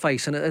smile on his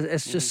face, and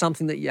it's just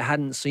something that you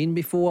hadn't seen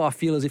before. I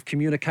feel as if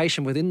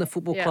communication within the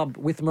football club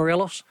with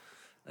Morelos,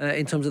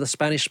 in terms of the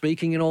Spanish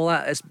speaking and all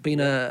that, it's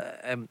been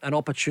an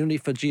opportunity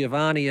for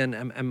Giovanni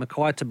and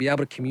Mackay to be able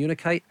to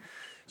communicate.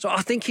 So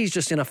I think he's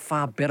just in a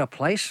far better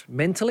place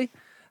mentally.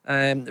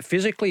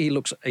 Physically, he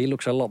looks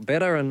a lot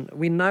better, and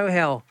we know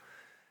how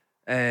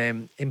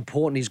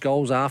important his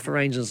goals are for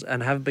Rangers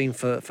and have been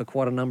for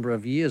quite a number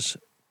of years.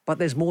 But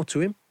there's more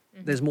to him.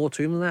 There's more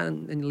to him than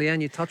that. And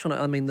Leanne, you touch on it.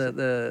 I mean,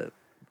 the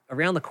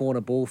around the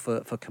corner ball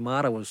for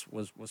Kamara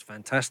was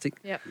fantastic.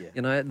 Yep.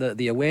 Yeah.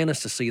 The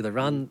awareness to see the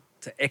run,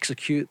 to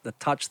execute, the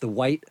touch, the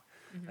weight,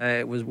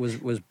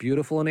 was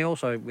beautiful. And he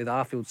also, with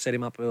Arfield, set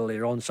him up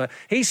earlier on. So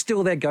he's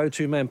still their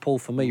go-to man, Paul,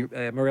 for me,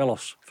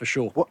 Morelos, for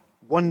sure.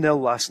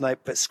 1-0 last night,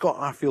 but Scott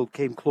Arfield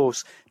came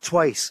close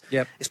twice.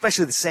 Yep.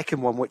 Especially the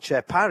second one, which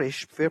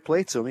Parrish, fair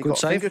play to him, he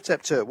got a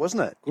fingertip to it,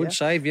 wasn't it? Good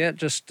save, yeah.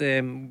 Just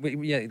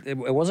it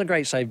was a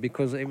great save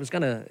because it was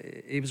gonna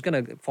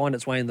find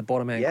its way in the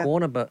bottom hand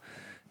corner, but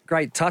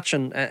great touch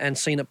and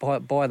seen it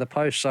by the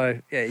post. So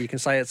yeah, you can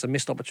say it's a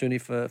missed opportunity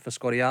for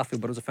Scotty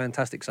Arfield, but it was a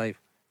fantastic save.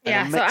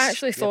 Yeah, I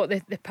actually thought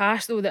the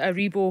pass though that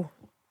Aribo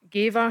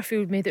gave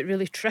Arfield made it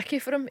really tricky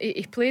for him.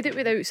 He played it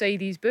with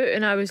outside his boot,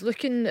 and I was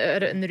looking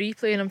at it in the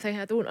replay and I'm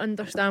thinking, I don't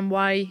understand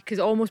why, because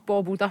it almost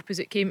bobbled up as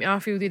it came to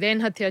Arfield. He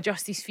then had to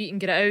adjust his feet and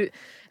get it out,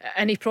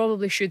 and he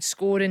probably should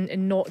score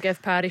and not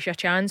give Parrish a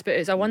chance, but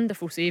it's a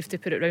wonderful save to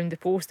put it round the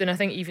post. And I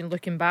think even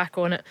looking back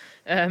on it,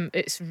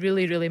 it's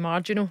really, really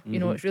marginal. You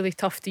know, it's really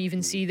tough to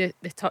even see the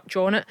touch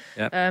on it.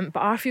 Yep.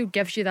 But Arfield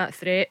gives you that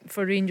threat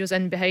for Rangers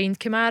in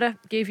behind. Kamara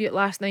gave you it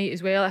last night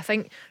as well. I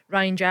think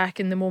Ryan Jack,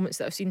 in the moments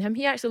that I've seen him,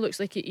 he actually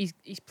looks like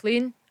he's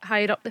playing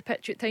higher up the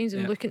pitch at times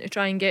and looking to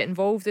try and get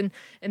involved, and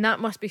that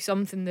must be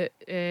something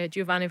that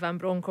Giovanni Van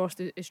Bronckhorst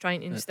is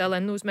trying to instill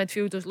in those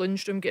midfielders.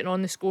 Lundstrom getting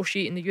on the score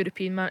sheet in the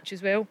European match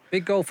as well.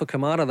 Big goal for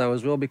Kamara though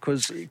as well,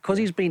 because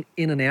he's been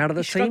in and out of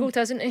the team. Struggled,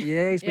 hasn't he?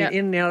 Yeah, he's been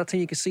in and out of the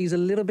team. You can see he's a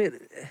little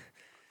bit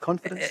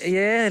confidence.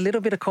 A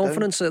little bit of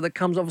confidence that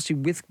comes obviously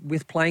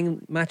with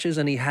playing matches,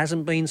 and he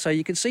hasn't been. So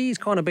you can see he's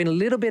kind of been a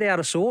little bit out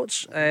of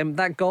sorts.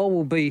 That goal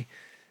will be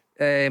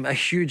a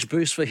huge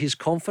boost for his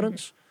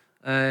confidence.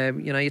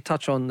 You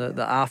touch on the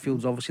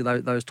Arfields, obviously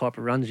those type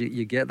of runs,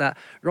 you get that.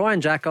 Ryan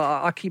Jack,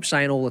 I keep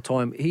saying all the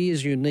time, he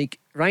is unique.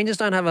 Rangers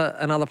don't have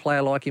another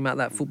player like him at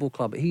that football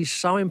club. He's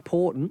so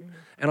important,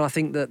 and I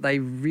think that they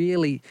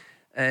really,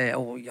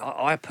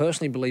 I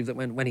personally believe that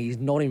when he's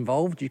not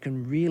involved, you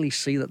can really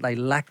see that they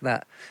lack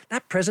that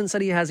presence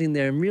that he has in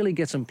there, and really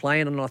gets them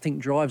playing, and I think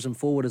drives them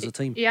forward as a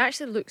team. He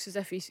actually looks as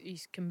if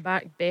he's come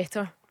back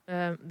better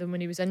than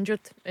when he was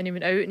injured and he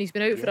went out, and he's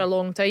been out for a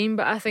long time.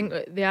 But I think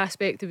the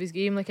aspect of his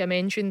game, like I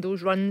mentioned,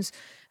 those runs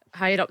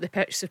higher up the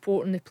pitch,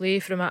 supporting the play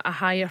from a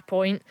higher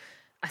point,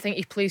 I think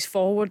he plays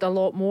forward a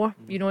lot more.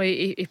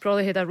 He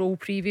probably had a role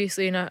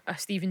previously in a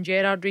Steven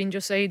Gerrard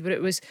Rangers side where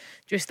it was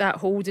just that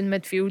holding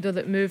midfielder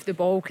that moved the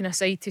ball kind of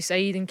side to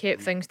side and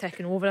kept things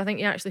ticking over. I think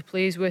he actually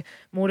plays with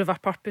more of a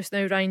purpose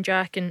now, Ryan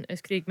Jack, and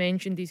as Craig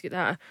mentioned, he's got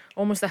that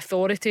almost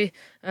authority,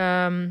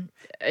 and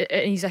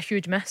he's a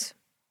huge miss.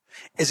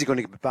 Is he going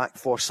to be back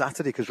for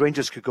Saturday? Because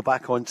Rangers could go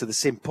back on to the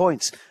same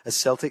points as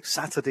Celtic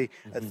Saturday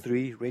at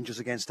 3, Rangers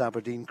against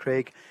Aberdeen.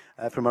 Craig,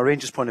 from a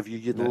Rangers point of view,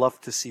 you'd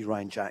love to see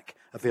Ryan Jack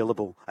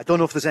available. I don't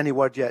know if there's any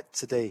word yet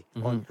today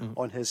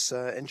on his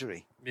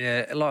injury.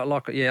 Yeah,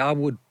 I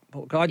would.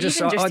 To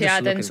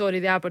add in,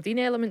 the Aberdeen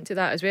element to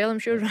that as well. I'm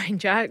sure Ryan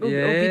Jack will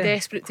be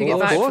desperate to get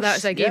back for that.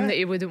 It's a game that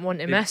he wouldn't want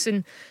to miss,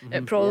 and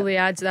it probably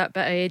adds that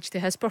bit of edge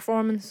to his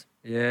performance.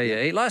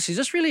 He's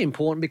just really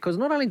important because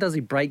not only does he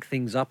break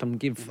things up and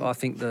give, I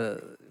think,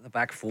 the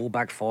back 4,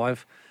 back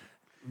 5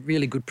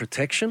 really good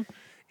protection,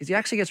 is he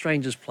actually gets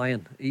Rangers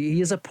playing.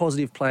 He is a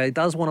positive player. He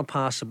does want to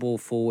pass the ball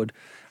forward.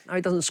 No,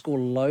 he doesn't score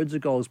loads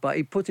of goals, but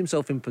he puts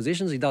himself in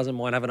positions. He doesn't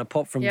mind having a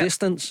pop from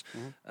distance.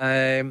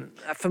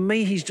 For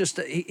me,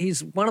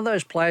 he's one of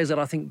those players that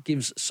I think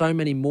gives so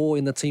many more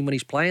in the team when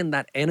he's playing.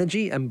 That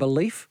energy and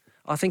belief,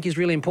 I think, is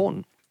really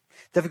important.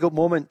 Difficult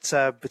moment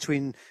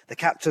between the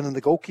captain and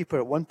the goalkeeper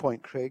at one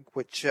point, Craig,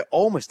 which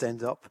almost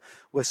ended up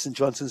with St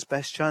Johnstone's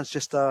best chance.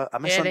 Just a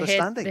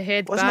misunderstanding. The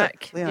head wasn't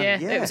back. It,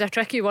 Leanne? It was a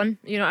tricky one.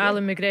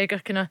 Alan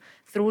McGregor kind of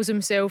throws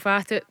himself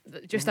at it.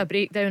 Just a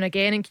breakdown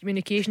again in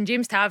communication.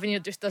 James Tavernier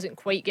just doesn't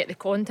quite get the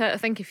contact. I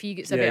think if he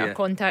gets a better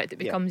contact, it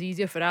becomes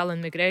easier for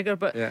Alan McGregor.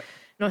 But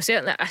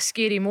certainly a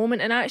scary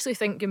moment. And actually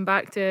thinking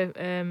back to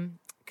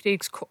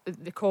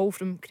the call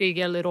from Craig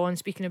earlier on,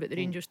 speaking about the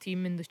Rangers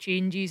team and the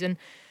changes, and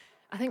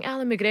I think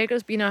Alan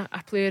McGregor's been a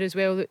player as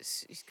well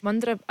he's come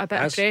under a bit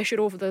of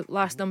pressure over the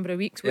last number of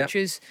weeks, which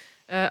is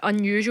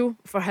unusual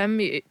for him.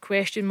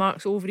 Question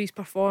marks over his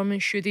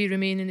performance. Should he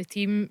remain in the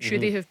team?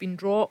 Should he have been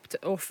dropped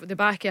off the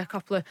back of a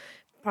couple of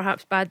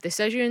perhaps bad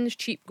decisions,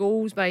 cheap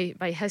goals by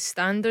his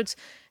standards?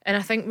 And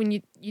I think when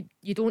you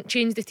don't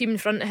change the team in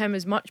front of him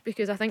as much,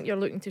 because I think you're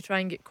looking to try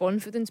and get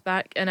confidence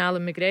back in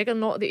Alan McGregor.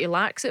 Not that he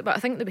lacks it, but I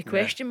think there'll be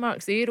question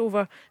marks there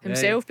over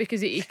himself, because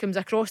he comes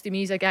across to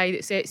me as a guy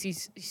that sets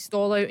his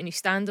stall out and his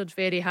standards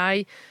very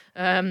high.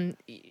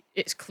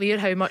 It's clear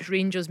how much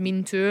Rangers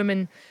mean to him,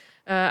 and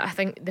I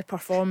think the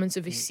performance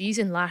of his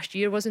season last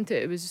year, wasn't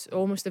it? It was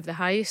almost of the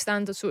highest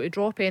standard, so to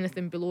drop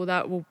anything below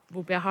that will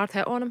be a hard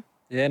hit on him.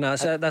 Yeah, no,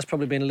 so that's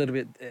probably been a little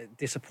bit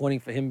disappointing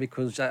for him,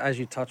 because as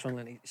you touch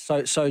on,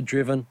 he's so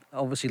driven,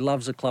 obviously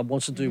loves the club,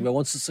 wants to do well,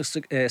 wants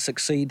to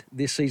succeed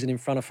this season in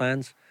front of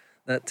fans.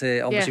 That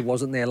obviously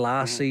wasn't there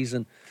last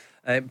season.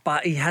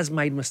 But he has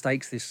made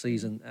mistakes this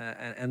season,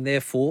 and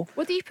therefore...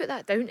 What do you put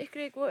that down to,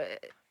 Craig?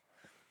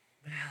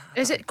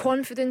 Is it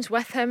confidence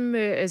with him?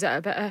 Is it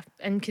a bit of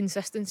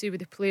inconsistency with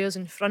the players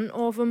in front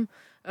of him?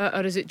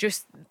 Or is it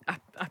just a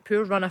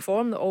poor run of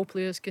form that all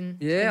players can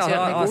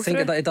I think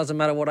it doesn't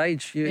matter what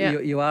age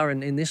you are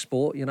in this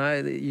sport.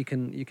 You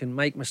can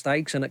make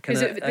mistakes, and it can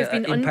they've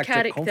been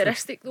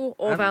uncharacteristic though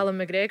of Alan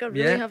McGregor,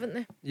 really, haven't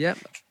they? Yeah.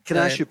 Can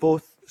I ask you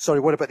both? Sorry,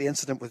 what about the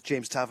incident with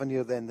James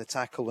Tavernier then, the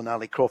tackle on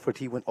Ali Crawford?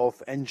 He went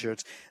off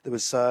injured. There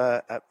was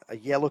a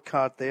yellow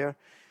card there.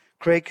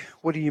 Craig,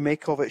 what do you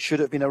make of it? Should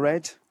it have been a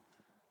red?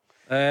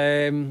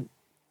 I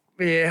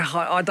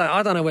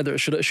don't know whether it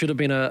should have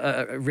been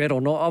a red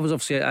or not. I was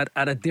obviously at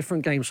a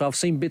different game, so I've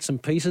seen bits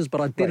and pieces, but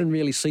I didn't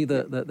really see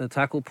the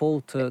tackle,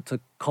 Paul, to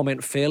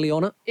comment fairly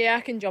on it. Yeah,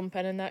 I can jump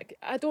in on that.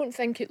 I don't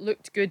think it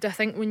looked good. I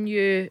think when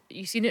you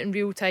seen it in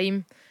real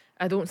time,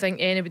 I don't think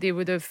anybody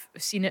would have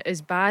seen it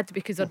as bad,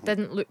 because there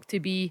didn't look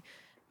to be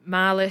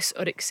malice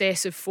or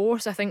excessive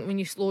force. I think when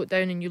you slow it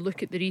down and you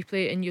look at the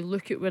replay and you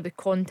look at where the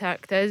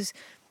contact is,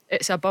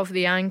 it's above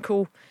the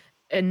ankle.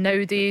 And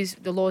nowadays,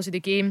 the laws of the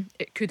game,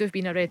 it could have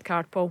been a red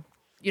card, Paul.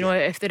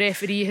 If the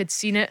referee had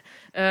seen it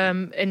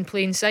in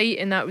plain sight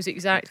and that was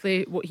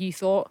exactly what he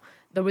thought,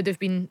 there would have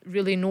been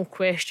really no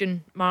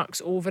question marks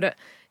over it.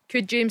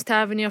 Could James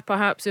Tavernier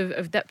perhaps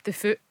have dipped the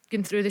foot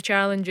gone through the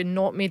challenge and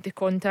not made the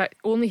contact.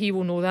 Only he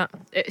will know that.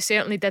 It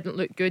certainly didn't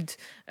look good,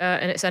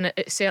 and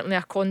it's certainly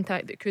a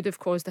contact that could have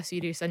caused a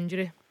serious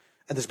injury.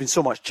 And there's been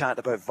so much chat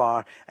about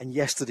VAR, and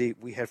yesterday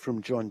we heard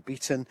from John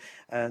Beaton,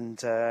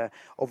 and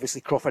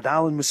obviously Crawford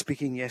Allen was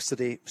speaking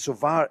yesterday. So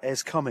VAR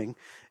is coming.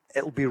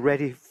 It'll be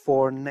ready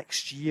for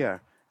next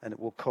year, and it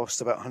will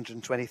cost about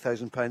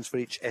 £120,000 for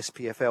each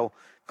SPFL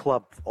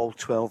club, all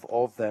 12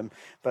 of them.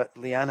 But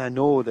Leanne, I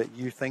know that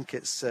you think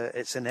it's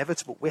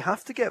inevitable. We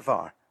have to get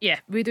VAR. Yeah,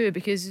 we do,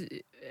 because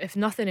if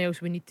nothing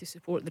else, we need to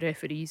support the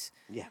referees.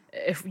 Yeah.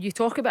 If you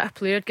talk about a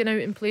player going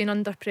out and playing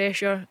under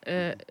pressure,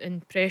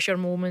 in pressure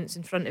moments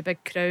in front of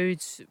big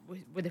crowds,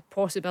 with the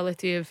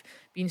possibility of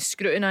being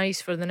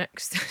scrutinised for the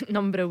next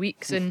number of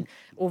weeks and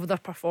over their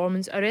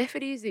performance, a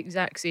referee is the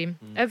exact same.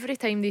 Every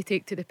time they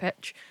take to the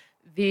pitch,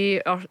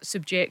 they are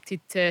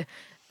subjected to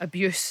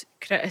abuse,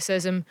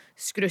 criticism,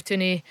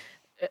 scrutiny.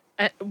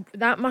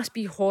 That must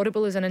be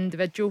horrible as an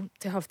individual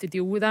to have to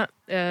deal with that,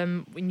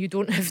 when you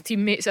don't have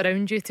teammates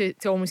around you to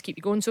almost keep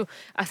you going. So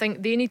I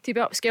think they need to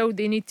be upskilled,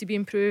 they need to be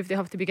improved, they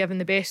have to be given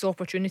the best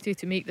opportunity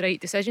to make the right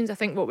decisions. I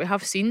think what we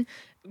have seen,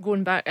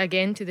 going back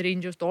again to the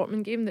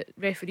Rangers-Dortmund game, that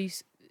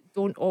referees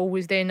don't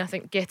always then, I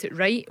think, get it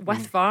right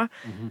with VAR,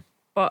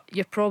 but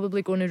you're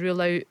probably going to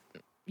rule out,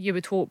 you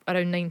would hope,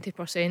 around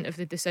 90% of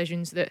the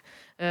decisions that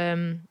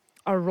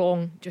are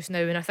wrong just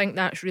now, and I think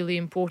that's really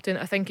important.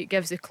 I think it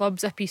gives the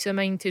clubs a peace of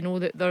mind to know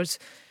that there's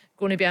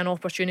going to be an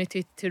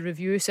opportunity to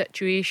review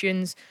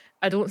situations.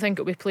 I don't think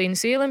it'll be plain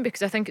sailing,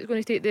 because I think it's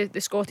going to take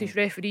the Scottish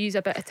referees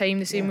a bit of time,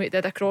 the same way it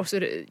did across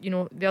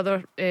the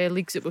other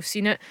leagues that we've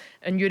seen it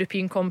in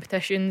European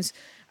competitions,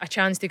 a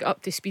chance to get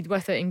up to speed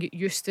with it and get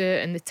used to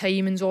it, and the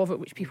timings of it,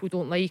 which people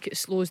don't like. It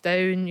slows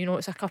down,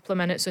 it's a couple of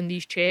minutes on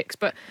these checks,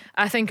 but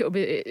I think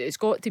it's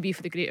got to be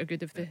for the greater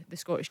good of the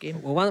Scottish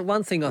game. Well,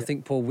 one thing I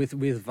think, Paul, with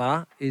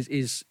VAR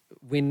is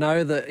we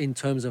know that in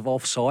terms of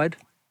offside,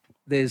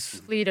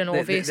 there's clear and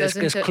obvious,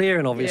 there's clear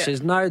and obvious. Yeah.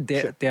 There's no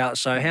doubt.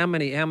 So how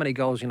many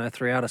goals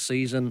throughout a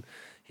season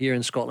here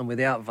in Scotland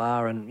without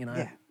VAR, and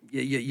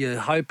you're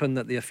hoping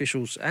that the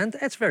officials, and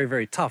it's very,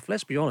 very tough,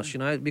 let's be honest,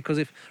 because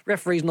if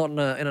referee's not in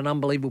an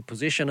unbelievable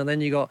position, and then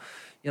you got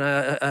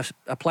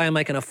a player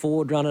making a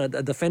forward run, a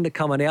defender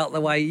coming out the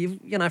way,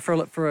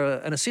 for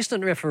an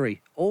assistant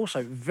referee,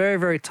 also very,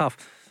 very tough.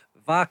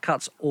 VAR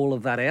cuts all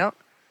of that out.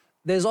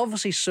 There's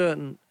obviously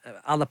certain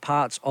other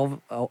parts of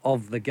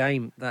the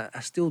game that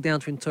are still down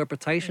to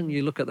interpretation.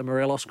 You look at the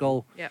Morelos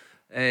goal,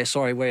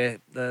 where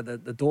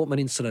the Dortmund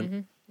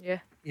incident,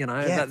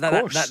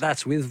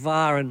 that's with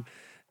VAR, and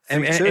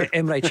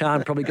Emre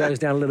Can probably goes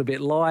down a little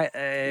bit light.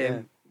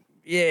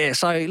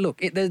 So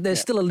look,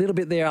 there's still a little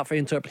bit there up for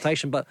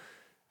interpretation, but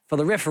for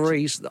the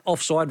referees, the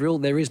offside rule,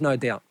 there is no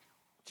doubt.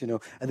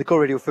 And the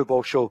Core Radio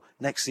Football Show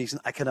next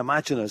season, I can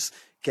imagine us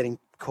getting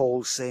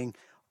calls saying,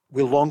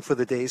 we long for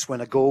the days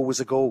when a goal was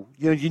a goal.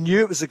 You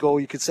knew it was a goal,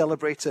 you could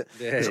celebrate it.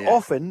 Because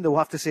often they'll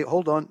have to say,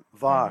 hold on,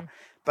 VAR.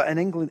 But in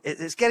England,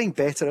 it's getting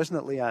better, isn't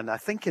it, Leanne? I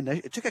think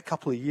it took a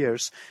couple of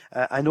years.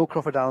 I know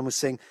Crawford Allen was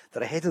saying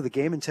they're ahead of the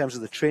game in terms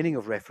of the training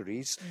of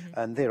referees,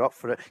 and they're up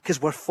for it,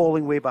 because we're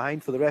falling way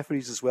behind for the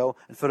referees as well,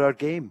 and for our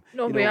game.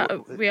 No, we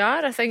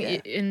are. I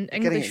think in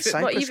English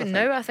football, even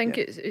now, I think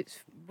it's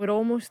we're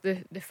almost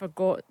the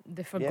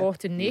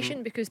forgotten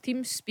nation, because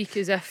teams speak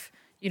as if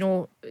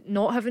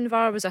not having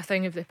VAR was a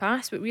thing of the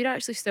past, but we're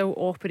actually still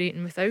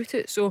operating without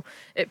it. So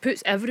it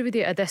puts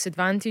everybody at a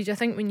disadvantage. I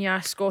think when you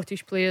ask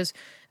Scottish players,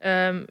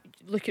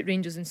 look at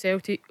Rangers and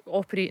Celtic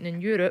operating in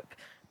Europe,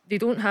 they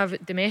don't have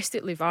it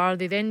domestically VAR.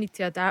 They then need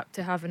to adapt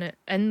to having it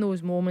in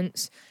those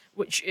moments,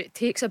 which it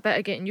takes a bit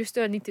of getting used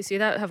to. I need to say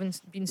that, having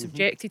been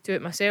subjected to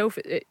it myself,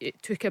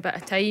 it took a bit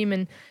of time,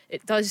 and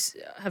it does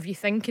have you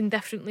thinking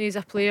differently as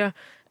a player.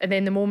 And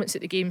then the moments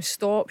that the game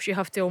stops, you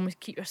have to almost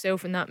keep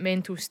yourself in that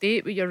mental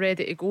state where you're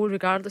ready to go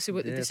regardless of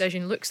what the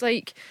decision looks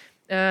like.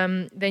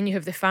 Then you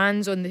have the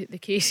fans on the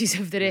cases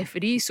of the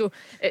referees, so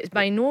it's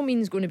by no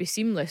means going to be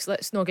seamless.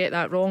 Let's not get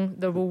that wrong.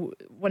 There will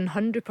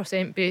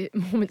 100% be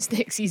moments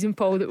next season,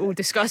 Paul, that we'll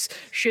discuss.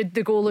 Should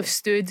the goal have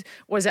stood?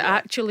 Was it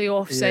actually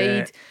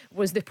offside?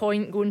 Was the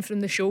point going from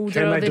the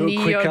shoulder or the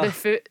knee or the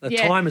foot? The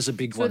time is a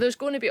big one. So there's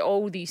going to be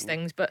all these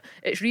things, but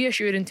it's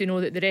reassuring to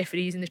know that the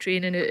referees and the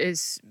training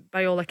is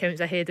by all accounts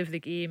ahead of the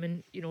game,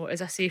 and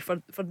as I say,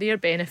 for their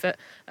benefit.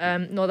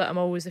 Not that I'm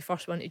always the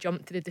first one to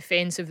jump to the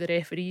defence of the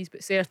referees,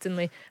 but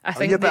certainly I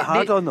think you're a bit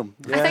hard on them.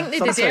 I think they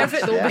deserve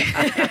it, though.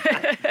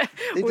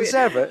 They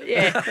deserve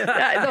it.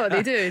 No,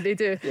 they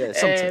do. Yeah,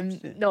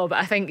 sometimes. No, but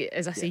I think,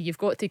 as I say, you've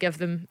got to give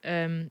them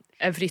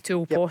every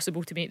tool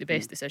possible to make the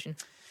best decision.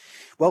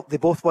 Well, they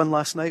both won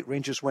last night.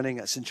 Rangers winning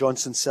at St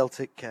Johnstone,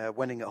 Celtic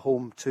winning at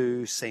home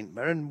to St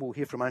Mirren. We'll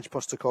hear from Ange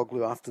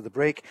Postecoglou after the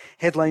break.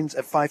 Headlines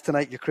at 5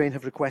 tonight. Ukraine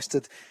have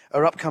requested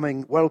our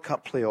upcoming World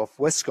Cup playoff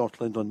with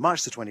Scotland on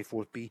March the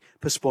 24th be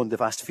postponed. They've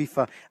asked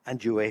FIFA and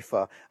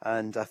UEFA.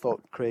 And I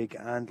thought Craig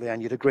and Leanne,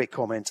 you had a great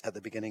comment at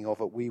the beginning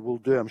of it. We will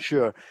do, I'm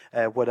sure,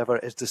 whatever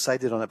is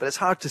decided on it. But it's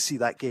hard to see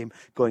that game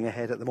going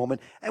ahead at the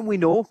moment. And we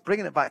know,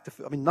 bringing it back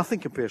to, nothing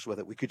compares with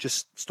it. We could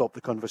just stop the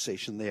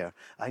conversation there.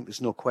 I think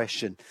there's no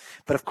question.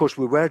 But of course,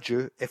 we were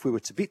due, if we were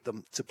to beat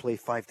them, to play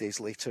 5 days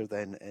later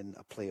then in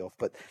a playoff.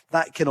 But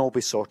that can all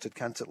be sorted,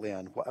 can't it,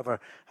 Leanne? Whatever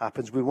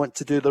happens, we want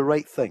to do the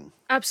right thing.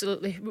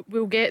 Absolutely.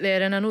 We'll get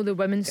there. And I know the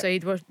women's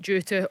side were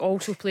due to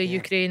also play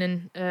Ukraine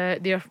in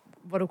their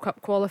World Cup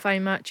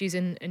qualifying matches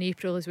in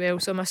April as well.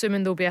 So I'm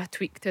assuming there'll be a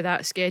tweak to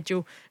that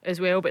schedule as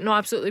well. But no,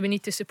 absolutely, we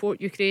need to support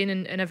Ukraine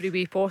in every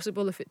way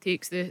possible if it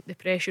takes the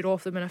pressure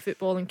off them in a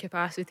footballing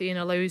capacity and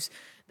allows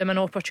them an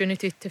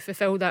opportunity to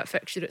fulfil that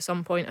fixture at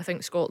some point. I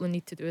think Scotland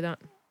need to do that.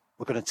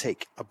 We're going to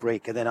take a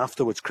break, and then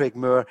afterwards, Craig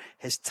Moore,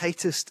 his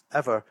tightest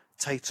ever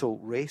title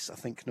race. I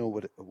think know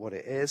what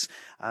it is.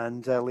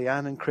 And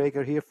Leanne and Craig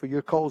are here for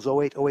your calls.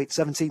 08 08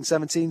 17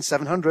 17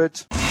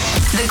 700.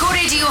 The Go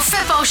Radio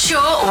Football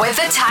Show with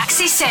the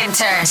Taxi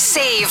Centre.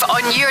 Save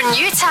on your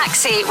new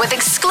taxi with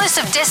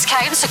exclusive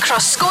discounts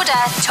across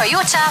Skoda,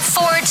 Toyota,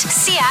 Ford,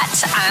 Seat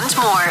and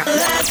more.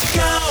 Let's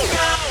go.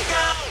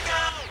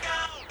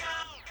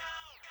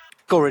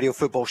 Go Radio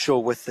Football Show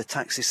with the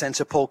Taxi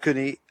Centre. Paul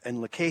Cooney in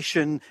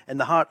location in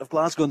the heart of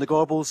Glasgow in the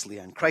Gorbals.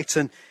 Leanne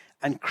Crichton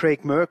and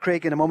Craig Moore.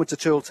 Craig in a moment or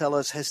two will tell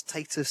us his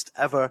tightest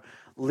ever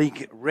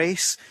league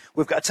race.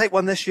 We've got a tight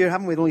one this year,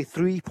 haven't we? Only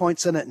 3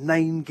 points in it,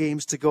 9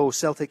 games to go.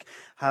 Celtic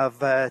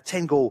have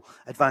 10 goal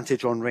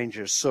advantage on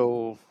Rangers,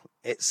 so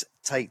it's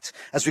tight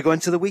as we go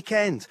into the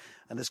weekend.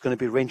 And it's going to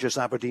be Rangers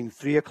Aberdeen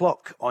 3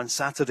 o'clock on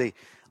Saturday.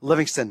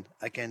 Livingston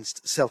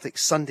against Celtic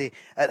Sunday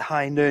at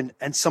high noon,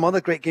 and some other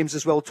great games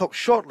as well. We'll talk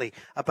shortly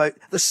about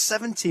the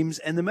 7 teams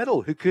in the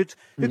middle who could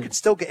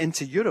still get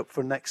into Europe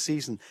for next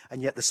season,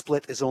 and yet the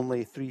split is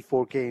only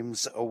 3-4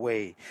 games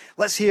away.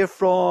 Let's hear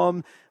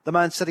from the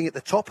man sitting at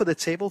the top of the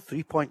table,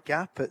 3-point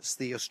gap. It's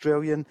the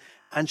Australian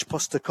Ange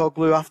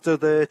Postecoglou after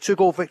the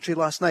 2-goal victory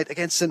last night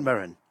against St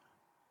Mirren.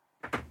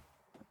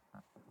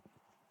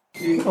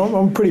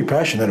 I'm pretty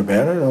passionate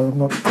about it. I'm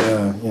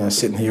not,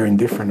 sitting here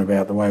indifferent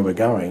about the way we're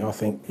going. I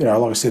think, like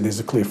I said, there's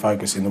a clear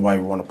focus in the way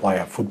we want to play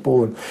our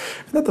football, and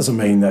that doesn't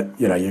mean that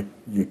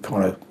you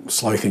kind of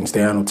slow things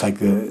down or take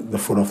the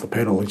foot off the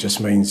pedal. It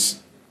just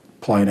means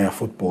playing our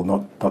football,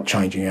 not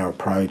changing our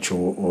approach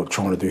or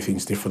trying to do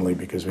things differently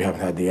because we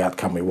haven't had the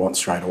outcome we want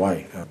straight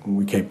away.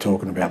 We keep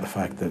talking about the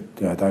fact that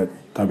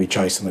don't be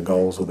chasing the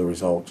goals or the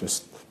result.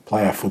 Just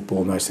play our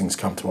football, and those things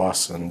come to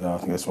us, and I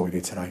think that's what we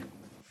did today.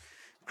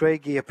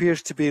 Craig, he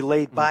appears to be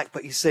laid back,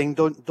 but he's saying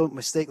don't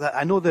mistake that.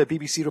 I know the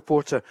BBC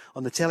reporter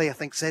on the telly, I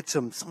think, said to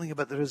him something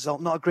about the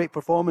result, not a great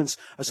performance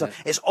or something.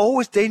 Yeah. It's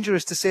always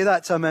dangerous to say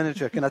that to a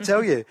manager, can I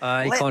tell you?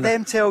 Let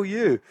them tell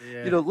you.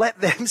 Yeah.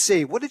 Let them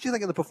say, what did you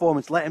think of the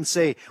performance? Let him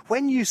say.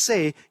 When you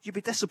say you'd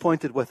be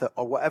disappointed with it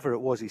or whatever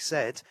it was he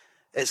said,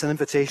 it's an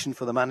invitation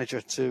for the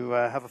manager to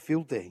have a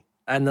field day.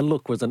 And the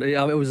look was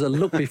it was a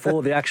look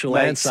before the actual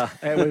answer.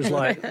 It was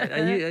like,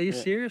 are you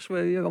serious?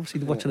 Well, you're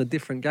obviously watching a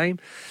different game.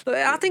 Look,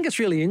 I think it's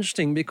really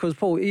interesting because,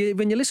 Paul,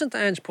 when you listen to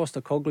Ange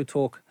Postecoglou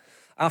talk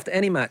after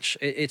any match,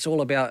 it's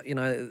all about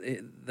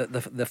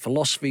the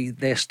philosophy,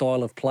 their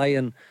style of play,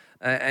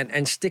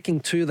 and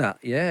sticking to that.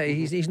 Yeah,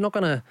 he's not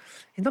gonna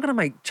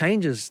make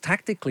changes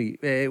tactically.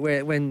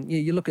 When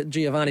you look at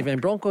Giovanni Van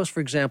Bronckhorst,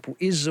 for example,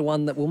 is the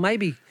one that will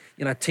maybe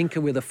tinker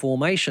with a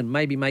formation,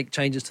 maybe make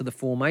changes to the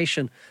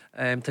formation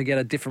to get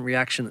a different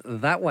reaction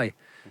that way.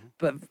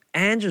 But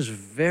Ange is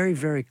very,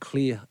 very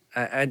clear,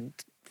 and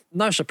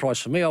no surprise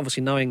for me,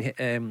 obviously knowing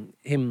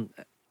him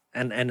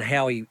and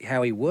how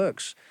he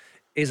works.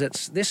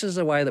 This is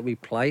the way that we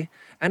play,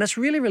 and it's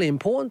really, really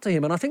important to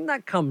him, and I think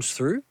that comes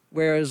through.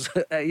 Whereas,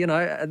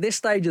 at this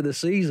stage of the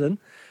season,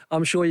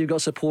 I'm sure you've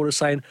got supporters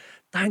saying,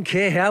 "Don't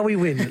care how we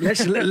win.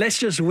 Let's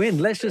just win.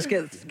 Let's just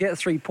get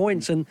 3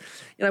 points." And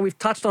we've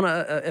touched on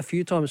it a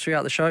few times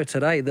throughout the show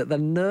today that the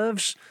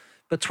nerves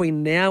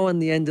between now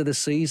and the end of the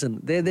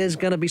season, there's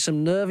going to be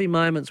some nervy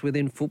moments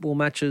within football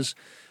matches.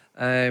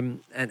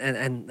 And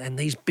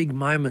these big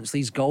moments,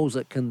 these goals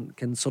that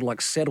can sort of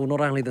like settle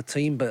not only the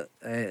team but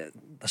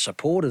the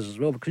supporters as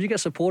well, because you get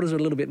supporters who are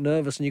a little bit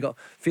nervous and you got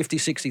 50,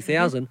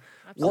 60,000.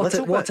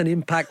 What an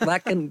impact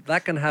that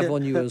can have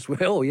on you as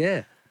well.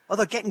 Yeah. Oh,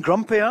 they're getting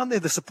grumpy, aren't they,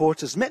 the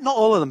supporters? Not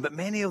all of them, but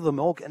many of them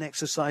all getting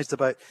exercised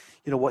about,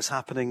 what's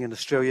happening in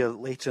Australia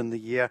later in the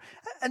year.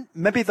 And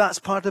maybe that's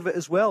part of it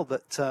as well,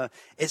 that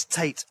it's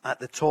tight at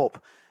the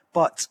top.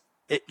 But,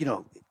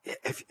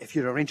 if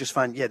you're a Rangers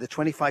fan, the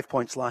 25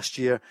 points last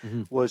year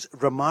was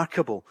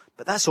remarkable.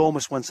 But that's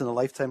almost once in a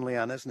lifetime,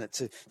 Leanne, isn't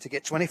it? To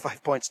get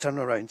 25 points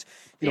turnaround.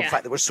 In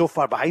fact, they were so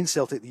far behind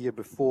Celtic the year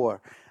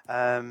before.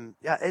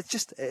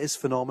 It is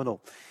phenomenal.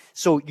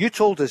 So you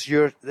told us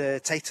you're the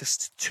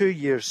tightest 2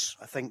 years,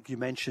 I think you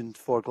mentioned,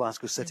 for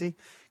Glasgow City.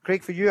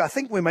 Craig, for you, I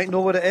think we might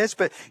know what it is,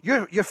 but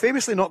you're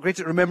famously not great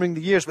at remembering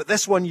the years, but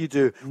this one you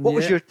do. What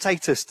was your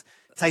tightest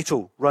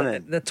title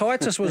run-in? The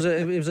tightest was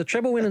it was a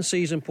treble winning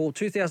season, Paul,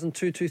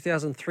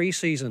 2002-2003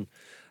 season.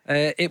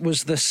 It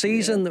was the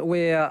season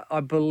where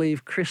I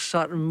believe Chris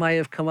Sutton may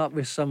have come up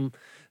with some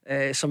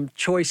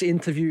choice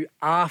interview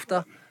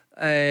after.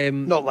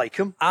 Not like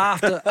him.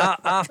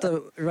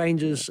 After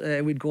Rangers,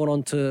 we'd gone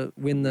on to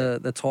win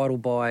the title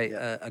by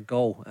a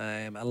goal,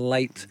 a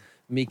late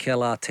Mikel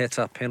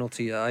Arteta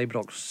penalty at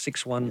Ibrox,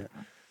 6-1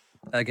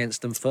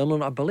 against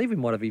Dunfermline. I believe we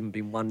might have even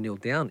been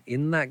 1-0 down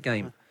in that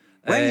game.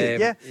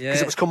 Yeah,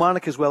 because it was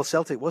Kilmarnock as well,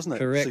 Celtic, wasn't it?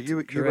 Correct. So you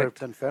were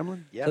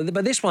Dunfermline, yeah. So,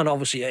 but this one,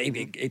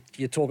 obviously,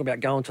 you talk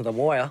about going to the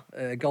wire,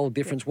 goal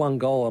difference, one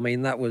goal. I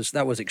mean, that was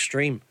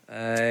extreme.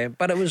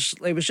 But it was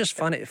just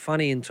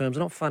funny in terms,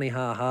 not funny,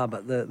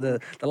 but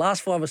the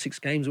last 5 or 6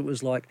 games, it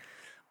was like,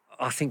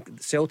 I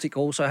think Celtic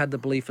also had the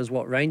belief as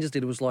what Rangers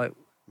did. It was like,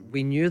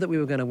 we knew that we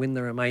were going to win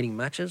the remaining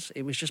matches.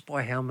 It was just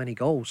by how many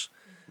goals.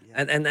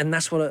 And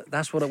that's what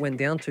it went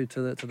down to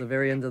the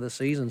very end of the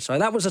season. So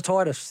that was the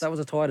tightest.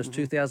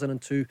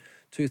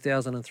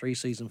 2002-2003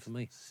 season for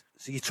me.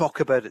 So you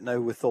talk about it now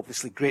with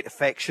obviously great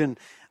affection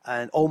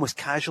and almost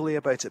casually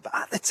about it. But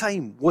at the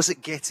time, was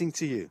it getting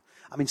to you?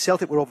 I mean,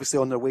 Celtic were obviously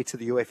on their way to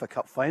the UEFA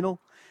Cup final.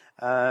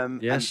 Yes.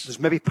 And there's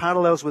maybe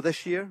parallels with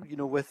this year,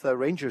 with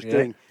Rangers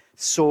doing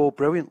so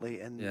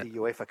brilliantly in the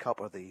UEFA Cup,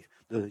 or the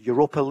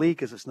Europa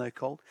League as it's now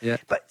called. Yeah.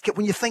 But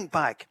when you think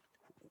back,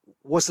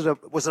 was there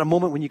a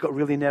moment when you got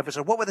really nervous,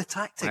 or what were the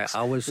tactics?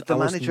 I was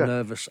manager?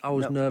 nervous. I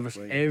was nervous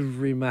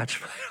every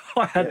match.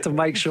 I had to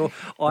make sure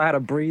I had a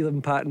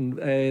breathing pattern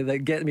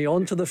that get me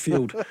onto the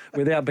field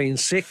without being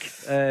sick.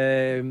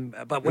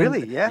 But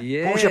really, yeah.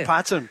 What was your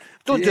pattern?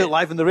 Don't do it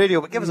live on the radio,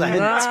 but give us a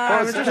hint.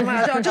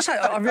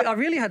 I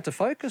really had to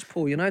focus,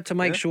 Paul, to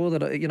make sure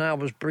that I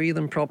was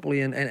breathing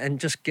properly and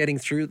just getting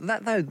through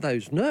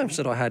those nerves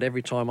that I had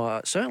every time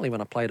certainly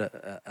when I played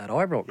at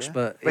Ibrox. Yeah.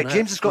 But right,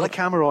 James has got the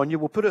camera on you.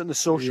 We'll put it on the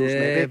socials,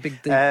 maybe.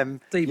 Big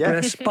deep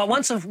breaths. But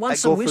once a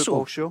whistle,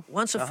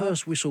 once the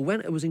first whistle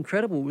went, it was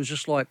incredible. It was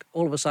just like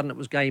all of a sudden it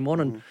was game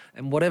on,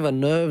 and whatever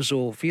nerves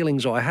or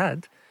feelings I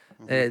had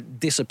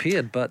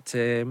disappeared. But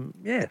players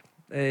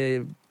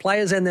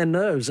and their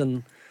nerves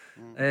and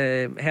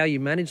how you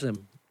manage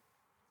them.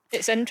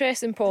 It's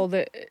interesting, Paul,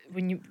 that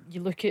when you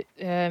look at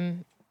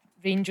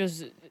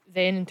Rangers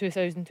then in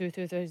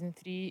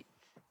 2002-2003,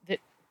 that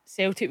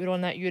Celtic were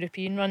on that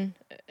European run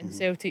and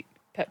Celtic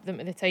pipped them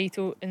to the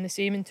title, and the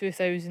same in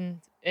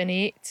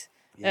 2008.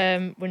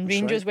 When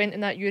Rangers went in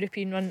that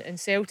European run and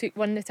Celtic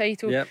won the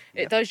title,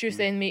 it does just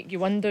then make you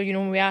wonder,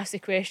 we ask the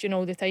question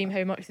all the time,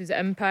 how much does it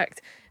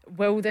impact?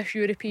 Will this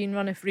European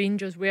run, if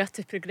Rangers were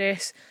to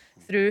progress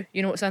through,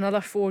 it's another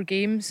 4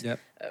 games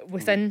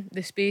within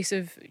the space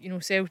of,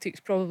 Celtic's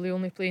probably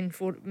only playing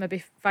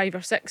maybe 5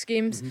 or 6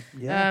 games.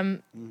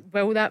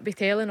 Will that be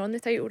telling on the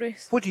title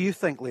race? What do you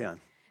think, Leanne?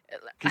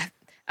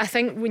 I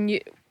think when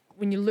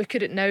you look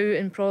at it now,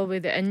 and probably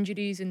the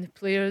injuries and the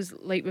players,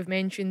 like we've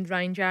mentioned,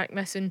 Ryan Jack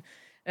missing,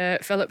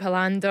 Philip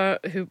Hollander,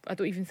 who I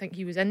don't even think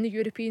he was in the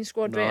European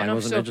squad right enough. He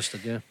wasn't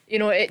registered,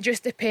 it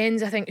just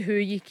depends, I think, who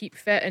you keep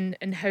fit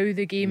and how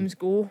the games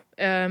go.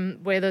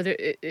 Whether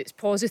it's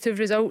positive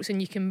results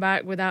and you come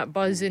back with that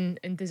buzz and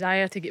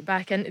desire to get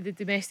back into the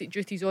domestic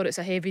duties, or it's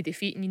a heavy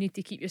defeat and you need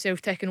to keep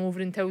yourself ticking over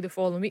until the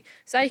following week.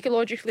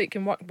 Psychologically, it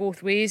can work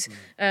both ways,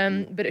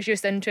 but it's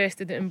just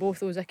interested in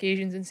both those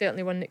occasions, and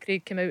certainly one that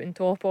Craig came out and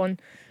top on.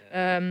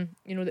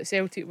 That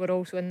Celtic were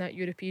also in that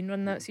European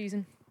run that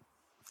season.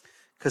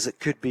 Because it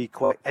could be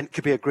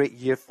a great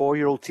year for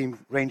your old team,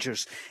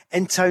 Rangers.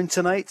 In town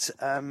tonight,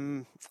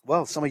 some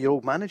of your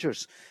old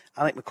managers,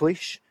 Alec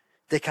McLeish,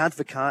 Dick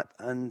Advocaat,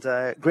 and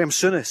Graham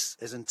Souness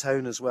is in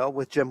town as well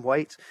with Jim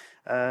White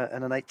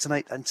in a night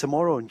tonight and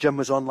tomorrow. And Jim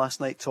was on last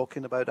night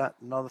talking about that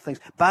and other things.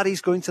 Barry's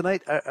going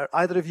tonight. Are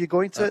either of you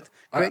going to it,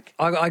 Craig?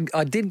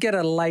 I did get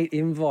a late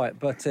invite,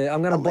 but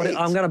I'm going to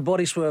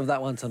body swerve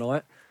that one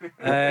tonight.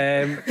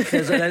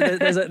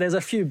 There's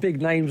a few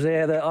big names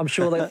there that I'm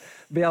sure they'll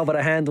be able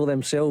to handle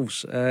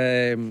themselves.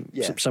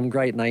 Some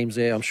great names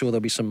there. I'm sure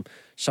there'll be some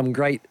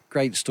great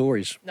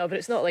stories. No, but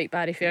it's not like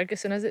Barry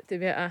Ferguson, is it, to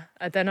be at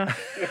a dinner,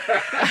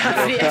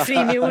 a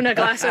free meal and a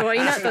glass of wine?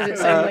 That doesn't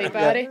sound like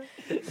Barry.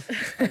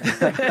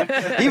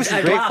 He was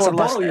in great form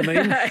last night. You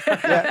mean?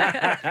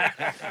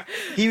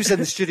 He was in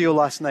the studio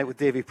last night with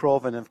Davy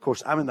Provan, and of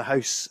course I'm in the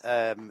house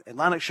in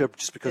Lanarkshire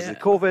just because of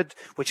the COVID,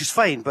 which is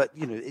fine, but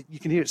you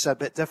can hear it's a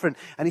bit different.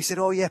 And he said,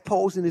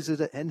 Paul's in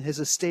his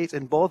estate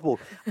in Bothwell.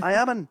 I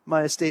am in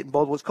my estate in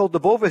Bothwell. It's called the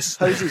Bovis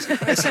Houses.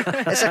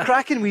 It's a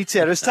cracking wee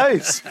terraced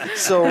house.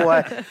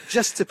 So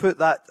just to put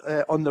that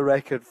on the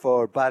record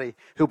for Barry,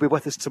 who'll be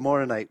with us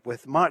tomorrow night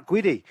with Mark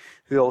Guidi,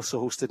 who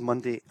also hosted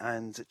Monday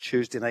and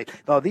Tuesday night.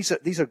 Now, these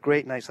are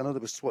great nights. I know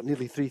there was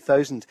nearly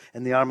 3,000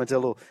 in the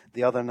Armadillo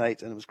the other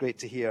night, and it was great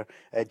to hear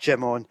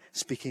Jim on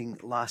speaking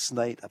last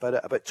night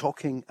about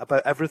talking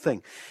about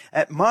everything.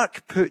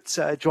 Mark put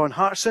John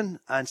Hartson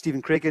and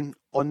Stephen Craigan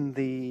on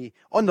the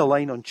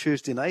line on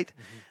Tuesday night.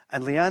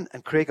 And Leanne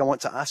and Craig, I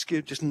want to ask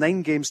you, just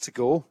 9 games to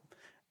go.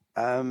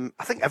 I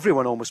think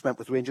everyone almost went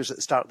with Rangers at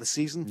the start of the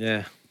season.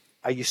 Yeah.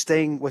 Are you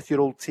staying with your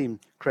old team,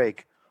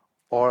 Craig,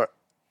 or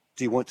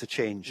do you want to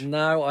change?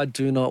 No, I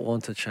do not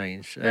want to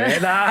change.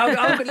 I'm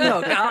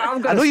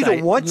I know you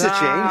don't want to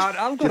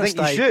change. Do you think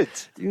you should?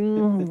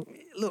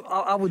 Look,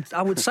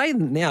 I would say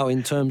now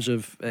in terms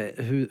of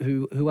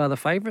who are the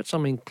favourites. I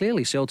mean,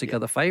 clearly Celtic are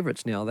the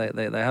favourites now.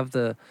 They have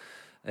the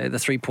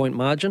 3-point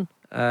margin.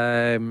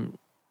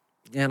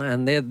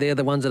 And they're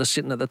the ones that are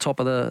sitting at the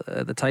top of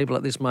the table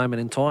at this moment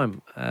in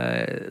time.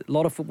 A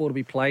lot of football to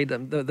be played.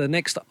 The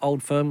next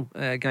Old Firm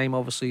game,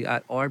 obviously,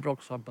 at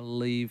Ibrox, I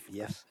believe,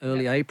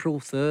 early April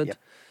 3rd.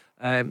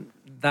 Yep.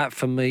 That,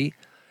 for me,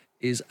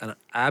 is an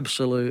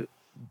absolute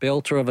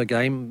belter of a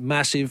game,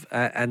 massive,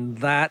 and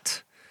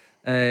that,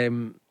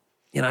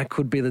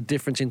 could be the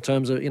difference in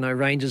terms of,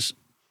 Rangers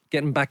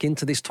getting back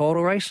into this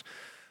title race.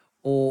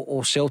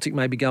 Or Celtic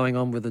maybe going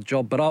on with the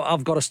job. But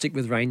I've got to stick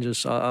with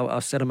Rangers. I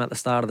said them at the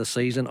start of the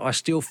season. I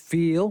still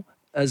feel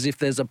as if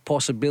there's a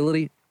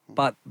possibility,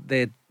 but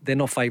they're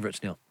not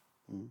favourites now.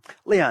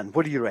 Leanne,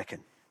 what do you reckon?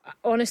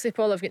 Honestly,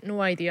 Paul, I've got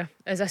no idea.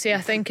 As I say, I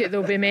think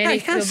there'll be many.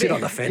 You can't sit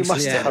on the fence.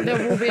 There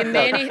will be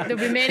many. There'll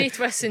be many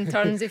twists and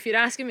turns. If you're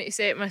asking me to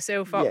set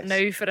myself up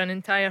now for an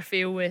entire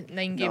field with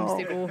 9 games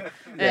to go,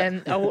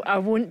 I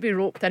won't be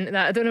roped into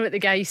that. I don't know what the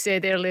guy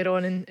said earlier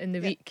on in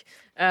the week.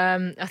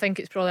 I think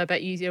it's probably a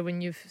bit easier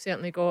when you've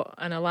certainly got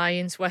an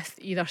alliance with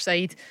either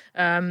side.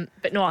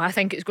 But no, I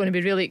think it's going to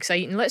be really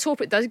exciting. Let's hope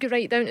it does go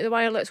right down to the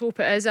wire. Let's hope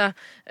it is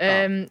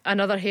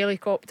another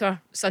helicopter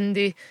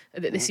Sunday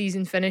that the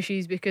season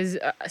finishes, because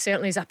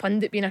certainly as a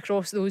pundit being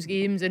across those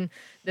games and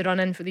the run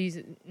in for these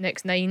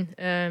next 9,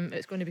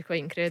 it's going to be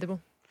quite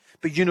incredible.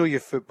 But you know your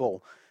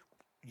football.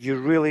 You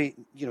really,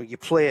 you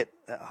play it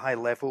at a high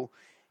level.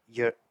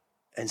 You're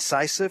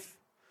incisive.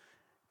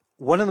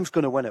 One of them's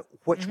going to win it.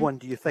 Which one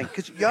do you think?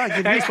 Because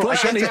he's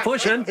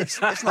pushing.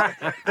 It's not,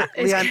 but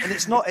Leanne, and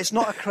it's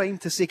not a crime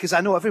to say, because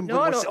I know everyone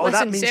wants to.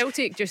 Listen,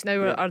 Celtic just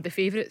now are the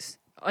favourites,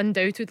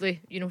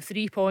 undoubtedly.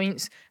 3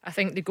 points. I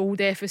think the goal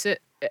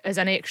deficit is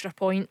an extra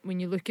point when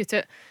you look at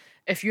it.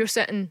 If you're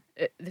sitting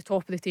at the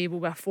top of the table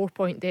with a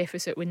 4-point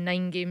deficit with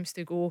 9 games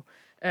to go,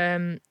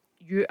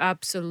 you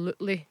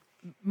absolutely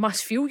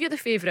must feel you're the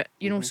favourite.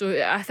 So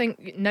I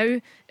think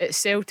now it's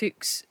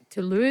Celtic's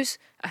to lose.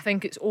 I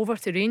think it's over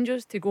to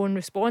Rangers to go and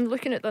respond.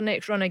 Looking at their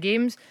next run of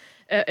games,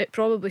 it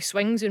probably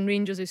swings in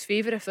Rangers'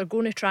 favour if they're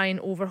going to try and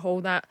overhaul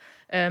that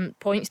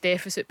points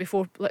deficit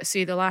before, let's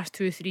say, the last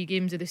 2 or 3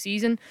 games of the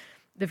season.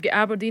 They've got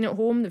Aberdeen at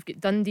home, they've got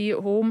Dundee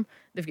at home,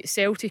 they've got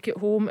Celtic at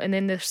home, and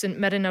then there's St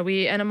Mirren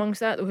away. And amongst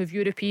that, they'll have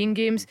European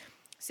games.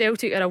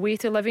 Celtic are away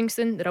to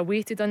Livingston, they're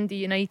away to Dundee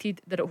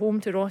United, they're at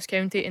home to Ross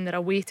County, and they're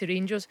away to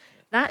Rangers.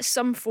 That's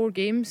some 4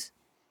 games.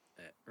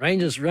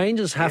 Rangers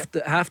have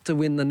to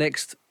win the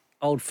next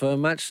Old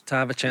Firm match to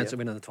have a chance of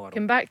winning the title.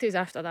 Come back to us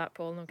after that,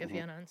 Paul, and I'll give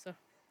you an answer.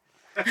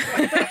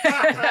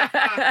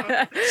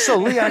 So,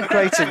 Leanne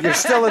Crichton, you're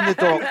still in the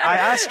dock. I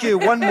ask you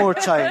one more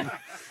time.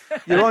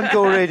 You're on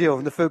Go Radio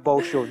on the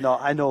football show. No,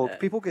 I know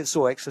people get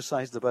so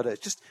exercised about it. It's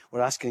just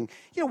we're asking,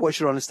 what's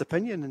your honest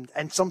opinion?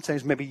 And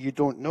sometimes maybe you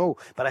don't know.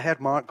 But I heard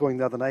Mark going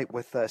the other night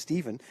with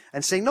Stephen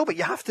and saying, no, but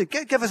you have to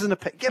give us an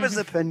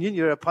opinion.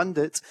 You're a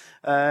pundit.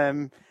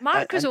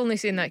 Mark was only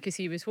saying that because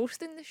he was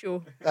hosting the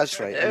show. That's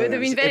right. It would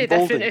have been very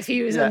different if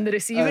he was on the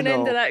receiving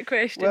end of that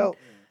question. Well,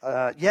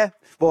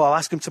 Well, I'll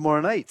ask him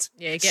tomorrow night.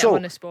 Yeah, get him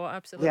on the spot,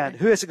 absolutely. Leanne,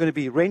 who is it going to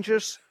be?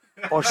 Rangers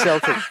or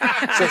Celtic?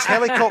 So it's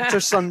helicopter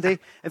Sunday.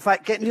 In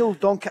fact, get Neil,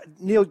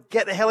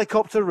 get the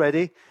helicopter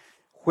ready.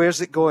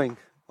 Where's it going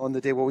on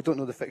the day? Well, we don't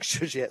know the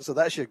fixtures yet, so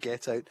that's your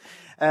get out.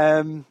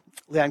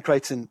 Leanne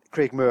Crichton,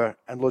 Craig Moore,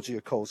 and loads of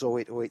your calls.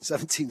 0808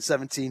 17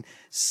 17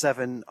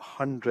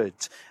 700.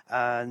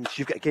 And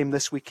you've got a game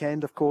this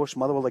weekend, of course,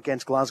 Motherwell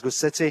against Glasgow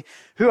City.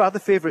 Who are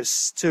the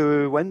favourites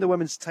to win the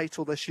women's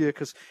title this year?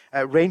 Because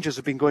Rangers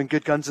have been going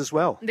good guns as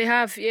well. They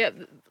have, yeah.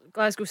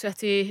 Glasgow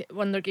City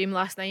won their game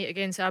last night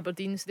against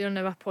Aberdeen, so they're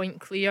now a point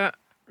clear.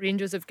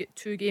 Rangers have got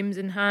 2 games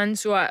in hand,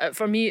 so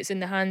for me it's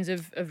in the hands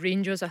of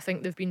Rangers. I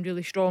think they've been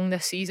really strong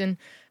this season.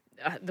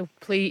 They'll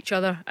play each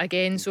other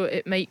again, so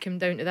it might come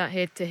down to that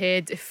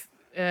head-to-head if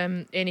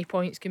any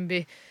points can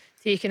be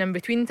taken in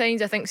between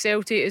times. I think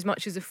Celtic, as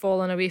much as they've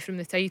fallen away from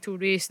the title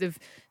race, they've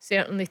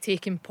certainly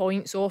taken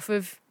points off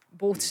of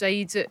both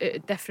sides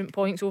at different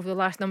points over the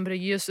last number of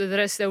years, so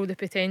there is still the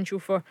potential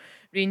for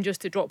Rangers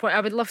to drop point.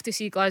 I would love to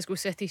see Glasgow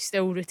City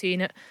still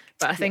retain it,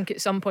 but I think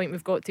at some point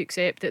we've got to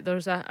accept that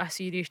there's a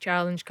serious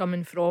challenge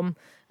coming from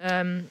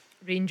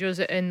Rangers,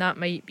 and that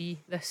might be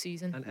this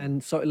season.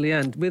 And so,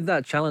 Leanne, with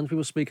that challenge, we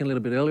were speaking a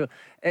little bit earlier,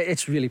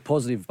 it's really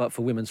positive, but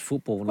for women's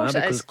football now,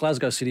 because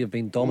Glasgow City have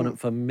been dominant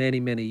for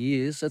many, many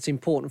years. It's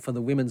important for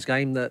the women's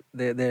game that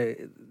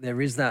there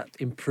is that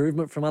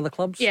improvement from other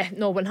clubs. Yeah,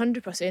 no,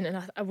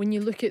 100%. And when you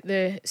look at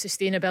the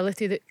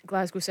sustainability that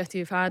Glasgow City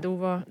have had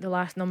over the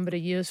last number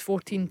of years,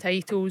 14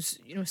 titles,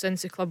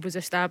 since the club was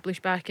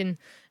established back in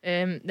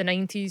the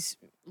 90s.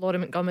 Laura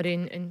Montgomery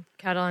and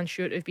Caroline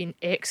Stewart have been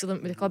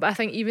excellent with the club. I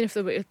think even if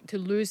they were to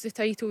lose the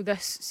title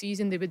this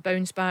season, they would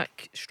bounce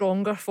back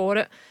stronger for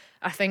it.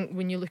 I think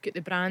when you look at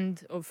the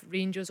brand of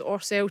Rangers or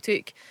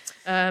Celtic,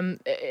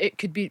 it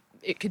could be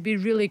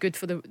really good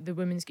for the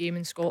women's game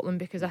in Scotland,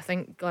 because I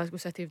think Glasgow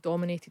City have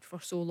dominated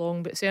for so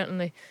long. But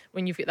certainly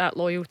when you've got that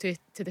loyalty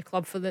to the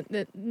club for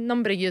the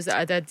number of years that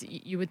I did,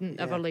 you wouldn't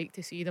ever like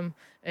to see them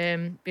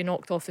be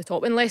knocked off the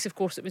top, unless of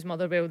course it was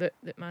Motherwell that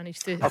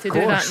managed to do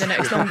that in the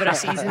next number of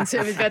seasons.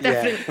 It would be a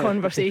different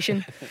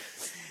conversation.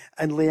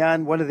 And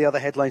Leanne, one of the other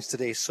headlines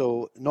today,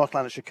 so North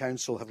Lanarkshire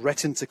Council have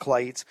written to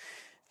Clyde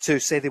to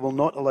say they will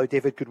not allow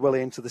David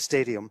Goodwillie into the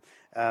stadium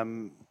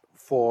in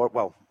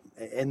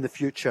the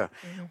future.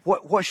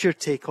 What's your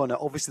take on it?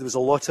 Obviously there was a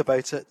lot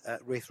about it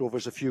at Wraith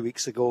Rovers a few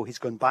weeks ago. He's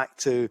gone back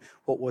to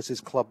what was his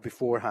club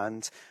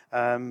beforehand,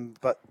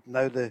 but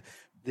now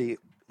the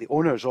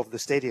owners of the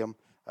stadium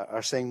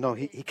are saying no,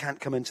 he can't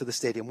come into the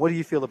stadium. What do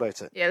you feel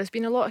about it? Yeah, there's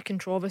been a lot of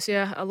controversy,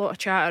 a lot of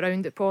chat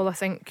around it, Paul. I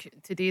think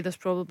today there's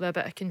probably a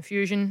bit of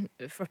confusion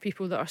for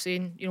people that are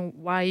saying,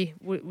 why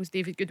was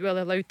David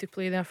Goodwillie allowed to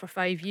play there for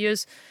 5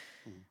 years?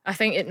 I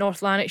think at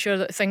North Lanarkshire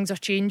that things are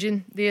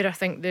changing there. I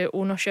think the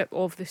ownership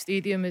of the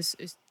stadium is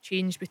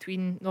changed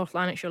between North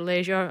Lanarkshire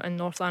Leisure and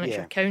North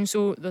Lanarkshire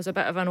Council. There's a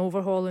bit of an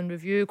overhaul and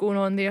review going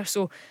on there,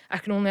 so I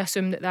can only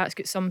assume that that's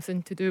got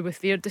something to do with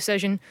their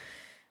decision.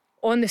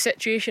 On the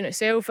situation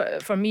itself,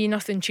 for me,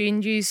 nothing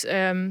changes.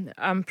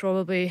 I'm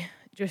probably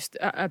just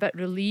a bit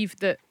relieved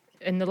that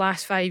in the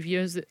last 5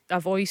 years that a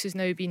voice has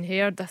now been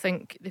heard. I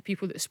think the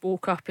people that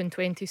spoke up in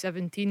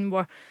 2017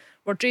 were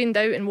drained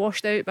out and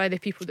washed out by the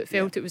people that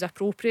felt it was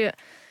appropriate.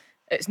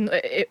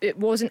 It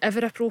wasn't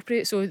ever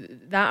appropriate, so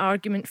that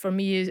argument for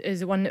me is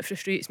the one that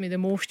frustrates me the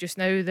most just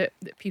now, that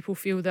people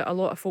feel that a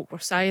lot of folk were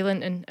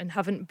silent and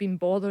haven't been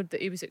bothered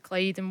that he was at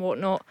Clyde and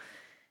whatnot.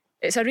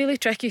 It's a really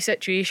tricky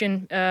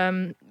situation.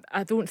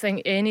 I don't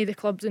think any of the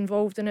clubs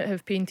involved in it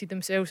have painted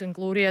themselves in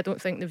glory. I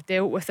don't think they've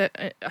dealt with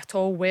it at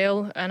all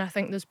well, and I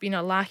think there's been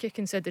a lack of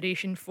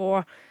consideration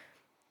for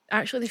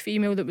actually the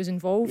female that was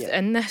involved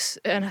in this,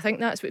 and I think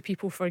that's what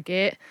people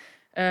forget.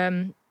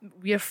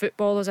 We're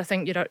footballers. I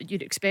think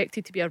you're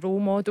expected to be a role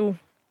model.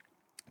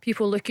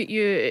 People look at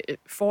you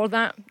for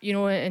that,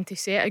 and to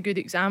set a good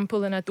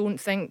example, and I don't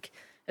think,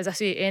 as I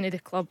say, any of the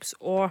clubs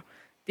or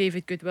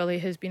David Goodwillie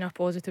has been a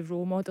positive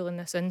role model in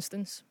this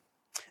instance.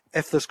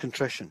 If there's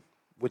contrition,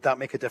 would that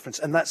make a difference?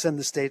 And that's in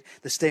the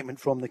statement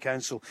from the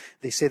council.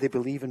 They say they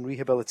believe in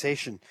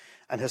rehabilitation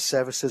and his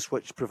services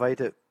which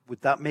provide it.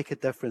 Would that make a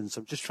difference?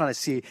 I'm just trying to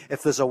see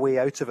if there's a way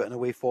out of it and a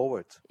way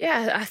forward.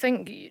 Yeah, I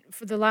think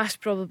for the last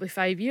probably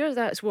 5 years,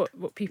 that's what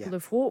people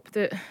have hoped.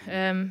 That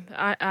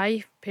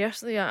I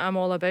personally, I'm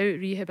all about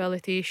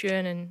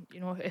rehabilitation, and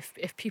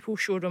if people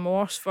show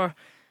remorse for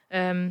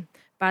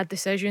bad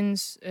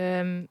decisions,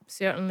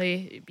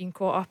 certainly being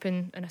caught up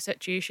in a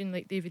situation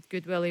like David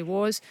Goodwillie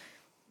was.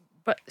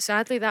 But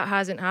sadly that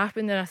hasn't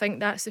happened, and I think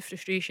that's the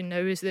frustration now,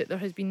 is that there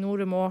has been no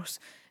remorse.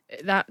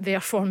 That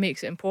therefore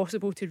makes it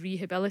impossible to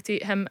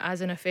rehabilitate him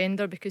as an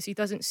offender, because he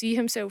doesn't see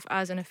himself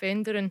as an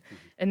offender,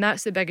 and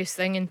that's the biggest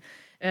thing.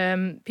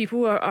 And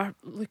people are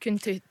looking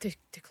to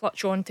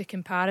clutch on to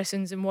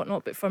comparisons and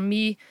whatnot, but for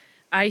me,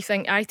 I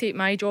think I take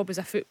my job as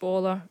a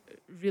footballer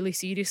really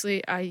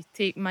seriously. I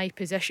take my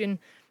position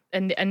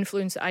and the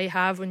influence that I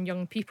have on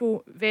young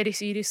people very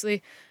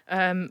seriously.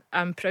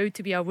 I'm proud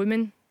to be a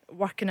woman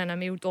working in a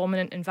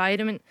male-dominant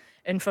environment,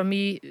 and for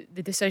me,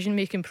 the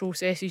decision-making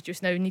processes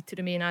just now need to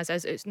remain as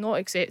is. It's not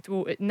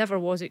acceptable. It never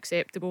was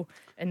acceptable,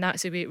 and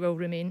that's the way it will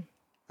remain.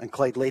 And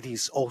Clyde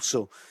ladies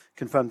also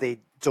confirmed they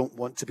don't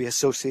want to be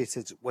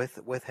associated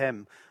with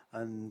him,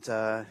 and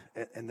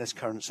in this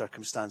current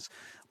circumstance.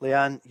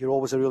 Leanne, you're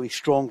always a really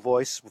strong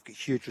voice. We've got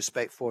huge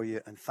respect for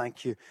you, and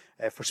thank you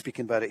for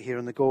speaking about it here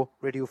on the Go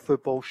Radio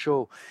Football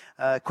Show.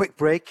 Quick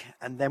break,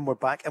 and then we're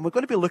back, and we're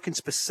going to be looking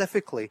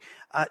specifically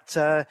at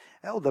the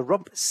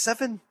rump.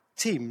 7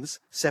 teams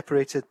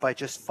separated by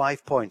just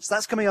 5 points.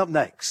 That's coming up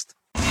next.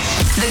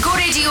 The Go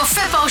Radio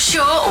Football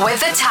Show with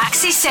the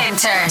Taxi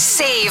Centre.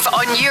 Save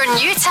on your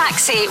new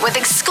taxi with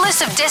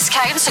exclusive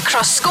discounts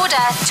across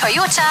Skoda,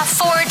 Toyota,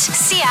 Ford,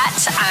 Seat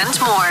and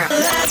more.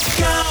 Let's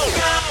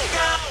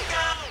go!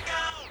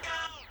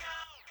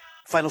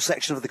 Final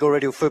section of the Go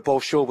Radio Football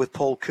Show with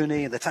Paul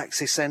Cooney in the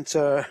Taxi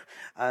Centre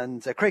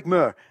and Craig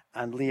Moore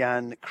and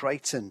Leanne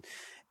Crichton.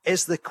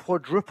 Is the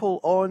quadruple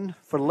on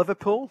for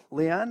Liverpool?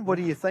 Leanne, what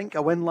do you think?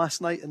 A win last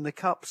night in the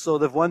Cup. So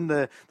they've won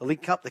the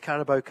League Cup, the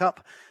Carabao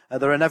Cup.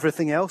 They're in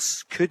everything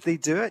else. Could they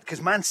do it?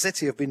 Because Man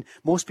City have been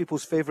most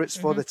people's favourites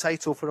for the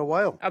title for a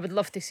while. I would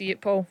love to see it,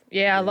 Paul.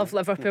 Yeah, I love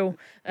Liverpool.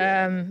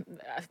 They're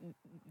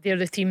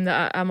the team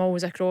that I'm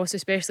always across,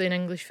 especially in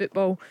English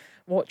football.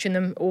 Watching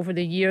them over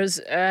the years,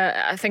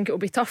 I think it'll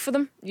be tough for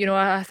them.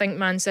 I think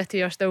Man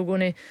City are still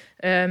going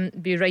to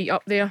be right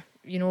up there,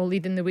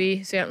 leading the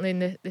way, certainly in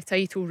the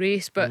title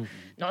race, but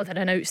not that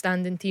an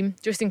outstanding team.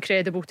 Just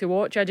incredible to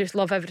watch. I just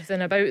love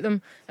everything about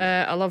them.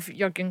 I love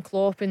Jurgen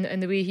Klopp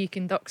and the way he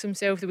conducts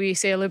himself, the way he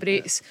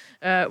celebrates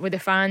with the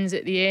fans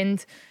at the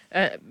end.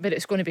 But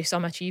it's going to be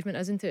some achievement,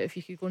 isn't it, if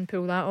you could go and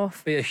pull that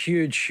off? Be a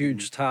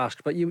huge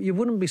task, but you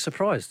wouldn't be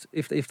surprised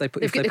if they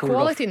put. They've got the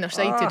quality in their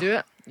side to do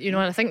it, and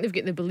I think they've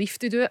got the belief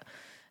to do it.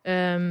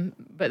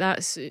 but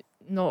that's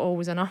not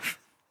always enough.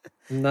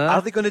 No.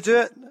 Are they going to do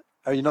it?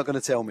 Are you not going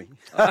to tell me?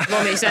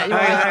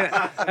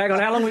 Hang on,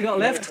 how long we got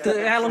left?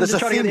 How long did you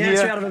try to get the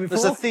answer out of it before?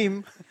 There's a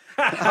theme.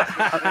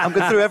 I'm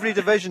going through every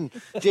division.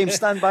 James,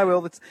 stand by with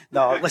all the...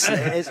 No, listen,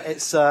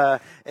 it's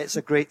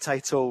a great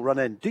title run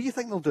in. Do you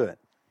think they'll do it?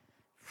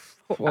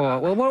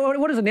 Well,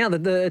 what is it now?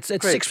 It's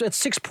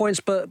 6 points,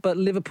 but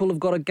Liverpool have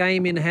got a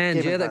game in hand.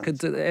 That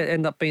could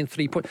end up being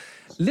 3 points.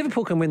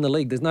 Liverpool can win the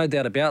league. There's no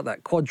doubt about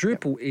that.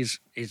 Quadruple is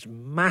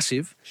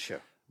massive. Sure.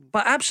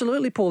 But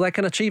absolutely, Paul, they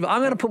can achieve it. I'm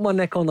going to put my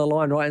neck on the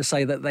line, right, and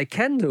say that they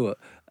can do it.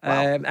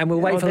 Wow. And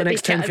we'll wait for the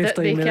next 10,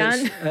 15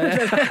 minutes.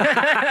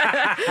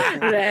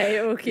 Right,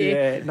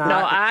 okay. Yeah, no,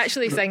 I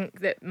actually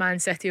think that Man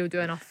City will do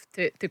enough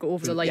to go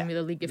over the line with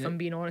the league, if I'm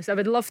being honest. I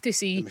would love to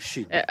see,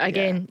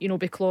 again,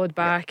 be clawed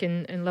back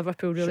and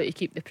Liverpool really to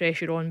keep the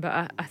pressure on.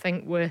 But I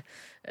think with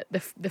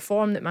the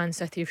form that Man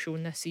City have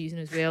shown this season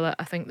as well,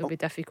 I think they'll be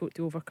difficult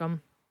to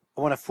overcome.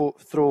 I want to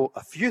throw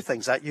a few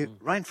things at you.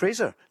 Ryan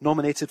Fraser,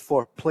 nominated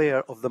for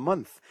Player of the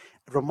Month.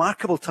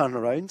 Remarkable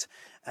turnaround.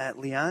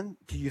 Leanne,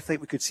 do you think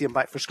we could see him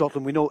back for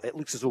Scotland? We know it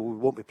looks as though we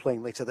won't be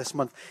playing later this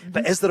month.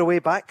 But is there a way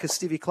back? Because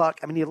Stevie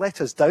Clarke, he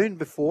let us down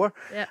before.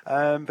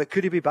 But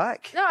could he be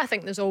back? No, I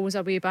think there's always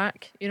a way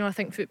back. I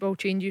think football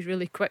changes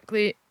really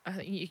quickly. I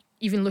think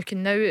even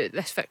looking now at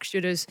this fixture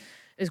is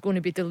going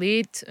to be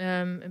delayed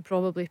and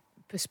probably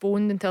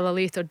postponed until a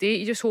later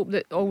date. You just hope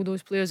that all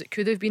those players that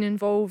could have been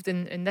involved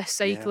in this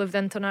cycle of the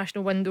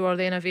international window are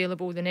then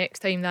available the next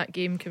time that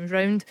game comes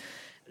round.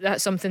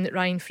 That's something that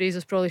Ryan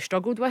Fraser's probably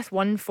struggled with.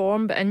 One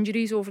form, but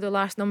injuries over the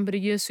last number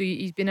of years, so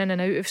he's been in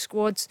and out of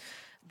squads.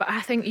 But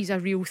I think he's a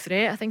real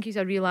threat. I think he's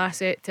a real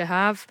asset to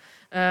have.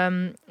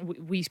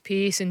 With his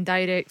pace and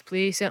direct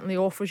play certainly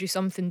offers you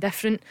something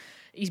different.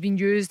 He's been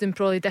used in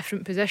probably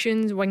different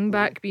positions, wing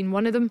back being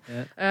one of them.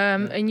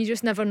 And you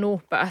just never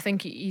know. But I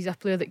think he's a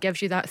player that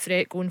gives you that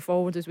threat going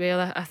forward as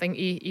well. I think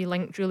he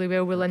linked really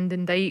well with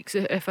Lyndon Dykes,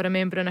 if I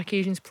remember, on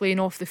occasions playing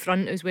off the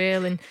front as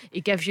well. And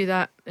he gives you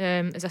that,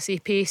 as I say,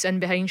 pace in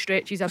behind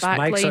stretches, a back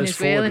line as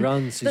well. Forward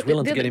runs. He's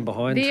willing to get in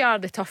behind. They are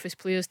the toughest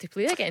players to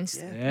play against.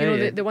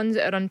 The ones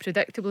that are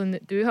unpredictable and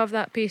that do have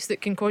that pace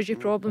that can cause you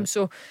problems.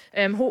 So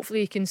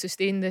hopefully he can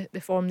sustain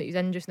the form that he's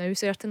in just now,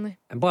 certainly.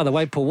 And by the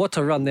way, Paul, what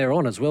a run they're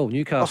on as well.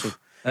 Newcastle.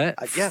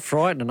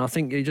 Frightening. I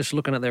think you're just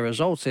looking at their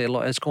results there.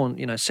 Like, it's gone,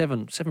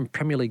 seven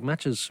Premier League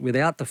matches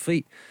without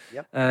defeat.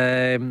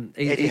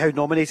 Eddie Howe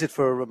nominated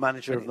for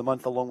Manager of the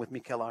Month along with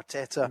Mikel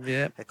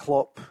Arteta,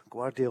 Klopp,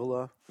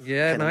 Guardiola.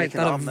 Mate,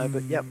 done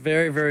a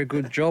very, very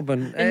good job.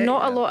 And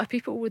not a lot of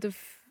people would have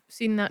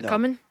seen that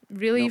coming.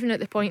 Really, even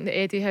at the point that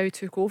Eddie Howe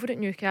took over at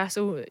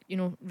Newcastle,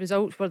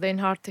 results were then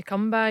hard to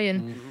come by,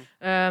 and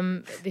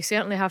they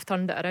certainly have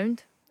turned it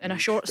around in a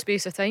short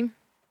space of time.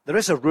 There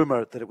is a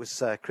rumour that it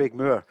was Craig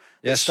Moore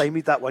that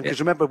stymied that one, because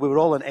remember, we were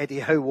all on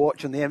Eddie Howe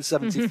watch on the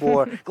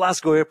M74,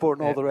 Glasgow Airport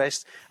and all the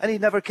rest, and he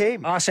never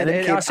came. I said to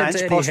Eddie Howe,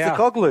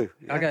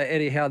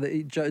 Eddie Howe,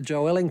 that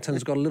Joe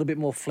Ellington's got a little bit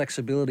more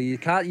flexibility. You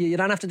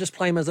don't have to just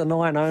play him as a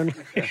 9 only.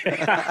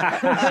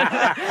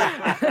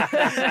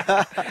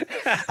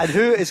 And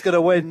who is going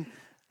to win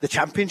the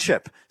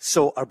Championship?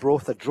 So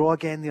Arbroath a draw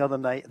again the other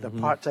night. They're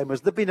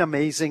part-timers. They've been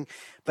amazing.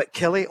 But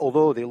Killie,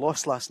 although they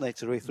lost last night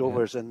to Raith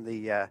Rovers in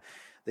the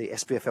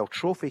SPFL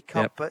Trophy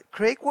Cup. But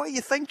Craig, what are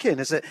you thinking?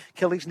 Is it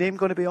Killie's name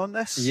going to be on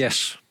this?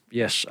 Yes.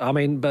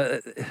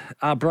 But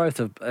Arbroath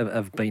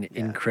have been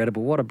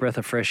incredible. What a breath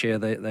of fresh air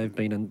they've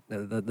been in.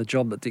 The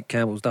job that Dick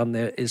Campbell's done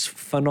there is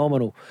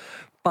phenomenal.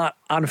 But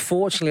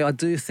unfortunately, I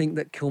do think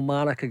that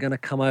Kilmarnock are going to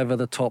come over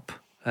the top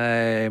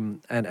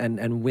and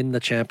win the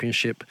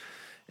Championship.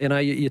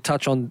 You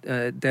touch on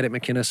Derek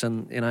McInnes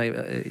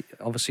and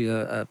obviously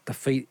a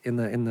defeat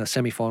in the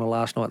semi-final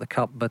last night at the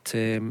Cup, but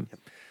I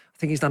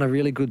think he's done a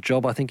really good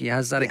job. I think he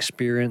has that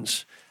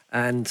experience,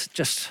 and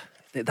just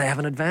they have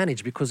an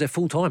advantage because they're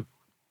full time.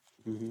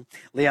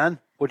 Leanne,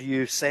 what do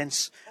you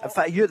sense? In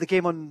fact, you're at the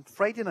game on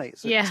Friday night.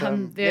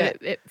 I'm there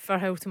at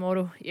Firhill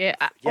tomorrow.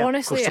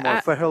 Honestly,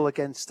 Firhill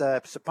against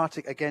St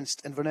Patrick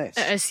against Inverness.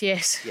 It is,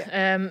 yes.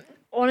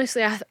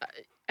 Honestly,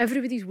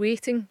 everybody's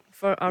waiting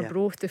for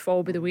Arbroath to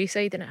fall by the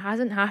wayside, and it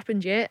hasn't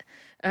happened yet.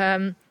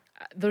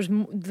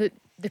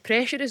 The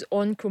pressure is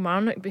on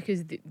Kilmarnock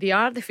because they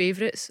are the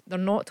favourites. They're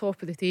not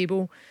top of the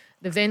table.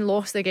 They've then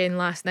lost again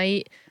last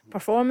night.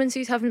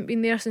 Performances haven't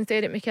been there since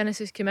Derek McInnes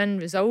has come in.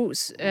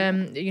 Results,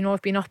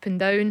 have been up and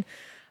down.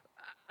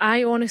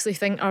 I honestly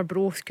think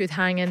Arbroath could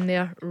hang in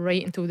there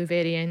right until the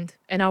very end,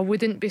 and I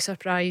wouldn't be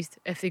surprised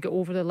if they get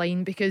over the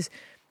line because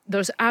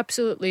there's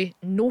absolutely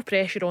no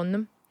pressure on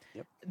them.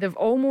 They've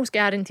almost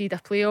guaranteed a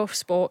playoff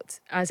spot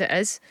as it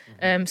is,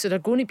 so they're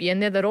going to be in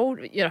there. They're all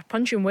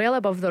punching well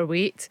above their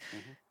weight.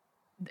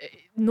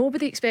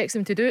 Nobody expects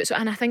them to do it,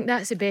 and I think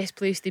that's the best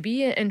place to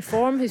be. And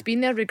form has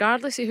been there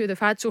regardless of who they've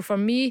had. So for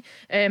me,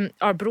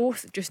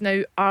 Arbroath just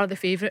now are the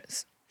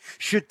favourites.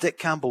 Should Dick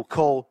Campbell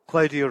call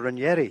Claudio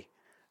Ranieri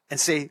and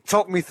say,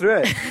 talk me through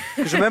it?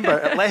 Because remember,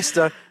 at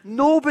Leicester,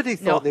 nobody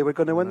thought they were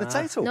going to win the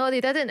title. No, they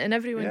didn't, and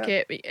everyone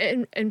kept.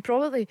 And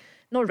probably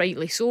not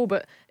rightly so,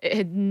 but it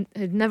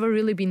had never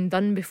really been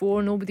done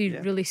before. Nobody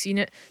really seen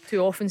it too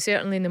often,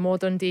 certainly in the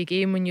modern day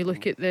game, when you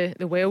look at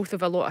the wealth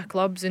of a lot of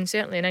clubs, and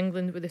certainly in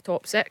England with the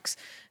top six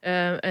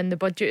and the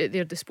budget at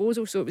their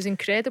disposal. So it was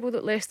incredible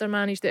that Leicester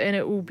managed it, and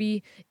it will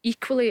be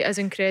equally as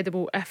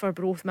incredible if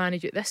Arbroath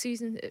manage it this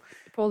season,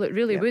 Paul. It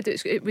really would.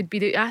 It would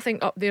be, I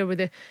think, up there with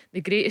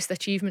the greatest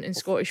achievement in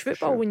Scottish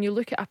football when you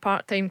look at a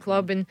part-time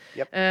club and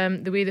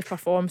the way they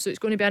perform. So it's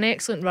going to be an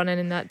excellent run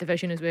in that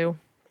division as well.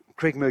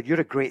 Craig Moore, you're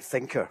a great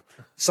thinker.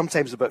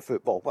 Sometimes about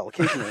football. Well,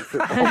 occasionally in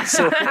football.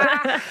 So,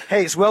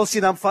 hey, it's well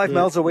seen. I'm 5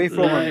 miles away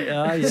from him.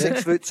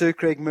 6'2",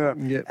 Craig Moore.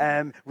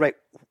 Right.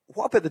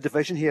 What about the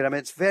division here? I mean,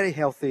 it's very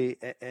healthy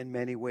in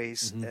many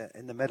ways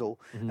in the middle.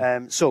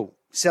 So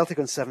Celtic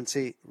on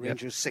 70,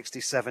 Rangers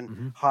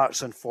 67,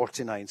 Hearts on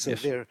 49. So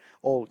they're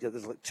all,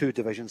 there's like 2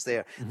 divisions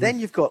there. Then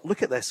you've got,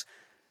 look at this,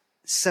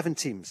 7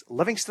 teams.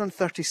 Livingston on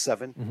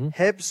 37,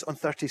 Hibs on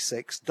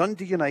 36,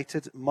 Dundee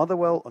United,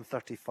 Motherwell on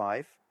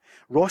 35,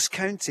 Ross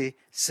County,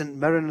 St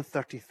Mirren on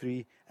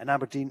 33, and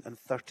Aberdeen on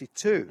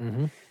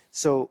 32.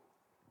 So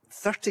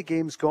 30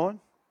 games gone.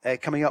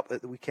 Coming up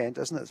at the weekend,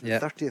 isn't it? It's the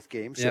 30th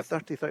game. So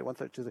 30, 31,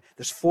 32.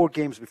 There's 4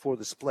 games before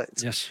the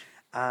split. Yes.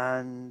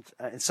 And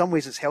in some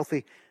ways it's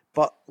healthy.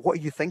 But what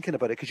are you thinking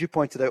about it? Because you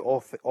pointed out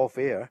off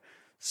air,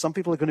 some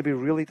people are going to be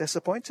really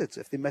disappointed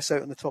if they miss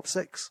out on the top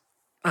 6.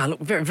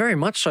 Look, very, very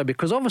much so,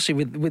 because obviously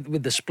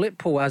with the split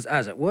pool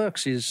as it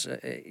works is,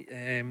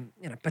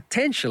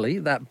 potentially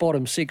that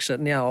bottom 6 that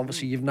now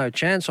obviously you've no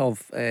chance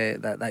of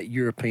that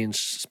European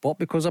spot,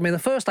 because I mean the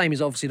first aim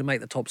is obviously to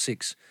make the top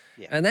 6,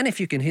 and then if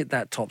you can hit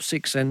that top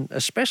 6, and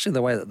especially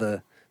the way that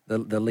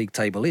the league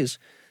table is,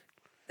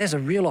 there's a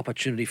real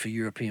opportunity for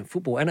European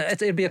football, and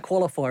it'd be a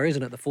qualifier,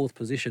 isn't it? The 4th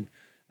position.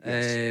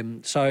 Yes.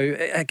 So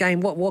again,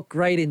 what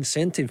great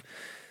incentive.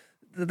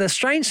 The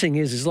strange thing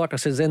is like I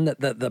said, then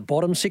the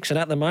bottom 6, and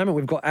at the moment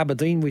we've got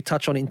Aberdeen, we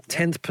touch on in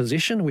 10th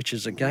position, which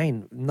is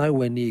again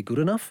nowhere near good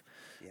enough.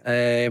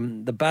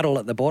 The battle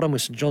at the bottom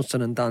with St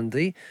Johnstone and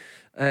Dundee.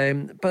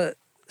 But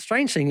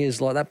strange thing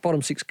is, like, that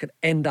bottom 6 could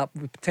end up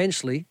with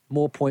potentially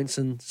more points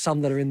than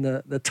some that are in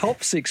the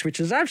top 6, which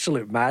is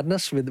absolute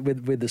madness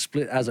with the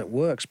split as it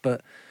works.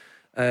 But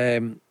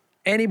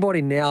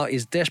anybody now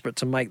is desperate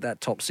to make that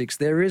top 6.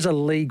 There is a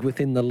league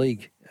within the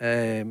league.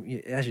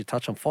 As you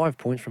touch on, 5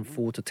 points from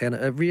 4 to 10,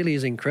 it really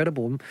is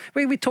incredible.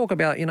 We talk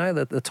about,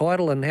 the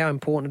title and how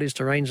important it is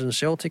to Rangers and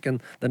Celtic,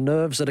 and the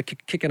nerves that are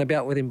kicking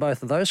about within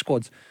both of those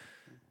squads.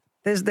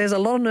 There's a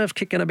lot of nerves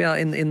kicking about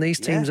in these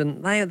teams,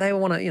 and they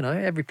want to,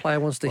 every player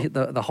wants to hit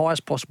the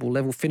highest possible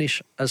level,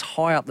 finish as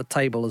high up the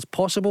table as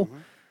possible.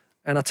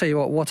 And I tell you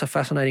what a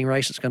fascinating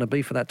race it's going to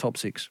be for that top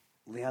 6.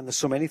 Leanne, there's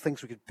so many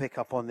things we could pick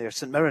up on there.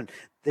 St Mirren,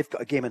 they've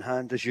got a game in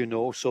hand, as you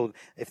know, so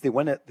if they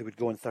win it, they would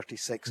go in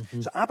 36.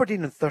 So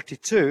Aberdeen in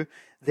 32,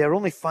 they're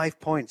only 5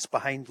 points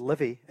behind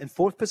Livy in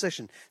 4th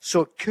position.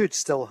 So it could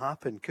still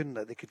happen, couldn't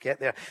it? They could get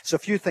there. So a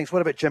few things.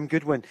 What about Jim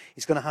Goodwin?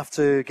 He's going to have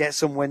to get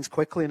some wins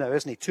quickly now,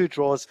 isn't he? 2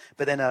 draws,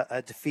 but then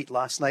a defeat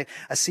last night.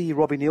 I see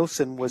Robbie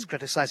Neilson was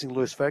criticising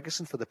Lewis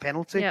Ferguson for the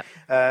penalty.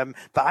 But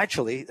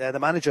actually, the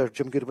manager,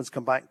 Jim Goodwin's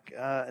come back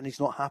and he's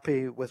not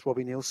happy with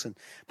Robbie Neilson.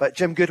 But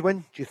Jim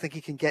Goodwin, do you think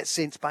he can get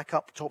Saints back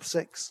up top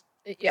 6?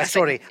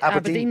 Aberdeen.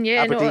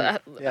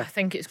 I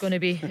think it's going to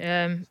be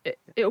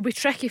it'll be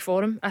tricky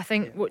for him. I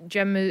think what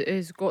Jim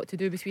has got to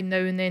do between now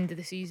and the end of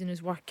the season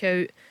is work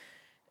out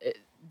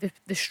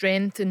the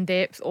strength and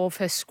depth of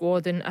his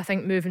squad, and I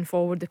think moving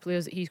forward the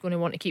players that he's going to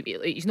want to keep.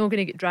 He's not going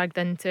to get dragged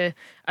into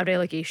a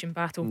relegation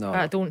battle. No.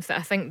 I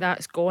think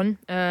that's gone.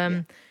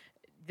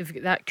 They've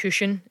got that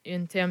cushion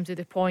in terms of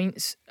the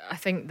points. I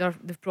think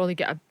they've probably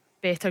got a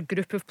better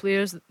group of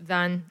players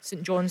than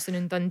St Johnstone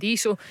and Dundee,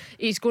 so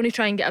he's going to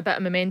try and get a bit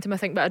of momentum, I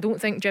think. But I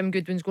don't think Jim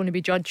Goodwin's going to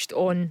be judged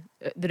on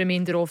the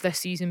remainder of this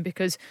season,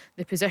 because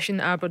the position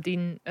that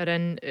Aberdeen are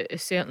in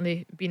has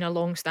certainly been a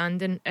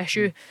long-standing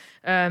issue.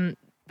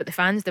 But the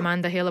fans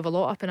demand a hell of a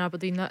lot up in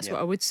Aberdeen, that's what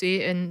I would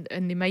say, and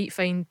they might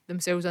find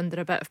themselves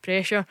under a bit of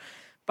pressure.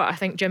 But I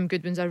think Jim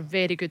Goodwin's a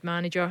very good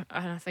manager,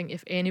 and I think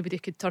if anybody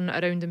could turn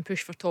it around and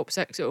push for top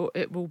 6,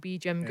 it will be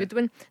Jim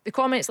Goodwin. The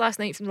comments last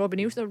night from Robbie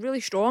Neilson are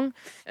really strong,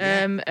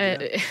 and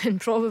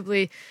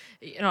probably,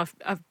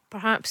 I've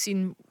perhaps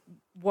seen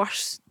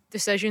worse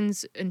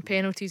decisions and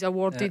penalties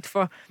awarded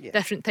for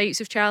different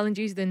types of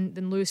challenges than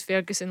Lewis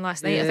Ferguson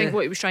last night. I think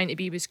what he was trying to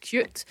be was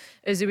cute,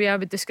 is the way I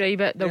would describe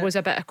it. There was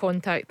a bit of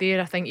contact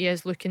there. I think he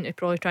is looking to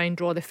probably try and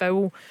draw the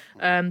foul,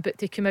 but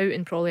to come out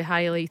and probably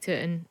highlight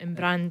it and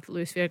brand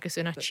Lewis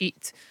Ferguson a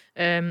cheat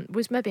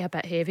was maybe a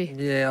bit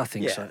heavy. I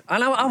think so.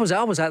 And I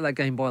was at that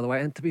game, by the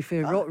way, and to be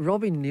fair,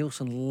 Robbie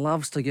Neilson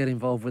loves to get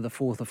involved with the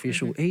 4th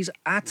official. He's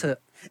at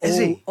it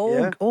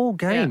all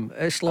game.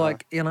 It's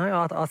like,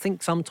 I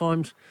think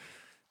sometimes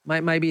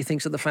maybe he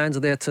thinks that the fans are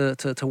there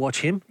to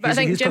watch him. But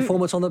his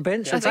performance on the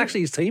bench. It's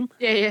actually his team.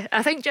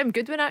 I think Jim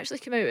Goodwin actually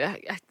came out,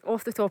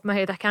 off the top of my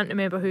head, I can't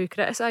remember who he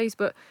criticised,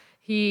 but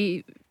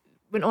he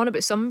went on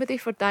about somebody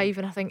for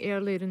diving, I think,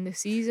 earlier in the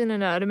season,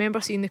 and I remember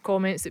seeing the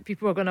comments that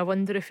people were going to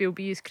wonder if he'll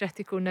be as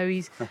critical now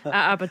he's at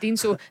Aberdeen.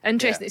 So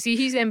interesting to see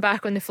he's then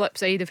back on the flip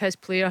side of his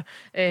player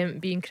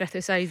being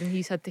criticised, and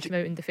he's had to come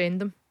out and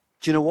defend him.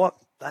 Do you know what?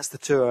 That's the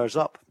 2 hours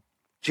up.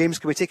 James,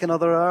 can we take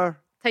another hour?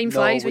 Time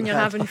flies when you're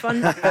having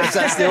fun.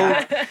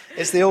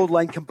 It's the old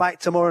line. Come back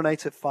tomorrow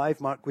night at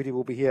 5. Mark Guidi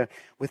will be here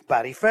with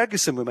Barry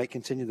Ferguson. We might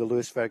continue the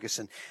Lewis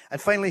Ferguson.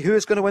 And finally, who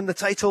is going to win the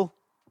title?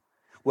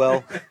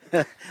 Well,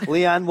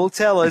 Leanne will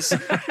tell us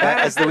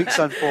as the weeks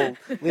unfold.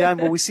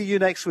 Leanne, will we see you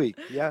next week?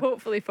 Yeah.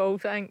 Hopefully, Paul.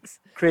 Thanks.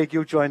 Craig,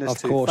 you'll join us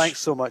of too. Course. Thanks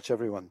so much,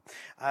 everyone.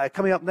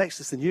 Coming up next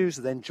is the news,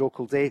 and then Joe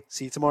Day.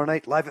 See you tomorrow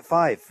night, live at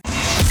 5.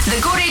 The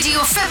Go Radio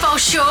Football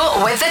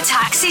Show with the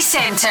Taxi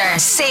Centre.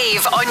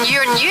 Save on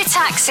your new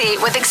taxi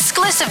with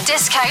exclusive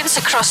discounts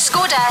across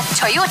Skoda,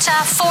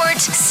 Toyota, Ford,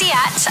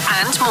 Seat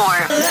and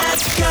more.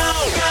 Let's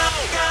go.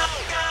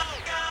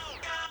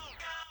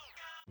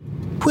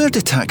 Where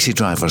do taxi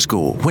drivers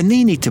go when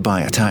they need to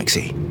buy a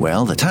taxi?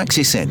 Well, the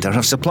Taxi Centre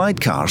have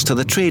supplied cars to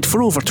the trade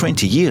for over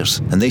 20 years,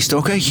 and they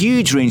stock a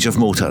huge range of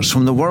motors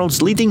from the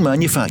world's leading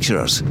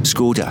manufacturers.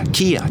 Skoda,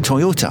 Kia,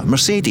 Toyota,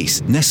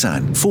 Mercedes,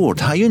 Nissan, Ford,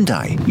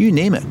 Hyundai, you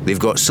name it. They've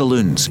got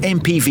saloons,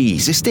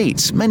 MPVs,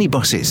 estates,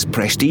 minibuses,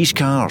 prestige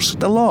cars,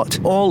 the lot,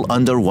 all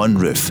under one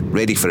roof,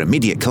 ready for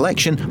immediate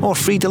collection or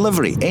free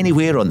delivery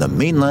anywhere on the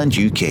mainland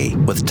UK.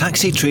 With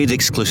taxi trade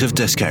exclusive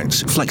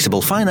discounts,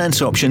 flexible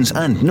finance options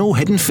and no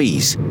hidden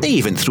fees. They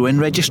even throw in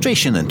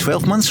registration and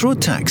 12 months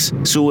road tax.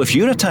 So if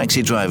you're a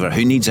taxi driver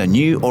who needs a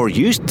new or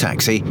used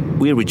taxi,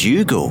 where would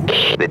you go?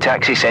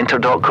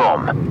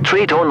 TheTaxiCentre.com.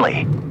 Trade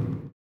only.